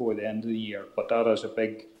made before the end of the year, but that has a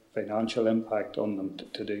big financial impact on them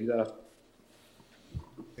to do that.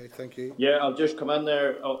 Okay, thank you. Yeah, I'll just come in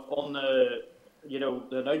there on the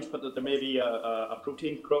announcement that there may be a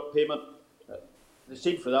protein crop payment. The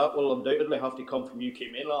seed for that will undoubtedly have to come from UK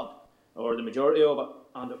mainland, or the majority of it.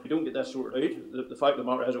 And if we don't get this sorted out, the fact of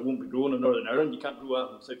the matter is it won't be grown in Northern Ireland. You can't grow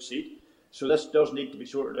that without seed. So this does need to be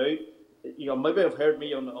sorted out. Maybe have heard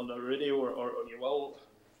me on the radio, or you will,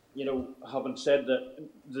 having said that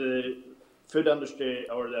the food industry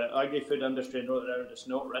or the agri-food industry in Northern Ireland is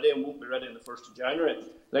not ready and won't be ready on the 1st of January.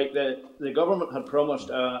 Like the government had promised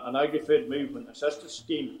an agri-food movement assistance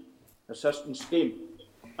scheme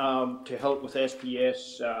to help with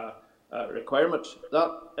SPS requirements.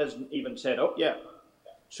 That isn't even set up yet.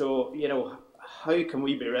 So, how can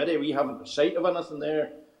we be ready? We haven't a sight of anything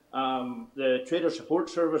there. The Trader Support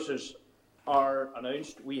Services are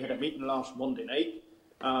announced. We had a meeting last Monday night.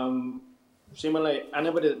 Seemingly,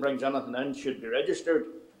 anybody that brings anything in should be registered.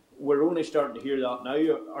 We're only starting to hear that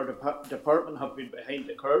now. Our department have been behind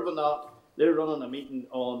the curve on that. They're running a meeting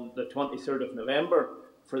on the 23rd of November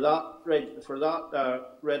for that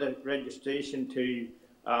registration to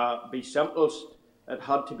be simplest. It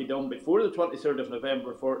had to be done before the 23rd of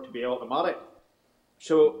November for it to be automatic.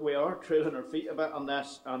 So we are trailing our feet a bit on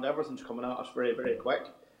this, and everything's coming at us very, very quick.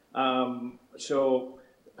 So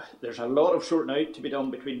there's a lot of sorting out to be done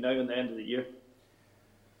between now and the end of the year.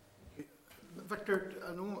 Victor,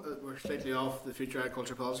 I know we're slightly off the future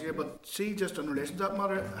agriculture policy here, but see, just in relation to that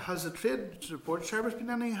matter, has the Trade Support Service been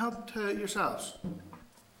any help to yourselves?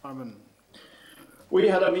 Armin? We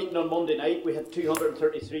had a meeting on Monday night. We had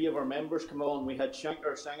 233 of our members come on. We had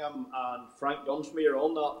Shankar Singham and Frank Dunsmuir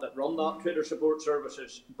on that run that Trader Support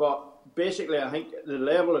Services. But basically, I think the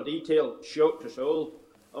level of detail shocked us all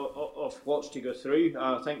of what's to go through.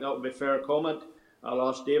 I think that would be a fair comment. I'll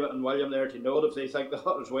ask David and William there to nod if they think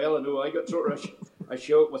that as well. I know I got sort of a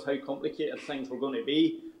shock with how complicated things were going to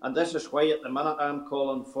be. And this is why at the minute I'm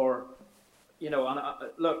calling for,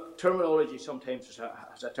 look, terminology sometimes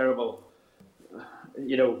has a terrible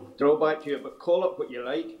drawback to it, but call it what you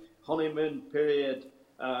like. Honeymoon period,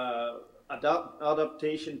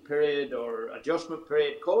 adaptation period, or adjustment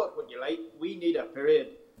period, call it what you like. We need a period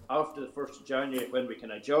after the 1st of January when we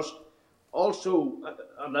can adjust. Also,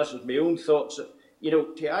 and this is my own thoughts,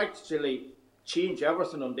 to actually change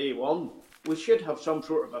everything on day one, we should have some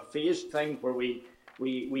sort of a phased thing where we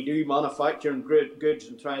do manufacturing goods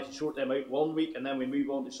and try to sort them out one week, and then we move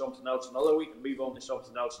on to something else another week, and move on to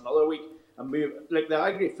something else another week. And move, like the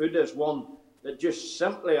agri-food is one that just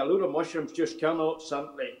simply, a load of mushrooms just cannot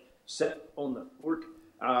simply sit on the fork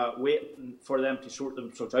waiting for them to sort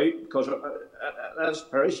themselves out, because it is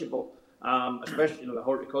perishable, especially on the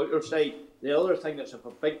horticultural side. The other thing that's of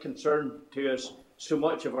a big concern to us, so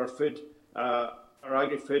much of our food, our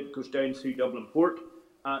agri-food goes down through Dublin Port,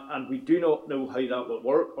 and we do not know how that will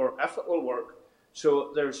work or if it will work.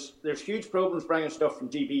 So there's huge problems bringing stuff from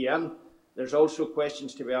GB in. There's also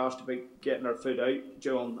questions to be asked about getting our food out,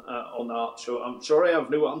 John, on that. So I'm sorry I have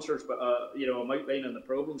no answers, but I'm outlining the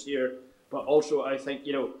problems here. But also I think,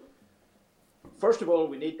 first of all,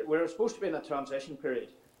 we're supposed to be in a transition period,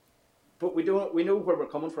 but we know where we're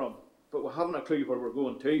coming from, but we haven't a clue where we're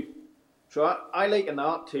going to. So I liken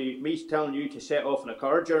that to me telling you to set off on a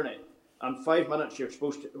car journey, and 5 minutes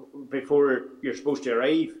before you're supposed to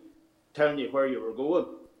arrive, telling you where you were going,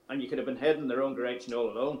 and you could have been heading the wrong direction all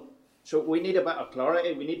along. So we need a bit of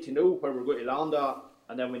clarity. We need to know where we're going to land at,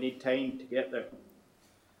 and then we need time to get there.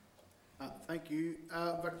 Thank you,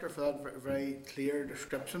 Victor, for that very clear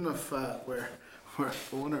description of where we're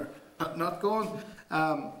going or not going.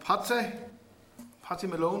 Patsy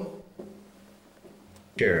Malone.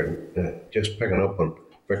 Chair, just picking up on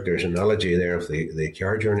Victor's analogy there of the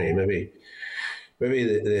car journey, maybe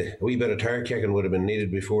the wee bit of tire kicking would have been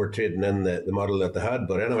needed before trading in the model that they had.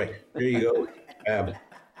 But anyway, there you go.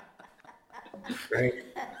 Right.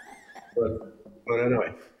 But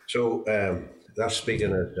anyway, so that's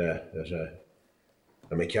speaking as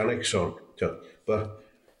a mechanic, son. But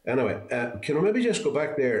anyway, can I maybe just go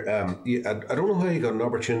back there? I don't know how you got an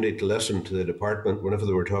opportunity to listen to the department whenever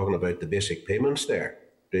they were talking about the basic payments there.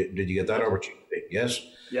 Did you get that opportunity? Yes?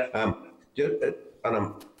 Yeah. And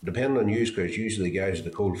I'm depending on you, because usually the guys at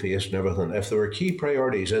the cold face and everything, if there were key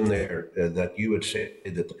priorities in there that you would say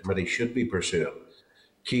that the committee should be pursuing,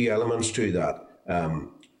 key elements to that,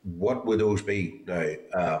 what would those be now?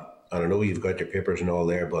 And I know you've got your papers and all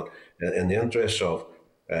there, but in the interests of,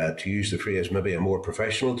 to use the phrase, maybe a more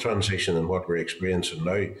professional transition than what we're experiencing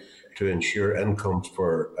now, to ensure incomes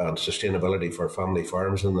for and sustainability for family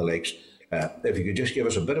farms and the likes, if you could just give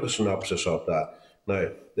us a bit of a synopsis of that. Now,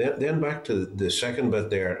 then back to the second bit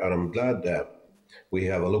there, and I'm glad that we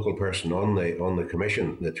have a local person on the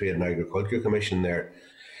commission, the Trade and Agriculture Commission there.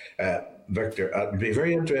 Victor, I'd be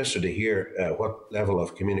very interested to hear what level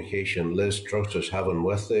of communication Liz Truss is having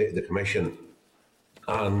with the Commission,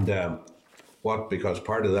 and because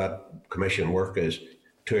part of that Commission work is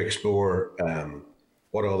to explore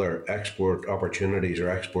what other export opportunities or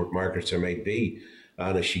export markets there might be,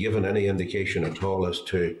 and is she given any indication at all as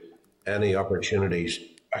to any opportunities,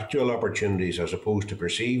 actual opportunities as opposed to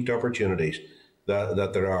perceived opportunities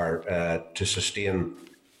that there are to sustain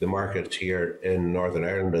the markets here in Northern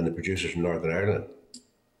Ireland and the producers in Northern Ireland?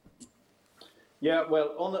 Yeah,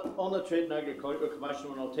 well, on the Trade and Agriculture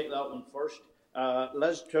Commission, and I'll take that one first,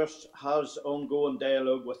 Liz Truss has ongoing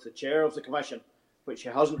dialogue with the chair of the Commission, but she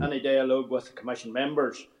hasn't any dialogue with the Commission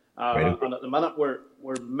members. And at the minute,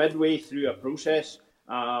 we're midway through a process.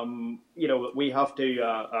 We have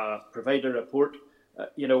to provide a report,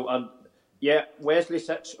 and yeah, Wesley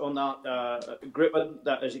sits on that group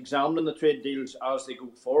that is examining the trade deals as they go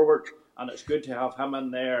forward, and it's good to have him in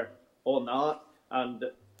there on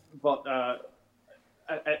that. But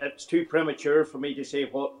it's too premature for me to say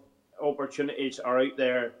what opportunities are out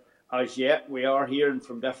there as yet. We are hearing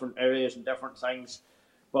from different areas and different things,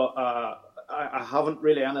 but I haven't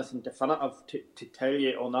really anything definitive to tell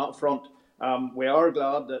you on that front. We are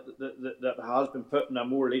glad that it has been put in a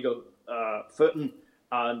more legal footing,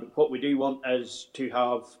 and what we do want is to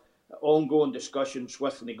have ongoing discussions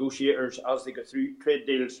with the negotiators as they go through trade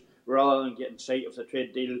deals, rather than getting sight of the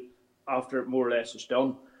trade deal after it more or less is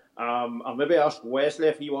done. I'll maybe ask Wesley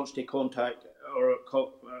if he wants to contact or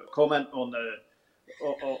comment on the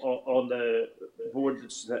board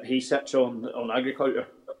that he sits on agriculture.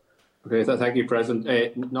 Okay, thank you,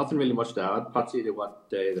 President. Nothing really much to add, Patsy, to what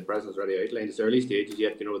the President's already outlined. It's early stages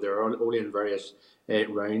yet. They're only in various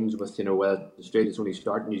rounds with, well, Australia's only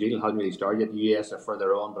started, New Zealand hasn't really started yet, the US are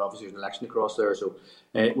further on, but obviously there's an election across there. So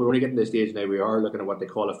we're only getting to the stage now. We are looking at what they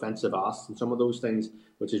call offensive asks and some of those things,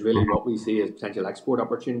 which is really what we see as potential export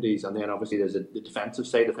opportunities. And then obviously there's the defensive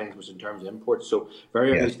side of things, which in terms of imports. So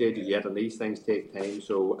very early stages yet, and these things take time.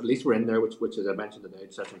 So at least we're in there, which as I mentioned at the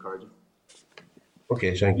outset, is encouraging.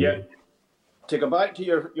 Okay, thank you. Yeah. To go back to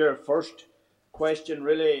your first question,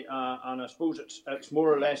 really, and I suppose it's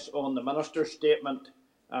more or less on the Minister's statement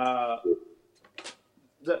that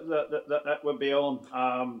would be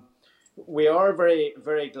on. We are very,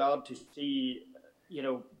 very glad to see,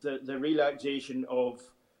 the relaxation of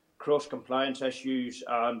cross-compliance issues,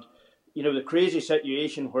 and, the crazy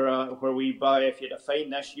situation where we buy, if you had a fine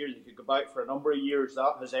this year, you could go back for a number of years,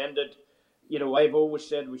 that has ended. I've always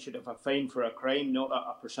said we should have a fine for a crime, not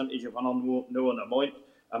a percentage of an unknown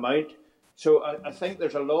amount. So I think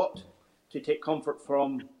there's a lot to take comfort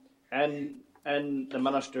from in the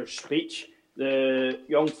Minister's speech. The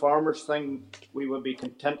young farmers thing, we would be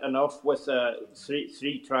content enough with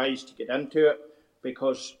three tries to get into it,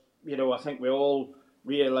 because I think we all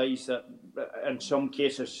realise that in some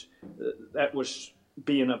cases that was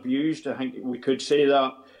being abused. I think we could say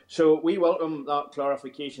that. So we welcome that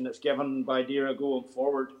clarification that's given by DAERA going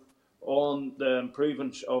forward on the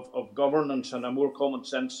improvements of governance and a more common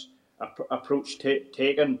sense approach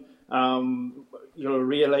taken. You'll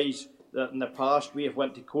realise that in the past we have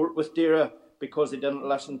went to court with DAERA because they didn't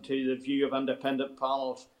listen to the view of independent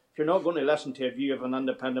panels. If you're not going to listen to a view of an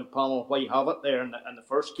independent panel, why have it there in the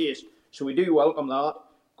first case? So we do welcome that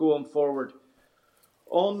going forward.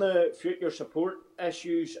 On the future support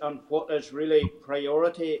issues and what is really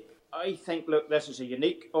priority, I think, look, this is a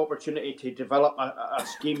unique opportunity to develop a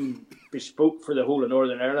scheme bespoke for the whole of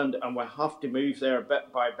Northern Ireland, and we have to move there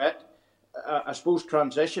bit by bit. I suppose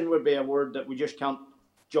transition would be a word that we just can't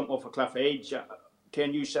jump off a cliff edge to a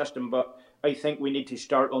new system, but I think we need to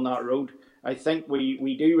start on that road. I think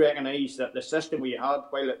we do recognise that the system we had,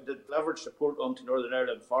 while it delivered support onto Northern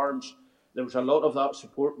Ireland farms, there was a lot of that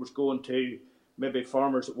support was going to maybe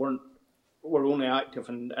farmers that were only active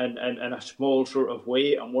in a small sort of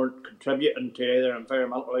way and weren't contributing to either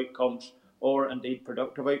environmental outcomes or indeed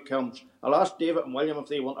productive outcomes. I'll ask David and William if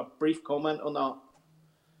they want a brief comment on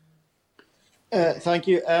that. Thank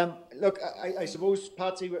you. Look, I suppose,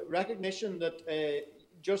 Patsy, recognition that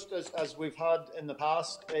just as we've had in the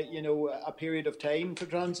past, a period of time for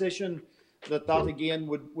transition, that again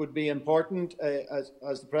would be important.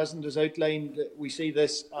 As the President has outlined, we see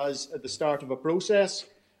this as the start of a process,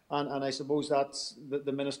 and I suppose that's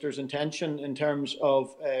the Minister's intention in terms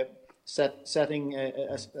of setting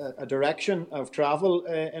a direction of travel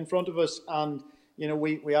in front of us. And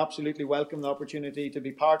we absolutely welcome the opportunity to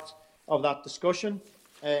be part of that discussion.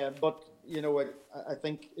 But I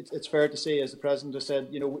think it's fair to say, as the President has said,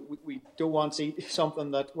 we don't want to see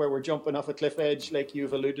something where we're jumping off a cliff edge, like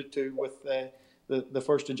you've alluded to, with the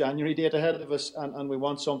 1st of January date ahead of us, and we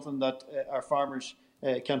want something that our farmers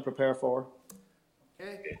can prepare for.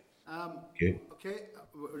 Okay.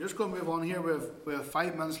 We're just going to move on here. We have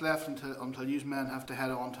 5 minutes left until you men have to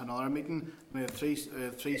head on to another meeting. We have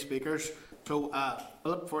three speakers. So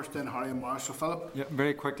Philip first, then Harry and Morris. So Philip. Yeah,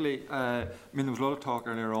 very quickly. There was a lot of talk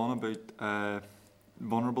earlier on about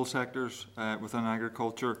vulnerable sectors within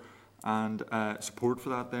agriculture and support for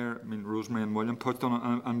that there. Rosemary and William touched on it,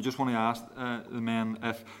 and I just want to ask the men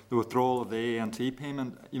if the withdrawal of the ANC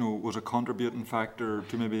payment, was a contributing factor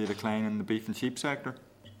to maybe the decline in the beef and sheep sector.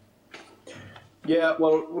 Yeah,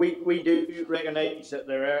 well, we do recognise that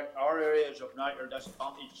there are areas of natural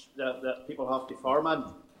disadvantage that people have to farm in.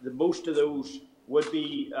 Most of those would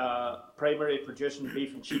be primary producing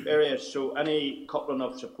beef and sheep areas, so any coupling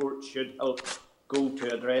of support should help go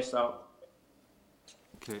to address that.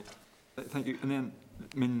 Okay, thank you. And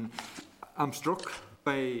then, I'm struck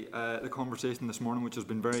by the conversation this morning, which has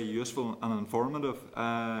been very useful and informative.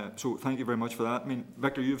 So thank you very much for that.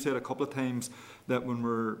 Victor, you've said a couple of times that when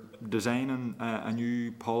we're designing a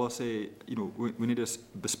new policy, we need a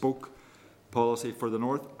bespoke policy for the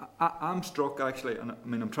North. I'm struck actually, and I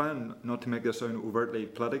mean I'm trying not to make this sound overtly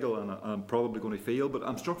political, and I'm probably going to fail, but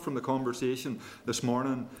I'm struck from the conversation this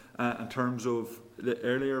morning in terms of the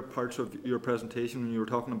earlier parts of your presentation when you were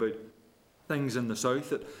talking about things in the South,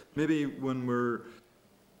 that maybe when we're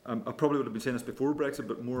I probably would have been saying this before Brexit,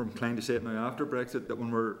 but more inclined to say it now after Brexit, that when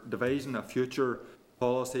we're devising a future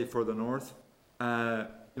policy for the North,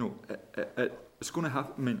 it's going to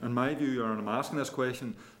have, I mean, in my view, and I'm asking this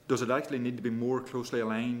question, does it actually need to be more closely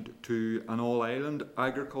aligned to an all-island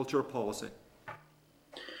agriculture policy?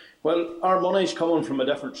 Well, our money's coming from a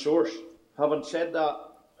different source. Having said that,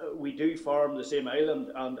 we do farm the same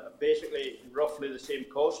island and basically roughly the same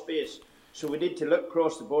cost base. So we need to look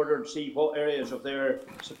across the border and see what areas of their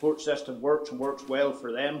support system works and works well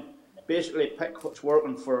for them. Basically pick what's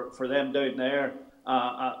working for them down there,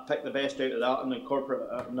 pick the best out of that and incorporate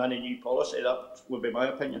any new policy. That would be my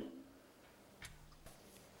opinion.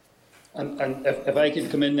 And if I could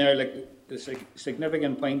come in there, like the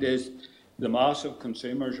significant point is the mass of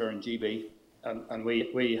consumers are in GB, and we're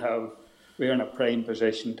in a prime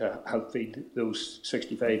position to help feed those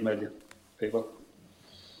 65 million people.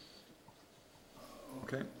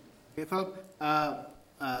 Okay. Okay, Philip.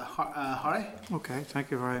 Harry? Okay, thank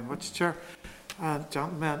you very much, Chair.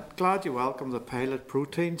 Gentlemen, glad you welcome the pilot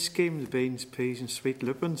protein scheme, the beans, peas and sweet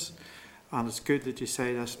lupins. And it's good that you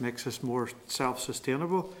say this makes us more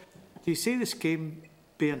self-sustainable. Do you see the scheme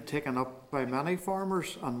being taken up by many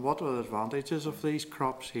farmers, and what are the advantages of these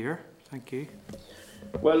crops here? Thank you.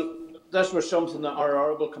 Well, this was something that our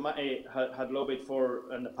Honourable Committee had lobbied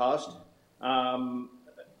for in the past.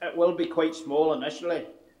 It will be quite small initially,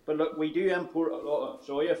 but look, we do import a lot of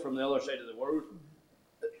soya from the other side of the world.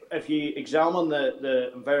 If you examine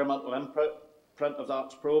the environmental imprint of that,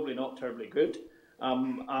 it's probably not terribly good.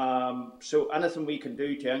 So anything we can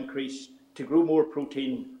do to grow more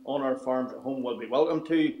protein on our farms at home will be welcome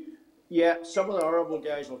to. Yeah, some of the Honourable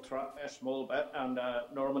guys will try a small bit, and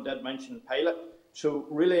Norman did mention pilot. So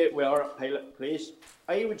really, we are at pilot place.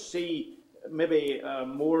 I would see maybe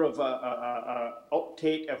more of a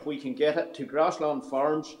uptake if we can get it to grassland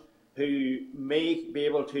farms who may be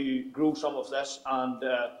able to grow some of this, and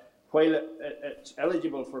while it's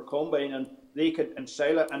eligible for combining, they could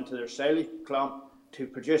ensile it into their silage clamp to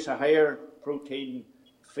produce a higher protein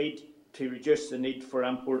feed to reduce the need for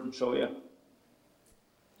importing soya.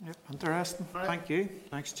 Yep, interesting. Right. Thank you.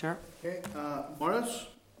 Thanks, Chair. Okay, Morris?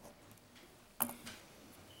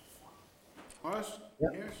 Morris?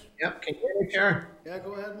 Yep. Yep. Can you hear me, Chair? Yeah,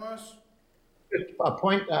 go ahead, Morris. Just a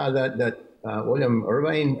point that William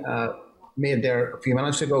Irvine made there a few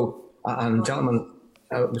minutes ago, and gentlemen,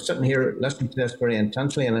 I was sitting here listening to this very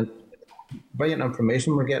intensely, and brilliant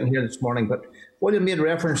information we're getting here this morning. But William made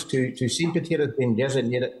reference to seed potatoes being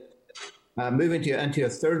designated, moving into a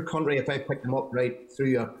third country if I pick them up right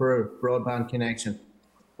through a poor broadband connection.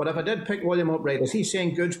 But if I did pick William up right, is he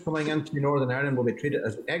saying goods coming into Northern Ireland will be treated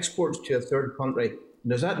as exports to a third country?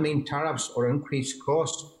 Does that mean tariffs or increased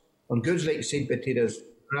costs on goods like seed potatoes,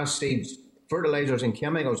 grass seeds, fertilisers and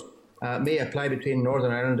chemicals may apply between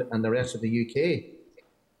Northern Ireland and the rest of the UK?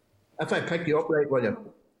 If I pick you up right, William.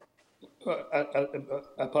 I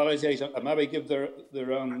apologise, I maybe give the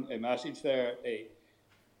wrong message there.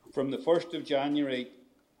 From the 1st of January,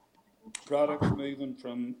 products moving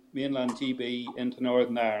from mainland GB into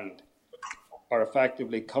Northern Ireland are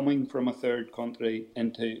effectively coming from a third country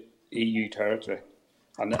into EU territory,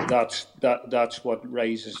 and that's what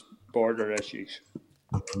raises border issues.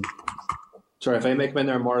 Sorry, if I make in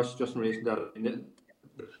there, Morris, just in relation to that,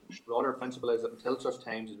 the broader principle is that until such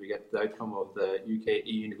times as we get the outcome of the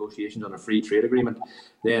UK-EU negotiations on a free trade agreement,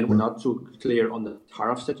 then we're not so clear on the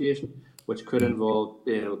tariff situation, which could involve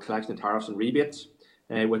collection of tariffs and rebates,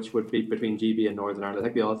 which would be between GB and Northern Ireland. I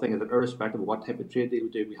think the other thing is that irrespective of what type of trade deal we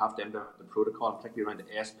do, we have to implement the protocol, particularly around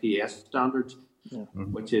the SPS standards,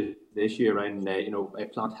 which is the issue around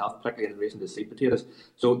plant health, particularly in relation to seed potatoes.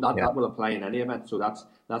 So that will apply in any event. So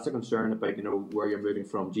that's a concern about where you're moving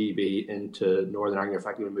from GB into Northern Ireland. You're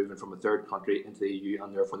effectively moving from a third country into the EU,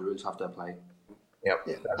 and therefore the rules have to apply. Yep.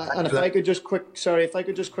 And if I could just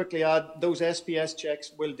quickly add, those SPS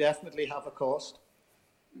checks will definitely have a cost.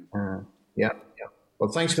 Yeah.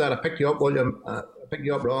 Well, thanks for that. I picked you up, William. I picked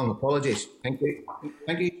you up wrong. Apologies. Thank you.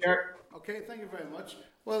 Thank you, Chair. Okay, thank you very much.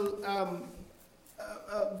 Well,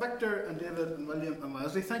 Victor and David and William and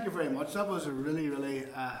Wesley, thank you very much. That was a really, really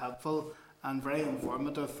helpful and very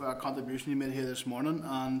informative contribution you made here this morning.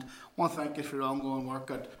 And I want to thank you for your ongoing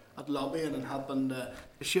work at at lobbying and helping to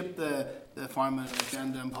shape the farming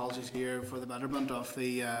agenda and policies here for the betterment of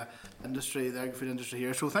the industry, the agri-food industry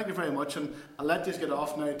here. So thank you very much, and I'll let you get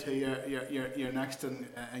off now to your next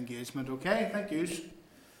engagement. Okay, thank you.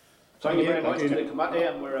 Thank you very much to the committee,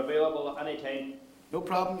 and we're available at any time. No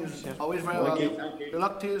problem. You're always very welcome. Thank you. Good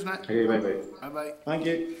luck to you tonight. Bye bye. Thank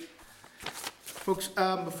you. Folks,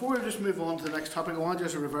 before we just move on to the next topic, I want to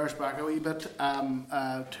just reverse back a wee bit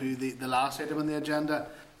to the last item on the agenda.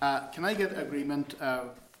 Can I get agreement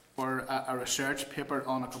for a research paper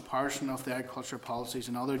on a comparison of the agriculture policies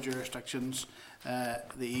in other jurisdictions,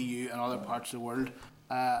 the EU and other parts of the world,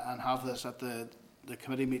 and have this at the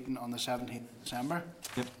committee meeting on the 17th of December?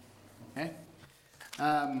 Yep. Okay.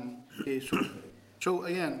 So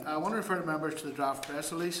again, I want to refer members to the draft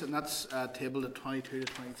press release, and that's tabled at 22 to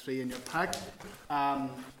 23 in your pack.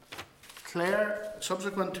 Claire,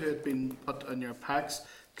 subsequent to it being put in your packs,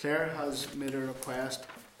 Claire has made a request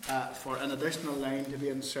for an additional line to be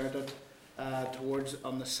inserted towards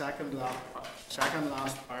on the second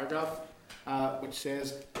last paragraph, which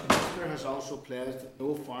says the Minister has also pledged that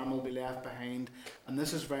no farm will be left behind, and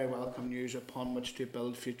this is very welcome news upon which to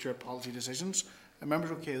build future policy decisions. Are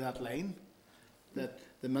members okay with that line? That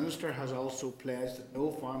the Minister has also pledged that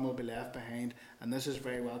no farm will be left behind, and this is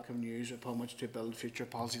very welcome news upon which to build future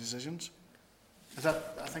policy decisions. Is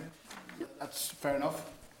that? I think that's fair enough.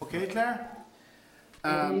 Okay, Claire.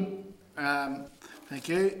 Thank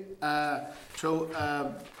you. Are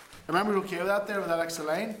members okay with that there, with that extra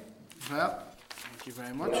line? Well, thank you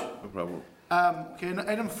very much. No problem. Okay,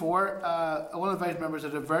 item 4. I want to advise members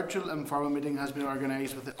that a virtual informal meeting has been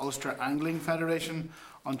organised with the Ulster Angling Federation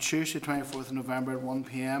on Tuesday, 24th of November at 1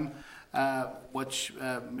 p.m, which,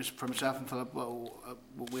 for myself and Philip,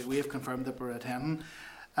 we have confirmed that we're attending.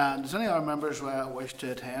 Does any other members wish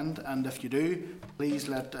to attend? And if you do, please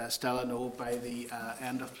let Stella know by the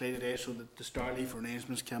end of play today so that the start leave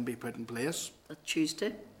arrangements can be put in place.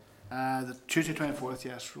 Tuesday? The Tuesday 24th,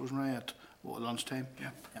 yes, Rosemary, at lunchtime.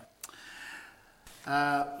 Yeah.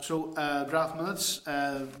 Draft minutes,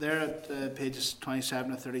 they're at pages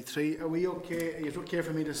 27 to 33. Are we okay? Is it okay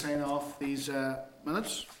for me to sign off these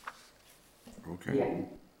minutes? Okay. Yeah.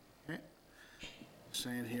 Okay.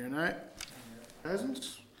 Sign here now.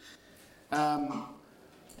 Presents.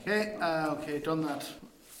 Okay, done that.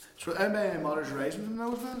 So, am I moderators raising from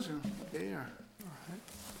those ones? Okay,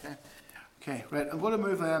 Okay, right. I'm going to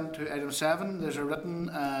move then to item 7. There's a written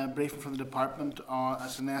briefing from the department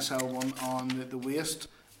as an SL1 on the waste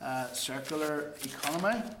circular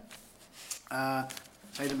economy.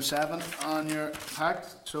 Item 7 on your pack.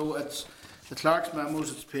 So it's the clerk's memos.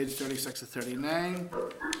 It's page 36 to 39.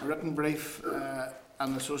 A written brief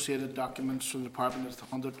and associated documents from the department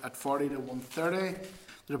at 40 to 130.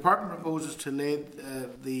 The department proposes to lay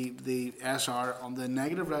the SR on the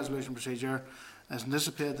negative resolution procedure as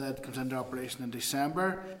anticipated that it comes into operation in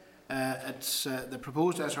December. The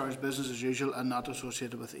proposed SR is business as usual and not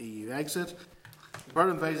associated with EU exit. The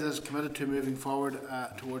department advises is committed to moving forward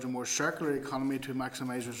towards a more circular economy to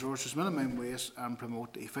maximise resources, minimise waste and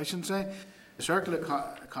promote efficiency. The Circular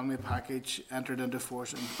Economy Package entered into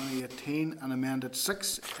force in 2018 and amended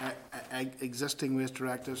 6 existing waste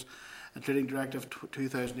directives, including Directive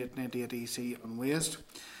 2008/98/EC on waste.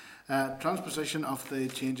 Transposition of the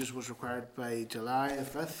changes was required by July the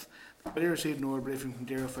 5th. The committee received an oral briefing from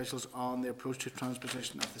DAERA officials on the approach to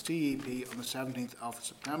transposition of the CEP on the 17th of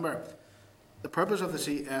September. The purpose of the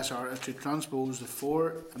CSR is to transpose the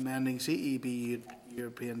 4 amending CEP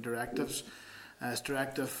European directives as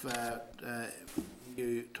Directive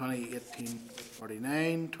EU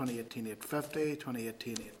 2018/49, 2018/850,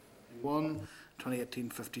 2018/851,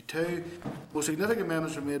 2018/52. Most significant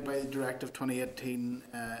amendments were made by Directive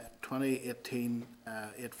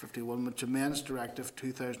 2018/851, which amends Directive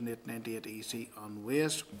 2008/98/EC on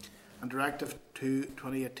waste, and Directive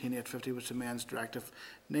 2018/850, which amends Directive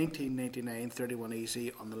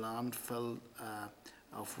 1999/31/EC on the landfill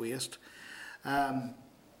of waste.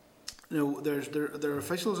 There are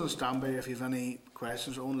officials on standby if you have any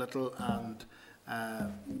questions. Owen Little and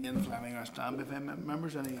Ian Fleming are standby. If any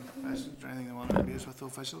members, any questions or anything they want to raise with the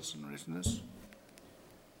officials in relation to this?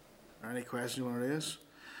 Or any questions you want to raise?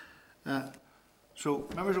 So,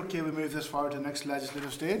 members, okay, we move this forward to the next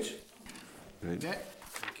legislative stage. Right. Okay,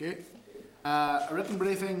 thank you. A written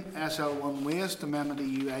briefing, SL1 Waste, Amendment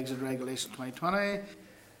EU Exit Regulation 2020.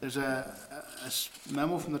 There's a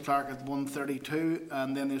memo from the clerk at 132,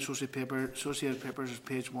 and then the associated papers is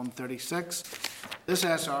page 136. This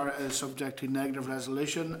SR is subject to negative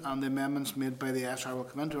resolution, and the amendments made by the SR will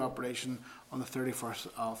come into operation on the 31st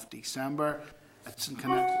of December. It's in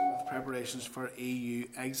connection with preparations for EU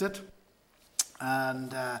exit.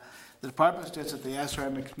 And the Department states that the SR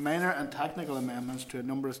makes minor and technical amendments to a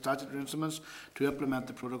number of statutory instruments to implement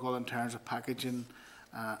the protocol in terms of packaging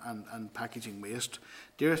and packaging waste.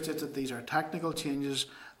 DAERA states that these are technical changes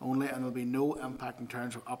only and there will be no impact in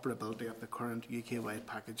terms of operability of the current UK-wide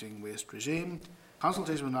packaging waste regime.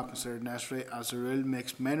 Consultation was not considered necessary as the rule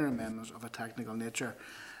makes minor amendments of a technical nature.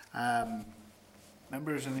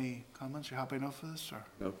 Members, any comments? Are you happy enough with this? Or?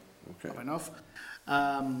 No. Okay. Happy enough?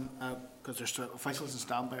 Because there's officials in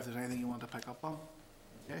standby if there's anything you want to pick up on.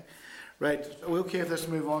 Okay. Right. Are we okay if this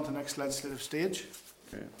move on to the next legislative stage?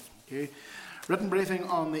 Okay. Okay. Written briefing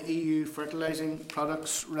on the EU fertilising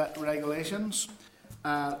products regulations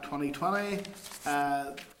 2020.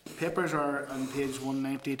 Papers are on page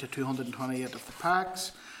 190 to 228 of the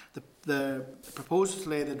packs. The proposal to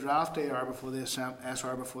lay the draft AR before the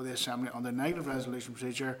SR before the Assembly on the negative resolution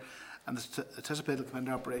procedure and the anticipated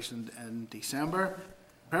committee operation in December.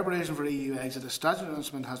 Preparation for EU exit. A statutory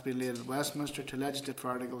announcement has been laid at Westminster to legislate for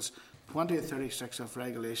Articles 20 to 36 of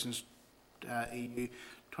Regulations EU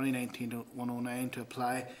 2019-109 to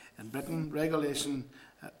apply in Britain. Regulation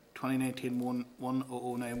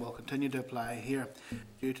 2019-1009 will continue to apply here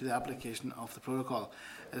due to the application of the protocol.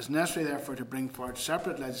 It is necessary, therefore, to bring forward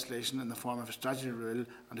separate legislation in the form of a statutory rule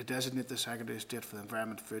and to designate the Secretary of State for the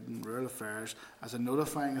Environment, Food and Rural Affairs as a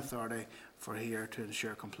notifying authority for here to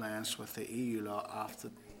ensure compliance with the EU law after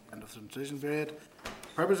the end of the transition period.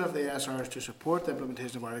 The purpose of the SR is to support the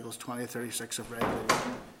implementation of Articles 2036 of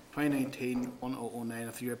Regulation 2019-1009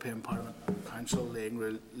 of the European Parliament and Council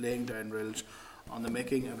laying down rules on the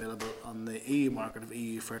making available on the EU market of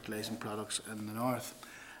EU fertilising products in the north.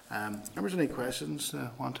 Members, any questions?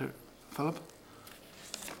 Philip?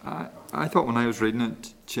 I thought when I was reading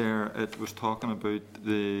it, Chair, it was talking about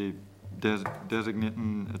the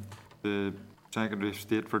designating the Secretary of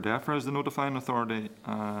State for DEFRA as the notifying authority,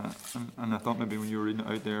 and I thought maybe when you were reading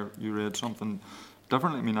it out there, you read something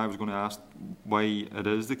different. I mean, I was going to ask why it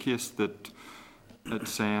is the case that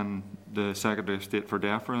it's saying the Secretary of State for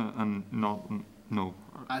DEFRA and not, no.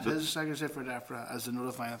 It is Secretary of State for DEFRA as the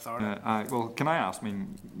notifying authority. Well, can I ask,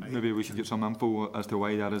 maybe we should get some info as to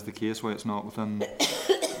why that is the case, why it's not within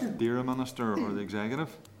DAERA Minister or the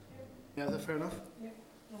Executive? Yeah, is that fair enough? Yeah,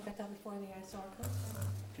 we'll get that before the SR comes.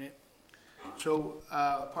 Okay. So,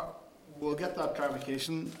 we'll get that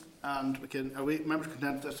clarification and we can, are we members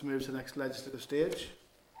content with this to move to the next legislative stage?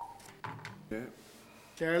 Yeah.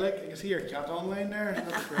 Chair, I can see your cat online there.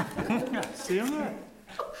 See him there?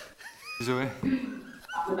 He's away.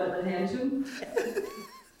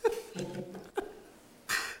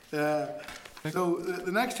 So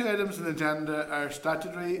the next two items on the agenda are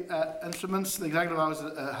statutory instruments. The Executive Office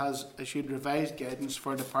has issued revised guidance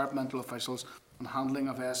for departmental officials on handling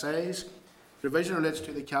of SAs. The revision relates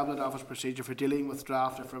to the Cabinet Office procedure for dealing with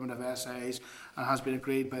draft affirmative SAs and has been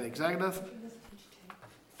agreed by the Executive.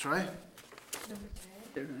 Sorry?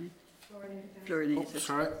 Fluorinated. Oh,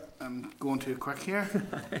 sorry, I'm going too quick here.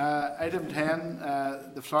 Item 10,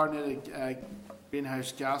 the fluorinated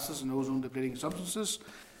greenhouse gases and ozone depleting substances.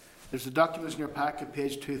 There's the documents in your pack at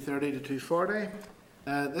page 230 to 240.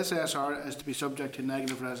 This SR is to be subject to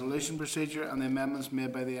negative resolution procedure and the amendments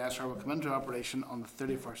made by the SR will come into operation on the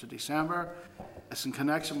 31st of December. It's in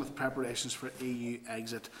connection with preparations for EU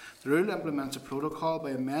exit. The rule implements a protocol by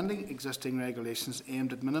amending existing regulations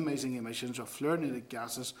aimed at minimising emissions of fluorinated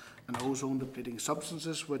gases and ozone depleting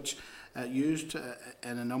substances which used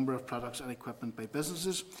in a number of products and equipment by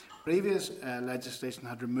businesses. Previous legislation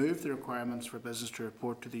had removed the requirements for business to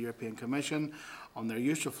report to the European Commission on their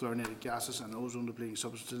use of fluorinated gases and ozone depleting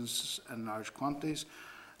substances in large quantities.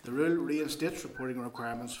 The rule reinstates reporting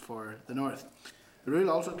requirements for the North. The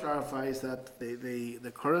rule also clarifies that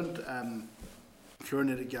the current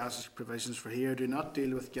fluorinated gases provisions for here do not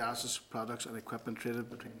deal with gases, products and equipment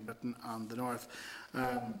traded between Britain and the North.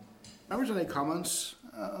 Members, any comments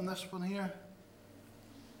on this one here?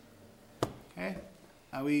 Okay.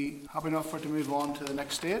 Are we happy enough for it to move on to the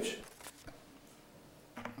next stage?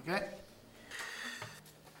 Okay.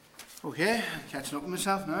 Okay, catching up with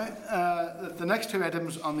myself now. The next two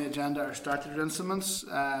items on the agenda are statutory instruments.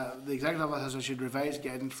 The Executive Office has issued revised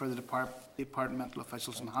guidance for the departmental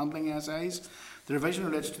officials in handling SIs. The revision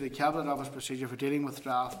relates to the Cabinet Office procedure for dealing with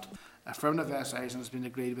draft affirmative SIs and has been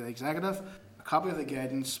agreed with the Executive. A copy of the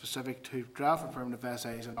guidance specific to draft affirmative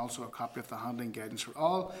SIs and also a copy of the handling guidance for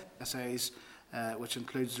all SIs, which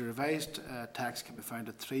includes the revised text, can be found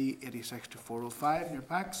at 386 to 405 in your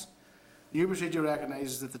packs. The new procedure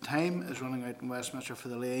recognises that the time is running out in Westminster for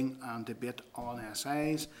the laying and debate on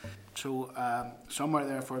SIs. So some are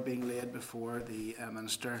therefore being laid before the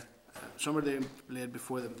Minister. Some are laid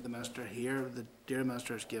before the Minister here. The DAERA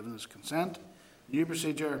Minister has given his consent. The new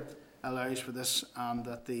procedure allows for this, and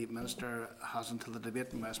that the Minister has until the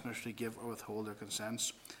debate in Westminster to give or withhold their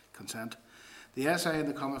consent. The SI in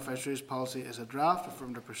the Common Fisheries Policy is a draft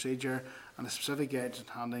of the procedure, and the specific guidance and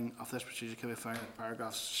handling of this procedure can be found in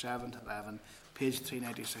paragraphs 7 to 11, page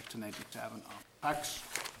 396 to 97 of packs.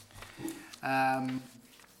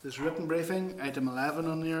 This written briefing, item 11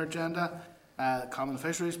 on your agenda, Common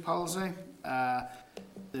Fisheries Policy.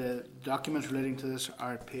 The documents relating to this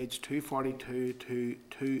are at page 242 to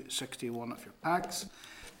 261 of your packs.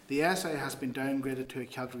 The SI has been downgraded to a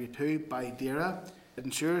Category 2 by DERA. It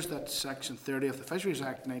ensures that Section 30 of the Fisheries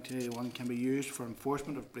Act 1981 can be used for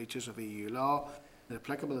enforcement of breaches of EU law that are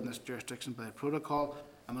applicable in this jurisdiction by the protocol,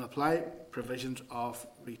 and will apply provisions of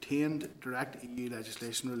retained direct EU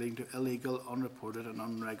legislation relating to illegal, unreported and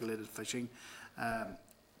unregulated fishing,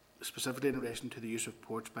 specifically in relation to the use of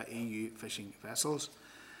ports by EU fishing vessels.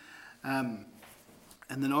 In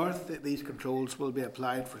the north, these controls will be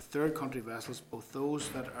applied for third country vessels, both those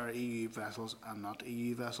that are EU vessels and not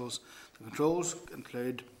EU vessels. The controls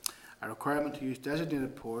include a requirement to use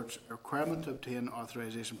designated ports, a requirement to obtain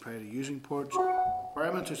authorisation prior to using ports, a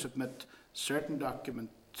requirement to submit certain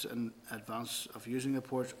documents in advance of using the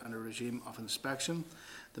ports, and a regime of inspection.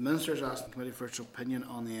 The Minister has asked the Committee for its opinion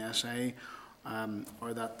on the SA,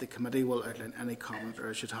 or that the Committee will outline any comment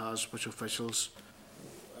or issue it has which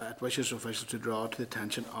wishes officials to draw to the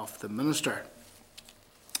attention of the Minister.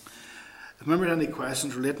 If members have any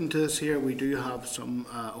questions relating to this here, we do have some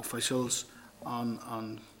officials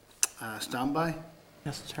on standby.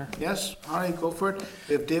 Yes, Chair. Yes, Harry, go for it.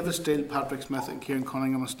 We have David Steele, Patrick Smith and Kieran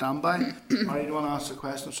Cunningham on standby. Harry, do you want to ask a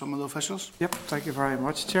question of some of the officials? Yep, thank you very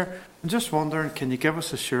much, Chair. I'm just wondering, can you give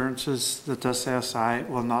us assurances that this SI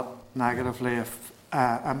will not negatively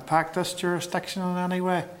impact this jurisdiction in any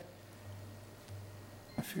way?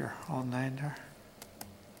 If you're online there.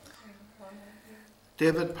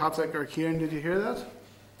 David, Patrick or Kieran, did you hear that?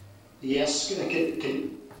 Yes, can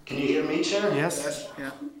you hear me, Chair? Yes.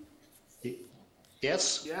 Yeah.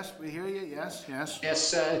 Yes? Yes, we hear you. Yes. Yes,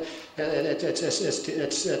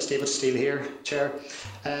 it's David Steele here, Chair.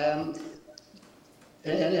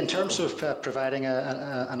 In terms of providing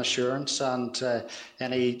an assurance and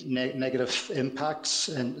any negative impacts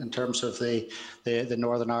in terms of the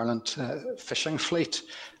Northern Ireland fishing fleet,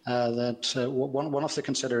 that one of the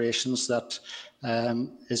considerations that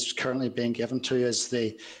is currently being given to is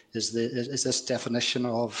this definition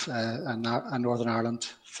of a Northern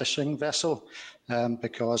Ireland fishing vessel,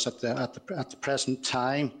 because at the present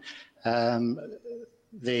time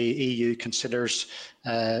the EU considers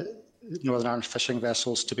Northern Ireland fishing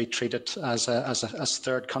vessels to be treated as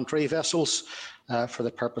third country vessels for the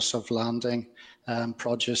purpose of landing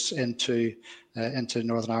produce into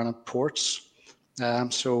Northern Ireland ports.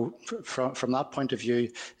 So from that point of view,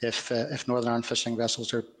 if Northern Ireland fishing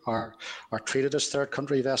vessels are treated as third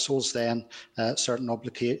country vessels, then certain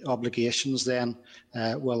obligations then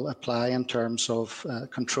will apply in terms of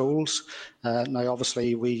controls. Now,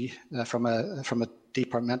 obviously, we from a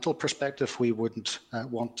departmental perspective, we wouldn't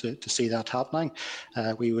want to see that happening.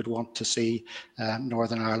 We would want to see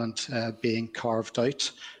Northern Ireland being carved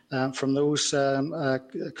out from those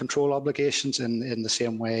control obligations in the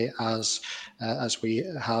same way as we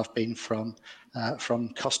have been from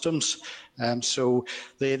customs. So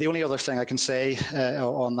the only other thing I can say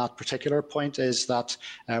on that particular point is that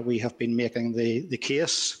we have been making the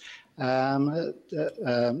case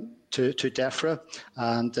to DEFRA,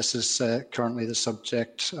 and this is currently the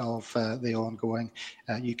subject of the ongoing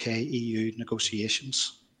UK-EU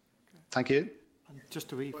negotiations. Thank you.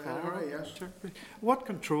 Just a wee follow-up. What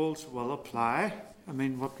controls will apply? I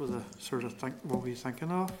mean, what were the sort of what were you thinking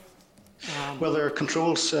of? Well, there are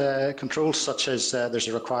controls such as there's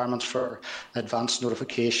a requirement for advance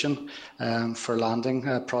notification for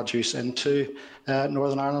landing produce into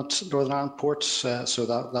Northern Ireland ports. So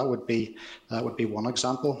that would be one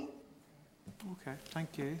example. Okay,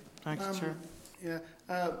 thank you. Thanks, Chair. Yeah,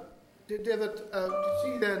 David.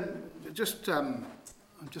 See then,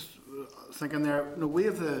 I'm just thinking there. You know, we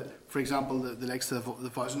have for example, the likes of the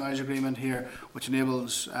Voisinage Agreement here, which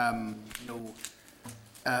enables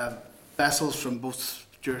vessels from both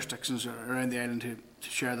jurisdictions around the island to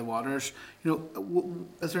share the waters. You know,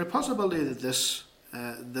 is there a possibility that this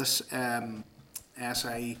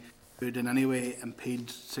SI could in any way impede,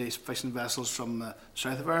 say, fishing vessels from the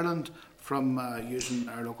south of Ireland from using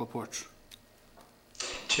our local ports?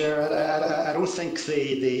 Chair, I don't think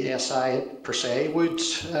the SI per se would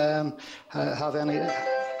have any.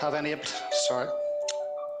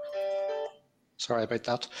 Sorry about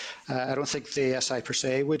that. I don't think the SI per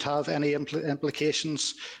se would have any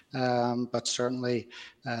implications, but certainly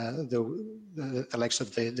the likes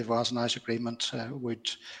of the voisinage agreement would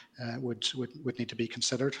need to be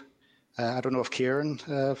considered. I don't know if Kieran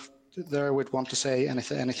there would want to say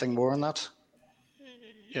anything more on that.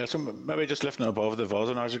 Yeah, so maybe just lifting above the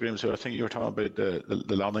voisinage agreement. So I think you were talking about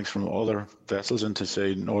the landings from other vessels into,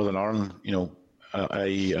 say, Northern Ireland.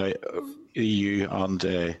 i.e. EU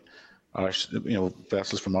and Irish,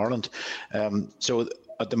 vessels from Ireland. So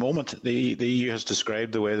at the moment, the EU has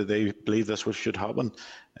described the way that they believe this should happen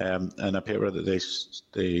in a paper that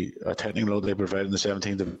a technical note they provided on the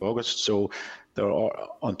 17th of August. So there are,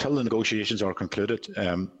 until the negotiations are concluded,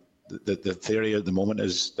 the theory at the moment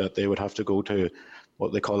is that they would have to go to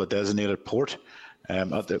what they call a designated port.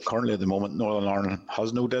 Currently, at the moment, Northern Ireland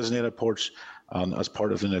has no designated ports. And as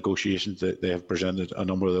part of the negotiations, they have presented a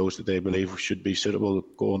number of those that they believe should be suitable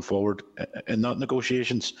going forward in that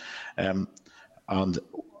negotiations. And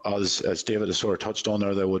as David has sort of touched on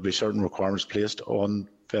there would be certain requirements placed on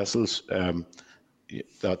vessels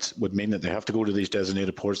that would mean that they have to go to these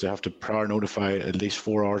designated ports. They have to prior notify at least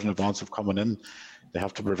 4 hours in advance of coming in. They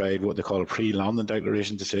have to provide what they call a pre-landing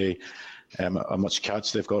declaration to say how much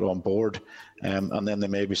catch they've got on board, and then they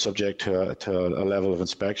may be subject to a level of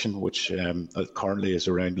inspection, which currently is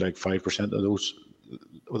around like 5%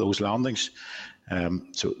 of those landings.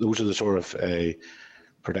 So those are the sort of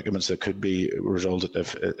predicaments that could be resulted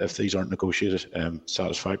if these aren't negotiated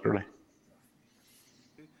satisfactorily.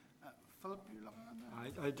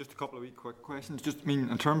 Just a couple of wee quick questions. Just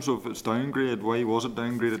in terms of its downgrade, why was it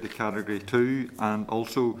downgraded to Category 2? And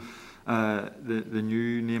also, the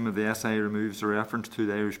new name of the SI removes the reference to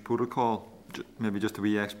the Irish Protocol. Maybe just a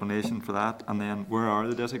wee explanation for that. And then, where are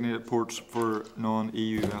the designated ports for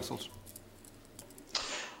non-EU vessels?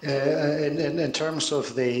 In terms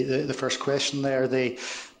of the first question there, the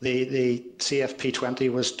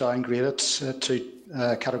CFP20 was downgraded to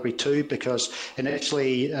Category 2 because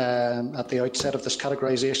initially at the outset of this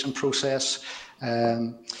categorisation process,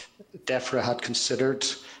 DEFRA had considered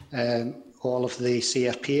all of the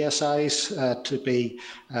CFP-SIs to be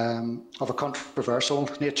of a controversial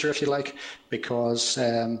nature, if you like, because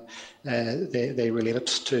they related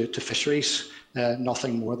to fisheries.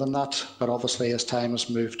 Nothing more than that, but obviously as time has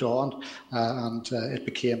moved on and it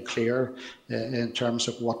became clear in terms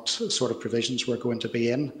of what sort of provisions were going to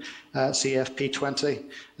be in CFP20,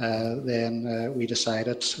 then we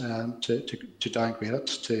decided to downgrade it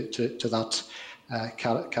to that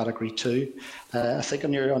Category 2. I think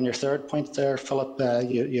on your third point there, Philip,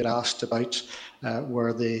 you'd asked about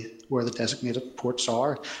where the designated ports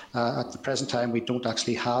are. At the present time, we don't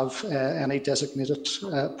actually have any designated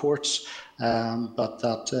ports, but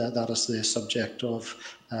that is the subject of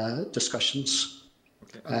discussions.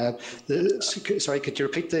 Okay. Sorry, could you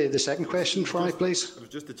repeat the second question for me, please? It was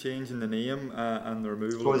just the change in the name and the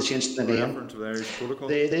removal of the change in the name. Reference to the Irish Protocol.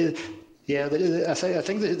 I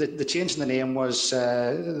think the change in the name was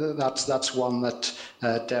that's one that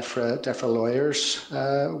DEFRA lawyers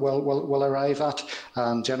will arrive at,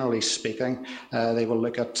 and generally speaking, they will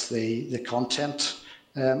look at the content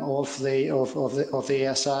of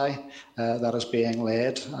the SI that is being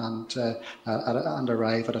led and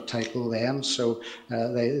arrive at a title then. So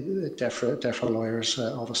the DEFRA lawyers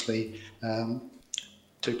obviously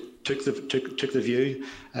took the view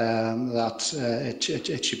that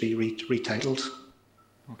it should be retitled.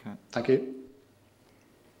 Okay. Thank you.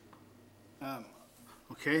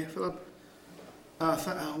 Okay, Philip.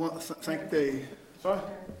 Thank the. Sorry.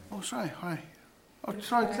 Oh, sorry. Hi. Oh,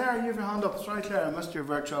 sorry, Claire. You have your hand up. Sorry, Claire. I missed your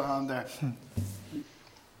virtual hand there.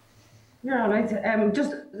 You're all right.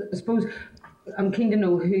 Just, I suppose, I'm keen to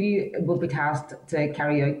know who will be tasked to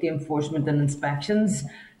carry out the enforcement and inspections.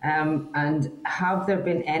 And have there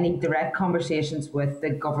been any direct conversations with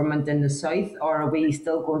the government in the south, or are we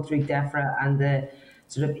still going through DEFRA and the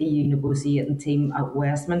sort of EU negotiating team at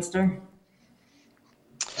Westminster?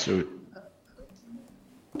 So,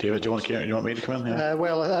 David, do you want me to come in here?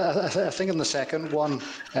 Well, I think in the second one,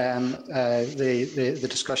 the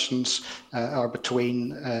discussions are between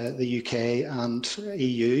the UK and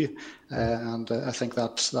EU, and I think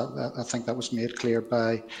that was made clear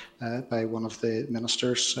by one of the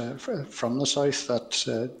ministers from the south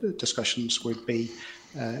that discussions would be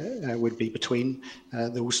between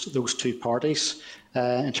those two parties.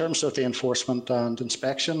 In terms of the enforcement and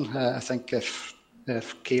inspection, I think if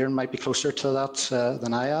Kieran might be closer to that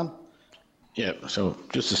than I am. Yeah, so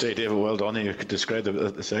just to say, David, well done. You could describe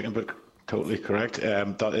the second bit totally correct.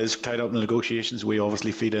 That is tied up in the negotiations. We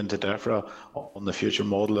obviously feed into DEFRA on the future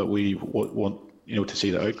model that we want to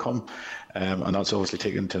see the outcome, and that's obviously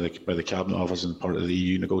taken by the Cabinet Office and part of the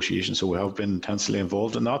EU negotiation. So we have been intensely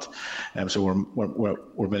involved in that. So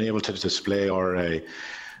we're been able to display our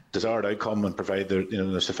desired outcome and provide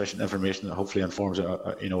the sufficient information that hopefully informs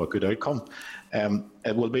a good outcome.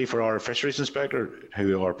 It will be for our fisheries inspector,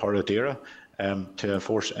 who are part of DERA, to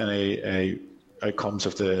enforce any outcomes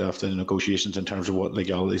of the negotiations in terms of what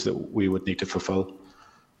legalities that we would need to fulfil.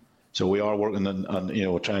 So we are working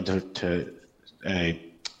on trying to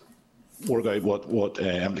work out what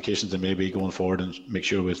implications there may be going forward, and make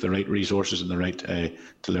sure we have the right resources and the right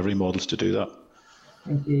delivery models to do that.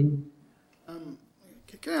 Thank you.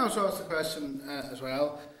 Can I also ask a question as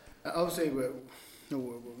well? Obviously,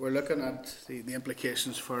 we're looking at the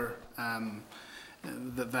implications for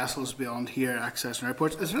the vessels beyond here accessing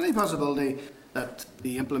airports. Is there any possibility that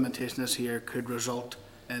the implementation of this here could result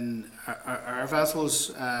in our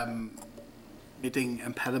vessels meeting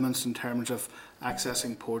impediments in terms of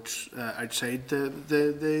accessing ports outside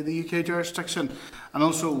the UK jurisdiction, and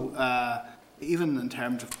also even in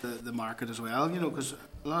terms of the market as well? Because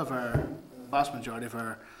a lot of vast majority of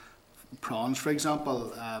our prawns, for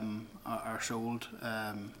example, are sold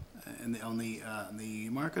in the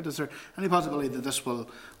EU market. Is there any possibility that this will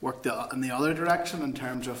work in the other direction in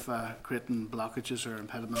terms of creating blockages or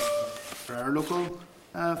impediments for our local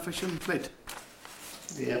fishing fleet?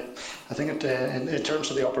 Yeah, I think in terms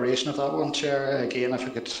of the operation of that one, Chair, again, if I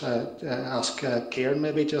could ask Kieran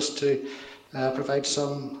maybe just to provide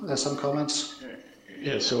some comments.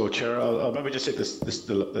 Yeah, so Chair, I'll maybe just take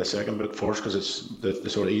the second bit first, because it's the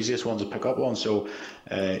sort of easiest one to pick up on. So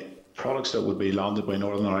products that would be landed by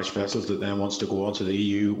Northern Irish vessels that then wants to go on to the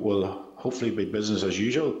EU will hopefully be business as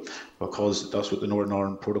usual, because that's what the Northern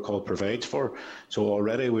Ireland Protocol provides for. So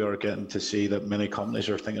already we are getting to see that many companies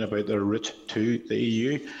are thinking about their route to the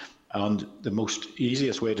EU, and the most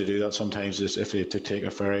easiest way to do that sometimes is if they have to take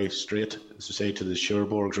a ferry straight, as I say, to the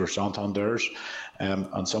Cherbourgs or Santanders,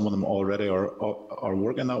 and some of them already are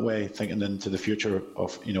working that way, thinking into the future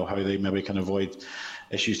of how they maybe can avoid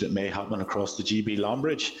issues that may happen across the GB land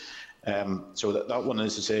bridge. So that one,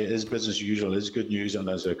 as I say, is business as usual, is good news, and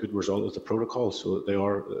is a good result of the protocol. So they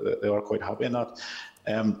are quite happy in that.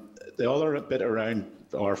 The other bit around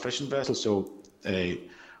our fishing vessels, so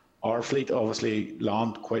our fleet obviously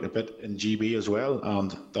land quite a bit in GB as well,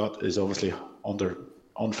 and that is obviously under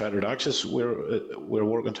unfettered access we're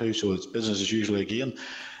working to. So it's business as usual again.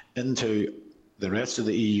 Into the rest of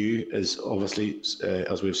the EU is obviously,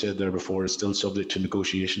 as we've said there before, is still subject to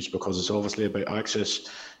negotiations, because it's obviously about access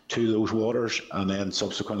to those waters, and then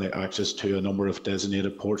subsequently access to a number of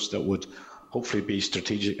designated ports that would hopefully be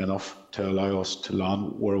strategic enough to allow us to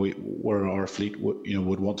land where our fleet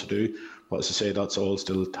would want to do. But as I say, that's all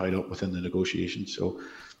still tied up within the negotiations. So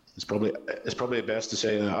it's probably best to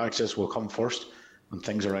say that access will come first, and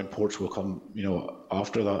things around ports will come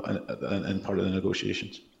after that in part of the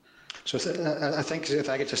negotiations. So I think if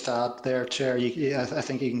I could just add there, Chair, I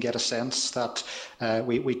think you can get a sense that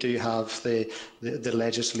we do have the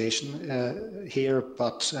legislation here,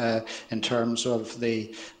 but in terms of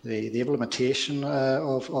the implementation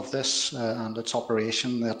of this and its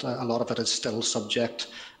operation, that a lot of it is still subject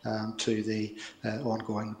to the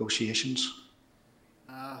ongoing negotiations.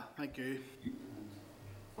 Thank you.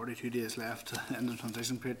 42 days left, and the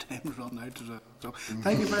transition period time is run out. So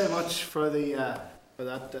thank you very much for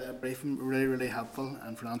that briefing. Really helpful,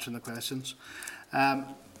 and for answering the questions. A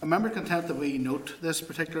member content that we note this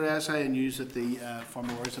particular essay and use at the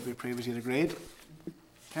formal words that we previously agreed.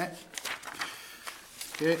 Okay.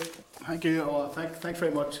 Thank you. Thanks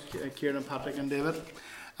very much, Kieran, Patrick and David.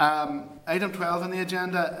 Item 12 on the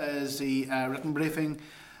agenda is the written briefing,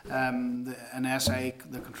 an essay,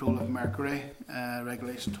 the control of mercury,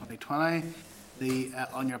 regulation 2020.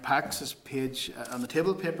 On your packs is page, on the table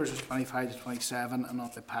of papers is 25 to 27, and on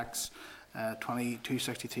the packs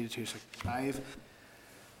 263 to 265.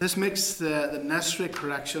 This makes the necessary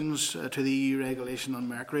corrections to the EU regulation on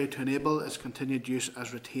mercury to enable its continued use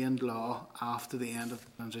as retained law after the end of the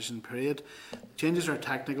transition period. Changes are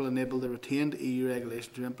technical, enable the retained EU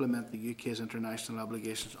regulation to implement the UK's international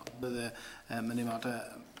obligations under the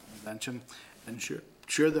Minamata Convention, ensure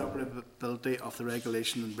the operability of the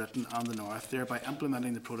regulation in Britain and the North, thereby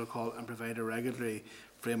implementing the protocol and provide a regulatory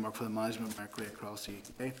framework for the management of mercury across the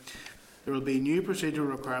UK. There will be new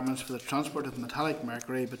procedural requirements for the transport of metallic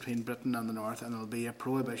mercury between Britain and the North, and there will be a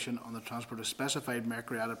prohibition on the transport of specified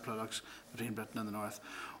mercury-added products between Britain and the North.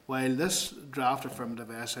 While this draft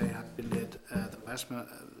affirmative essay has been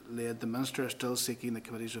laid, the Minister is still seeking the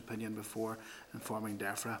Committee's opinion before informing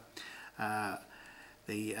DEFRA.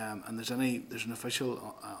 And there's an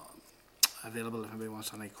official available if anybody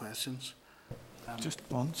wants any questions. Just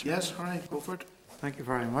one. Yes, all right, go for it. Thank you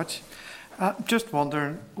very much. Just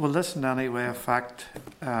wondering, will this in any way affect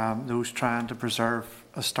those trying to preserve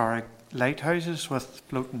historic lighthouses with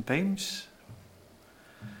floating beams?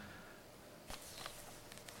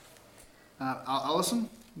 Alison,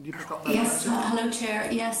 you pick up that? Yes, hello, Chair.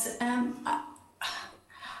 Yes,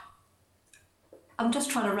 I'm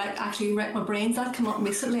just trying to actually rack my brains. That came up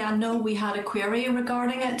recently. I know we had a query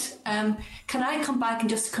regarding it. Can I come back and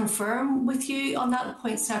just confirm with you on that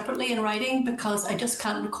point separately in writing, because I just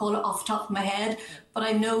can't recall it off the top of my head, but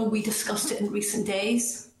I know we discussed it in recent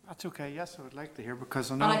days. That's okay. Yes, I would like to hear,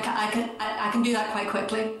 because I know. And I can do that quite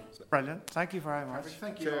quickly. Brilliant. Thank you very much.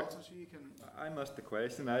 Thank you. Chair, Also, so you can... I missed the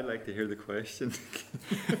question. I'd like to hear the question.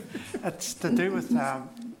 It's to do with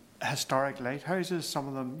historic lighthouses. Some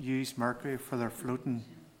of them use mercury for their floating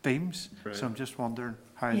beams. Right. So I'm just wondering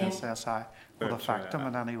how this SI will affect them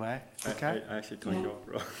in any way. Okay. I actually took you off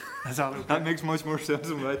wrong. Is that okay? That makes much more sense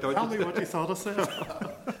than what I thought. Tell me what you thought I said.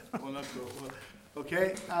 Well, let's go.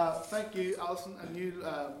 Okay, thank you, Alison, and you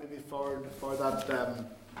maybe forward for that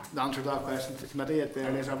the answer to that question to the committee at the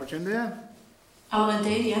earliest opportunity. Oh,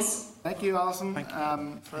 indeed, yes. Thank you, Alison,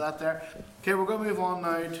 for that there. Okay, we're going to move on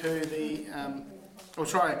now to the.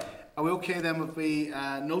 Are we okay then if we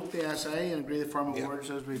note the SA and agree the form of words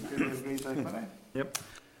as we agreed by the committee? Yep.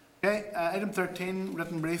 Okay, item 13,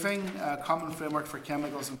 written briefing, common framework for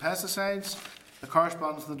chemicals and pesticides. The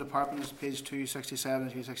correspondence from the department is page 267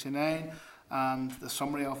 and 269, and the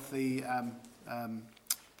summary of the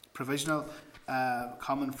provisional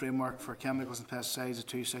common framework for chemicals and pesticides is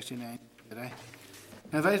 269 today.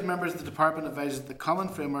 Advised members of the Department advises that the Common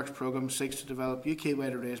Frameworks Programme seeks to develop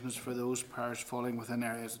UK-wide arrangements for those powers falling within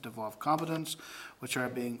areas of devolved competence, which are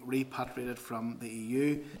being repatriated from the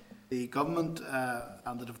EU. The Government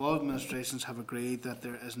and the devolved administrations have agreed that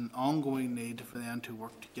there is an ongoing need for them to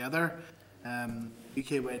work together.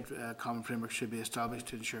 UK-wide common framework should be established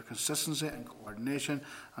to ensure consistency and coordination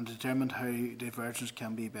and determine how divergence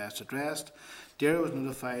can be best addressed. DERA was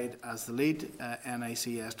notified as the lead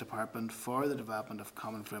NICS department for the development of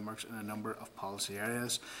common frameworks in a number of policy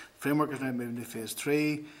areas. The framework is now moving to phase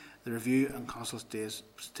 3, the review and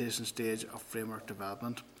consultation stage of framework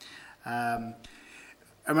development. Are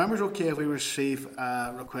members okay if we receive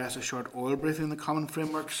request a short oral briefing on the common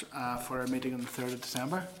frameworks for our meeting on the 3rd of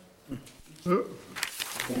December?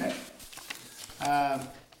 Okay.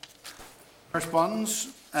 Correspondence,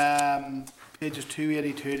 pages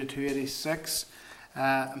 282 to 286.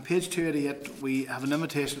 On page 288, we have an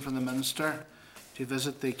invitation from the Minister to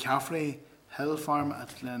visit the Caffrey Hill Farm at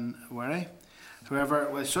Glenwerry. However,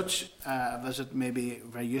 while such a visit may be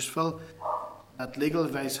very useful, that legal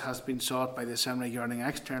advice has been sought by the Assembly regarding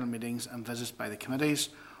external meetings and visits by the committees.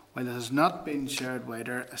 While it has not been shared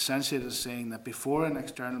wider, essentially it is saying that before an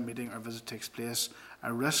external meeting or visit takes place,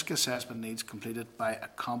 a risk assessment needs completed by a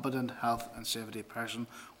competent health and safety person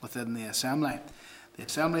within the Assembly. The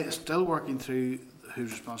Assembly is still working through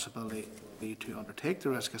whose responsibility it will be to undertake the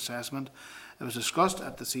risk assessment. It was discussed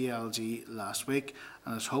at the CLG last week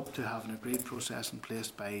and is hoped to have an agreed process in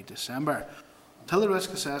place by December. Until the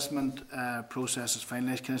risk assessment process is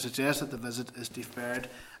finalised, can I suggest that the visit is deferred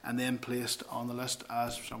and then placed on the list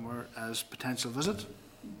as somewhere as potential visit?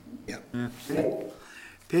 Yeah. Okay.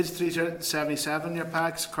 Page 377 in your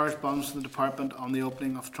packs, correspondence from the Department on the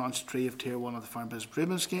opening of Tranche 3 of Tier 1 of the Farm Business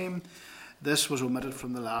Improvement Scheme. This was omitted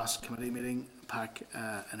from the last committee meeting pack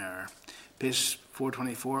in error. Page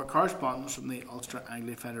 424, correspondence from the Ulster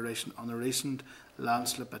Angling Federation on the recent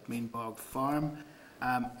landslip at Meanbog Farm.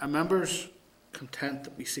 Are members content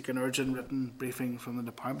that we seek an urgent written briefing from the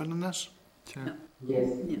department on this? Sure. No.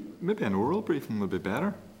 Yes. Yeah. Maybe an oral briefing would be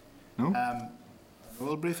better. No?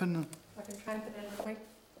 Oral briefing? I can try and put it in a quick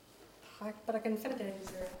pack, but I can fit it in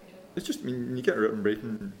easier. It's just, I mean, when you get a written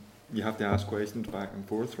briefing, you have to ask questions back and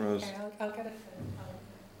forth, whereas... Okay, I'll get it.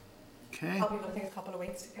 Okay. I'll be looking a couple of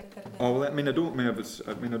weeks to get it in. Oh well, I don't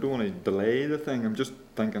want to delay the thing. I'm just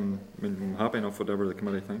thinking. I mean, I'm happy enough whatever the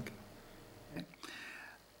committee think. Okay.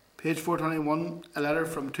 Page 421, a letter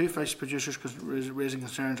from 2 fish producers raising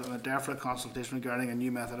concerns on a deferred consultation regarding a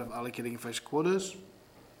new method of allocating fish quotas.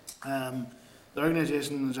 The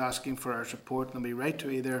organisation is asking for our support and we write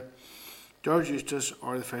to either George Eustace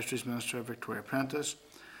or the Fisheries Minister, Victoria Prentice.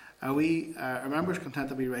 Are members content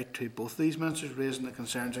that we write to both of these ministers raising the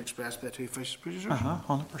concerns expressed by the 2 fish producers?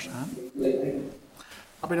 100%.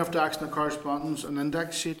 Happy enough to action the correspondence and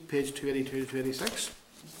index sheet, page 282 to 286.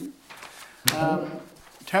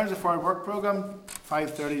 In terms of forward work programme,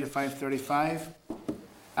 5:30 to 5:35.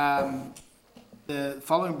 The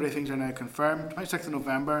following briefings are now confirmed. 26th of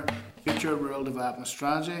November, Future Rural Development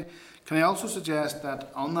Strategy. Can I also suggest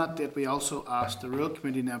that on that date we also ask the Rural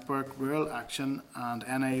Community Network, Rural Action and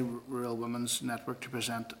NA Rural Women's Network to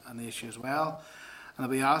present on the issue as well, and that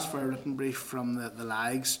we ask for a written brief from the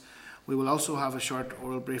LAGs. We will also have a short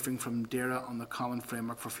oral briefing from DAERA on the common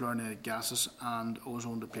framework for fluorinated gases and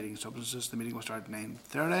ozone depleting substances. The meeting will start at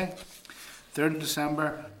 9:30. 3rd of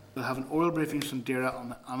December, we'll have an oral briefing from DAERA on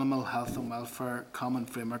the Animal Health and Welfare Common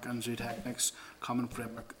Framework and Zootechnics Common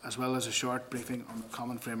Framework, as well as a short briefing on the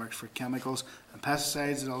common frameworks for chemicals and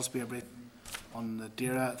pesticides. There'll also be a briefing on the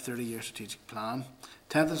DAERA 30-year strategic plan.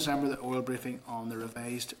 10th of December, the oral briefing on the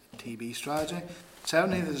revised TB strategy.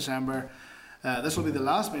 17th of December, this will be the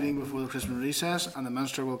last meeting before the Christmas recess, and the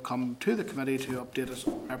Minister will come to the committee to update us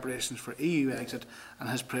on preparations for EU exit and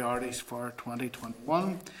his priorities for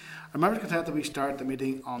 2021. Our members content that we start the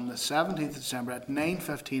meeting on the 17th of December at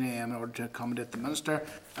 9:15 a.m. in order to accommodate the Minister,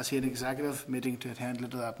 as he had an executive meeting to attend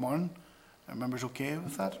later that morning. Are members okay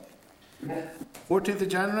with that? 14th of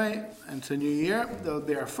January, into the new year, there will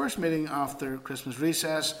be our first meeting after Christmas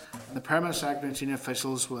recess, and the Permanent Secretary and senior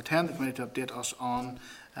officials will attend the committee to update us on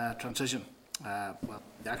transition.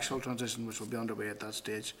 The actual transition, which will be underway at that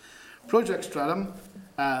stage. Project Stratum.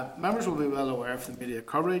 Members will be well aware of the media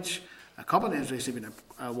coverage. A company has recently been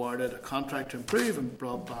awarded a contract to improve and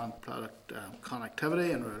broadband product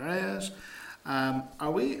connectivity in rural areas.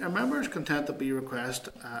 Are members content that we request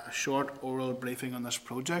a short oral briefing on this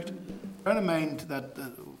project? Bear in mind that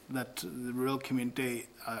the rural community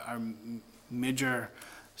are major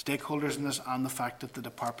stakeholders in this, and the fact that the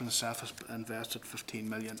department itself has invested 15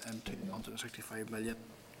 million into 165 million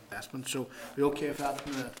investment. So, are we okay with that?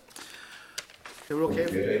 We're okay.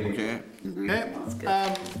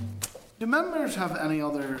 Okay. Do members have any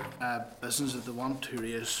other business that they want to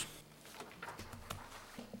raise?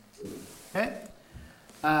 Okay.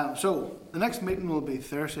 So the next meeting will be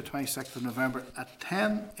Thursday, 26th of November at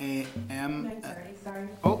 10 a.m.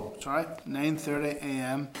 9:30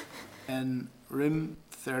 a.m. in room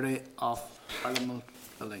 30 of Parliament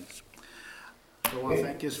Buildings. So I want to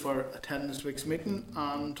thank you for attending this week's meeting,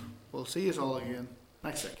 and we'll see you all again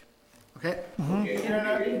next week. Okay?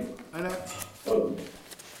 Bye now.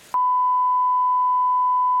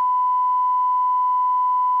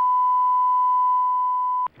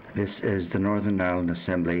 This is the Northern Ireland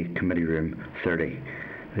Assembly Committee Room 30.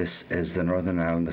 This is the Northern Ireland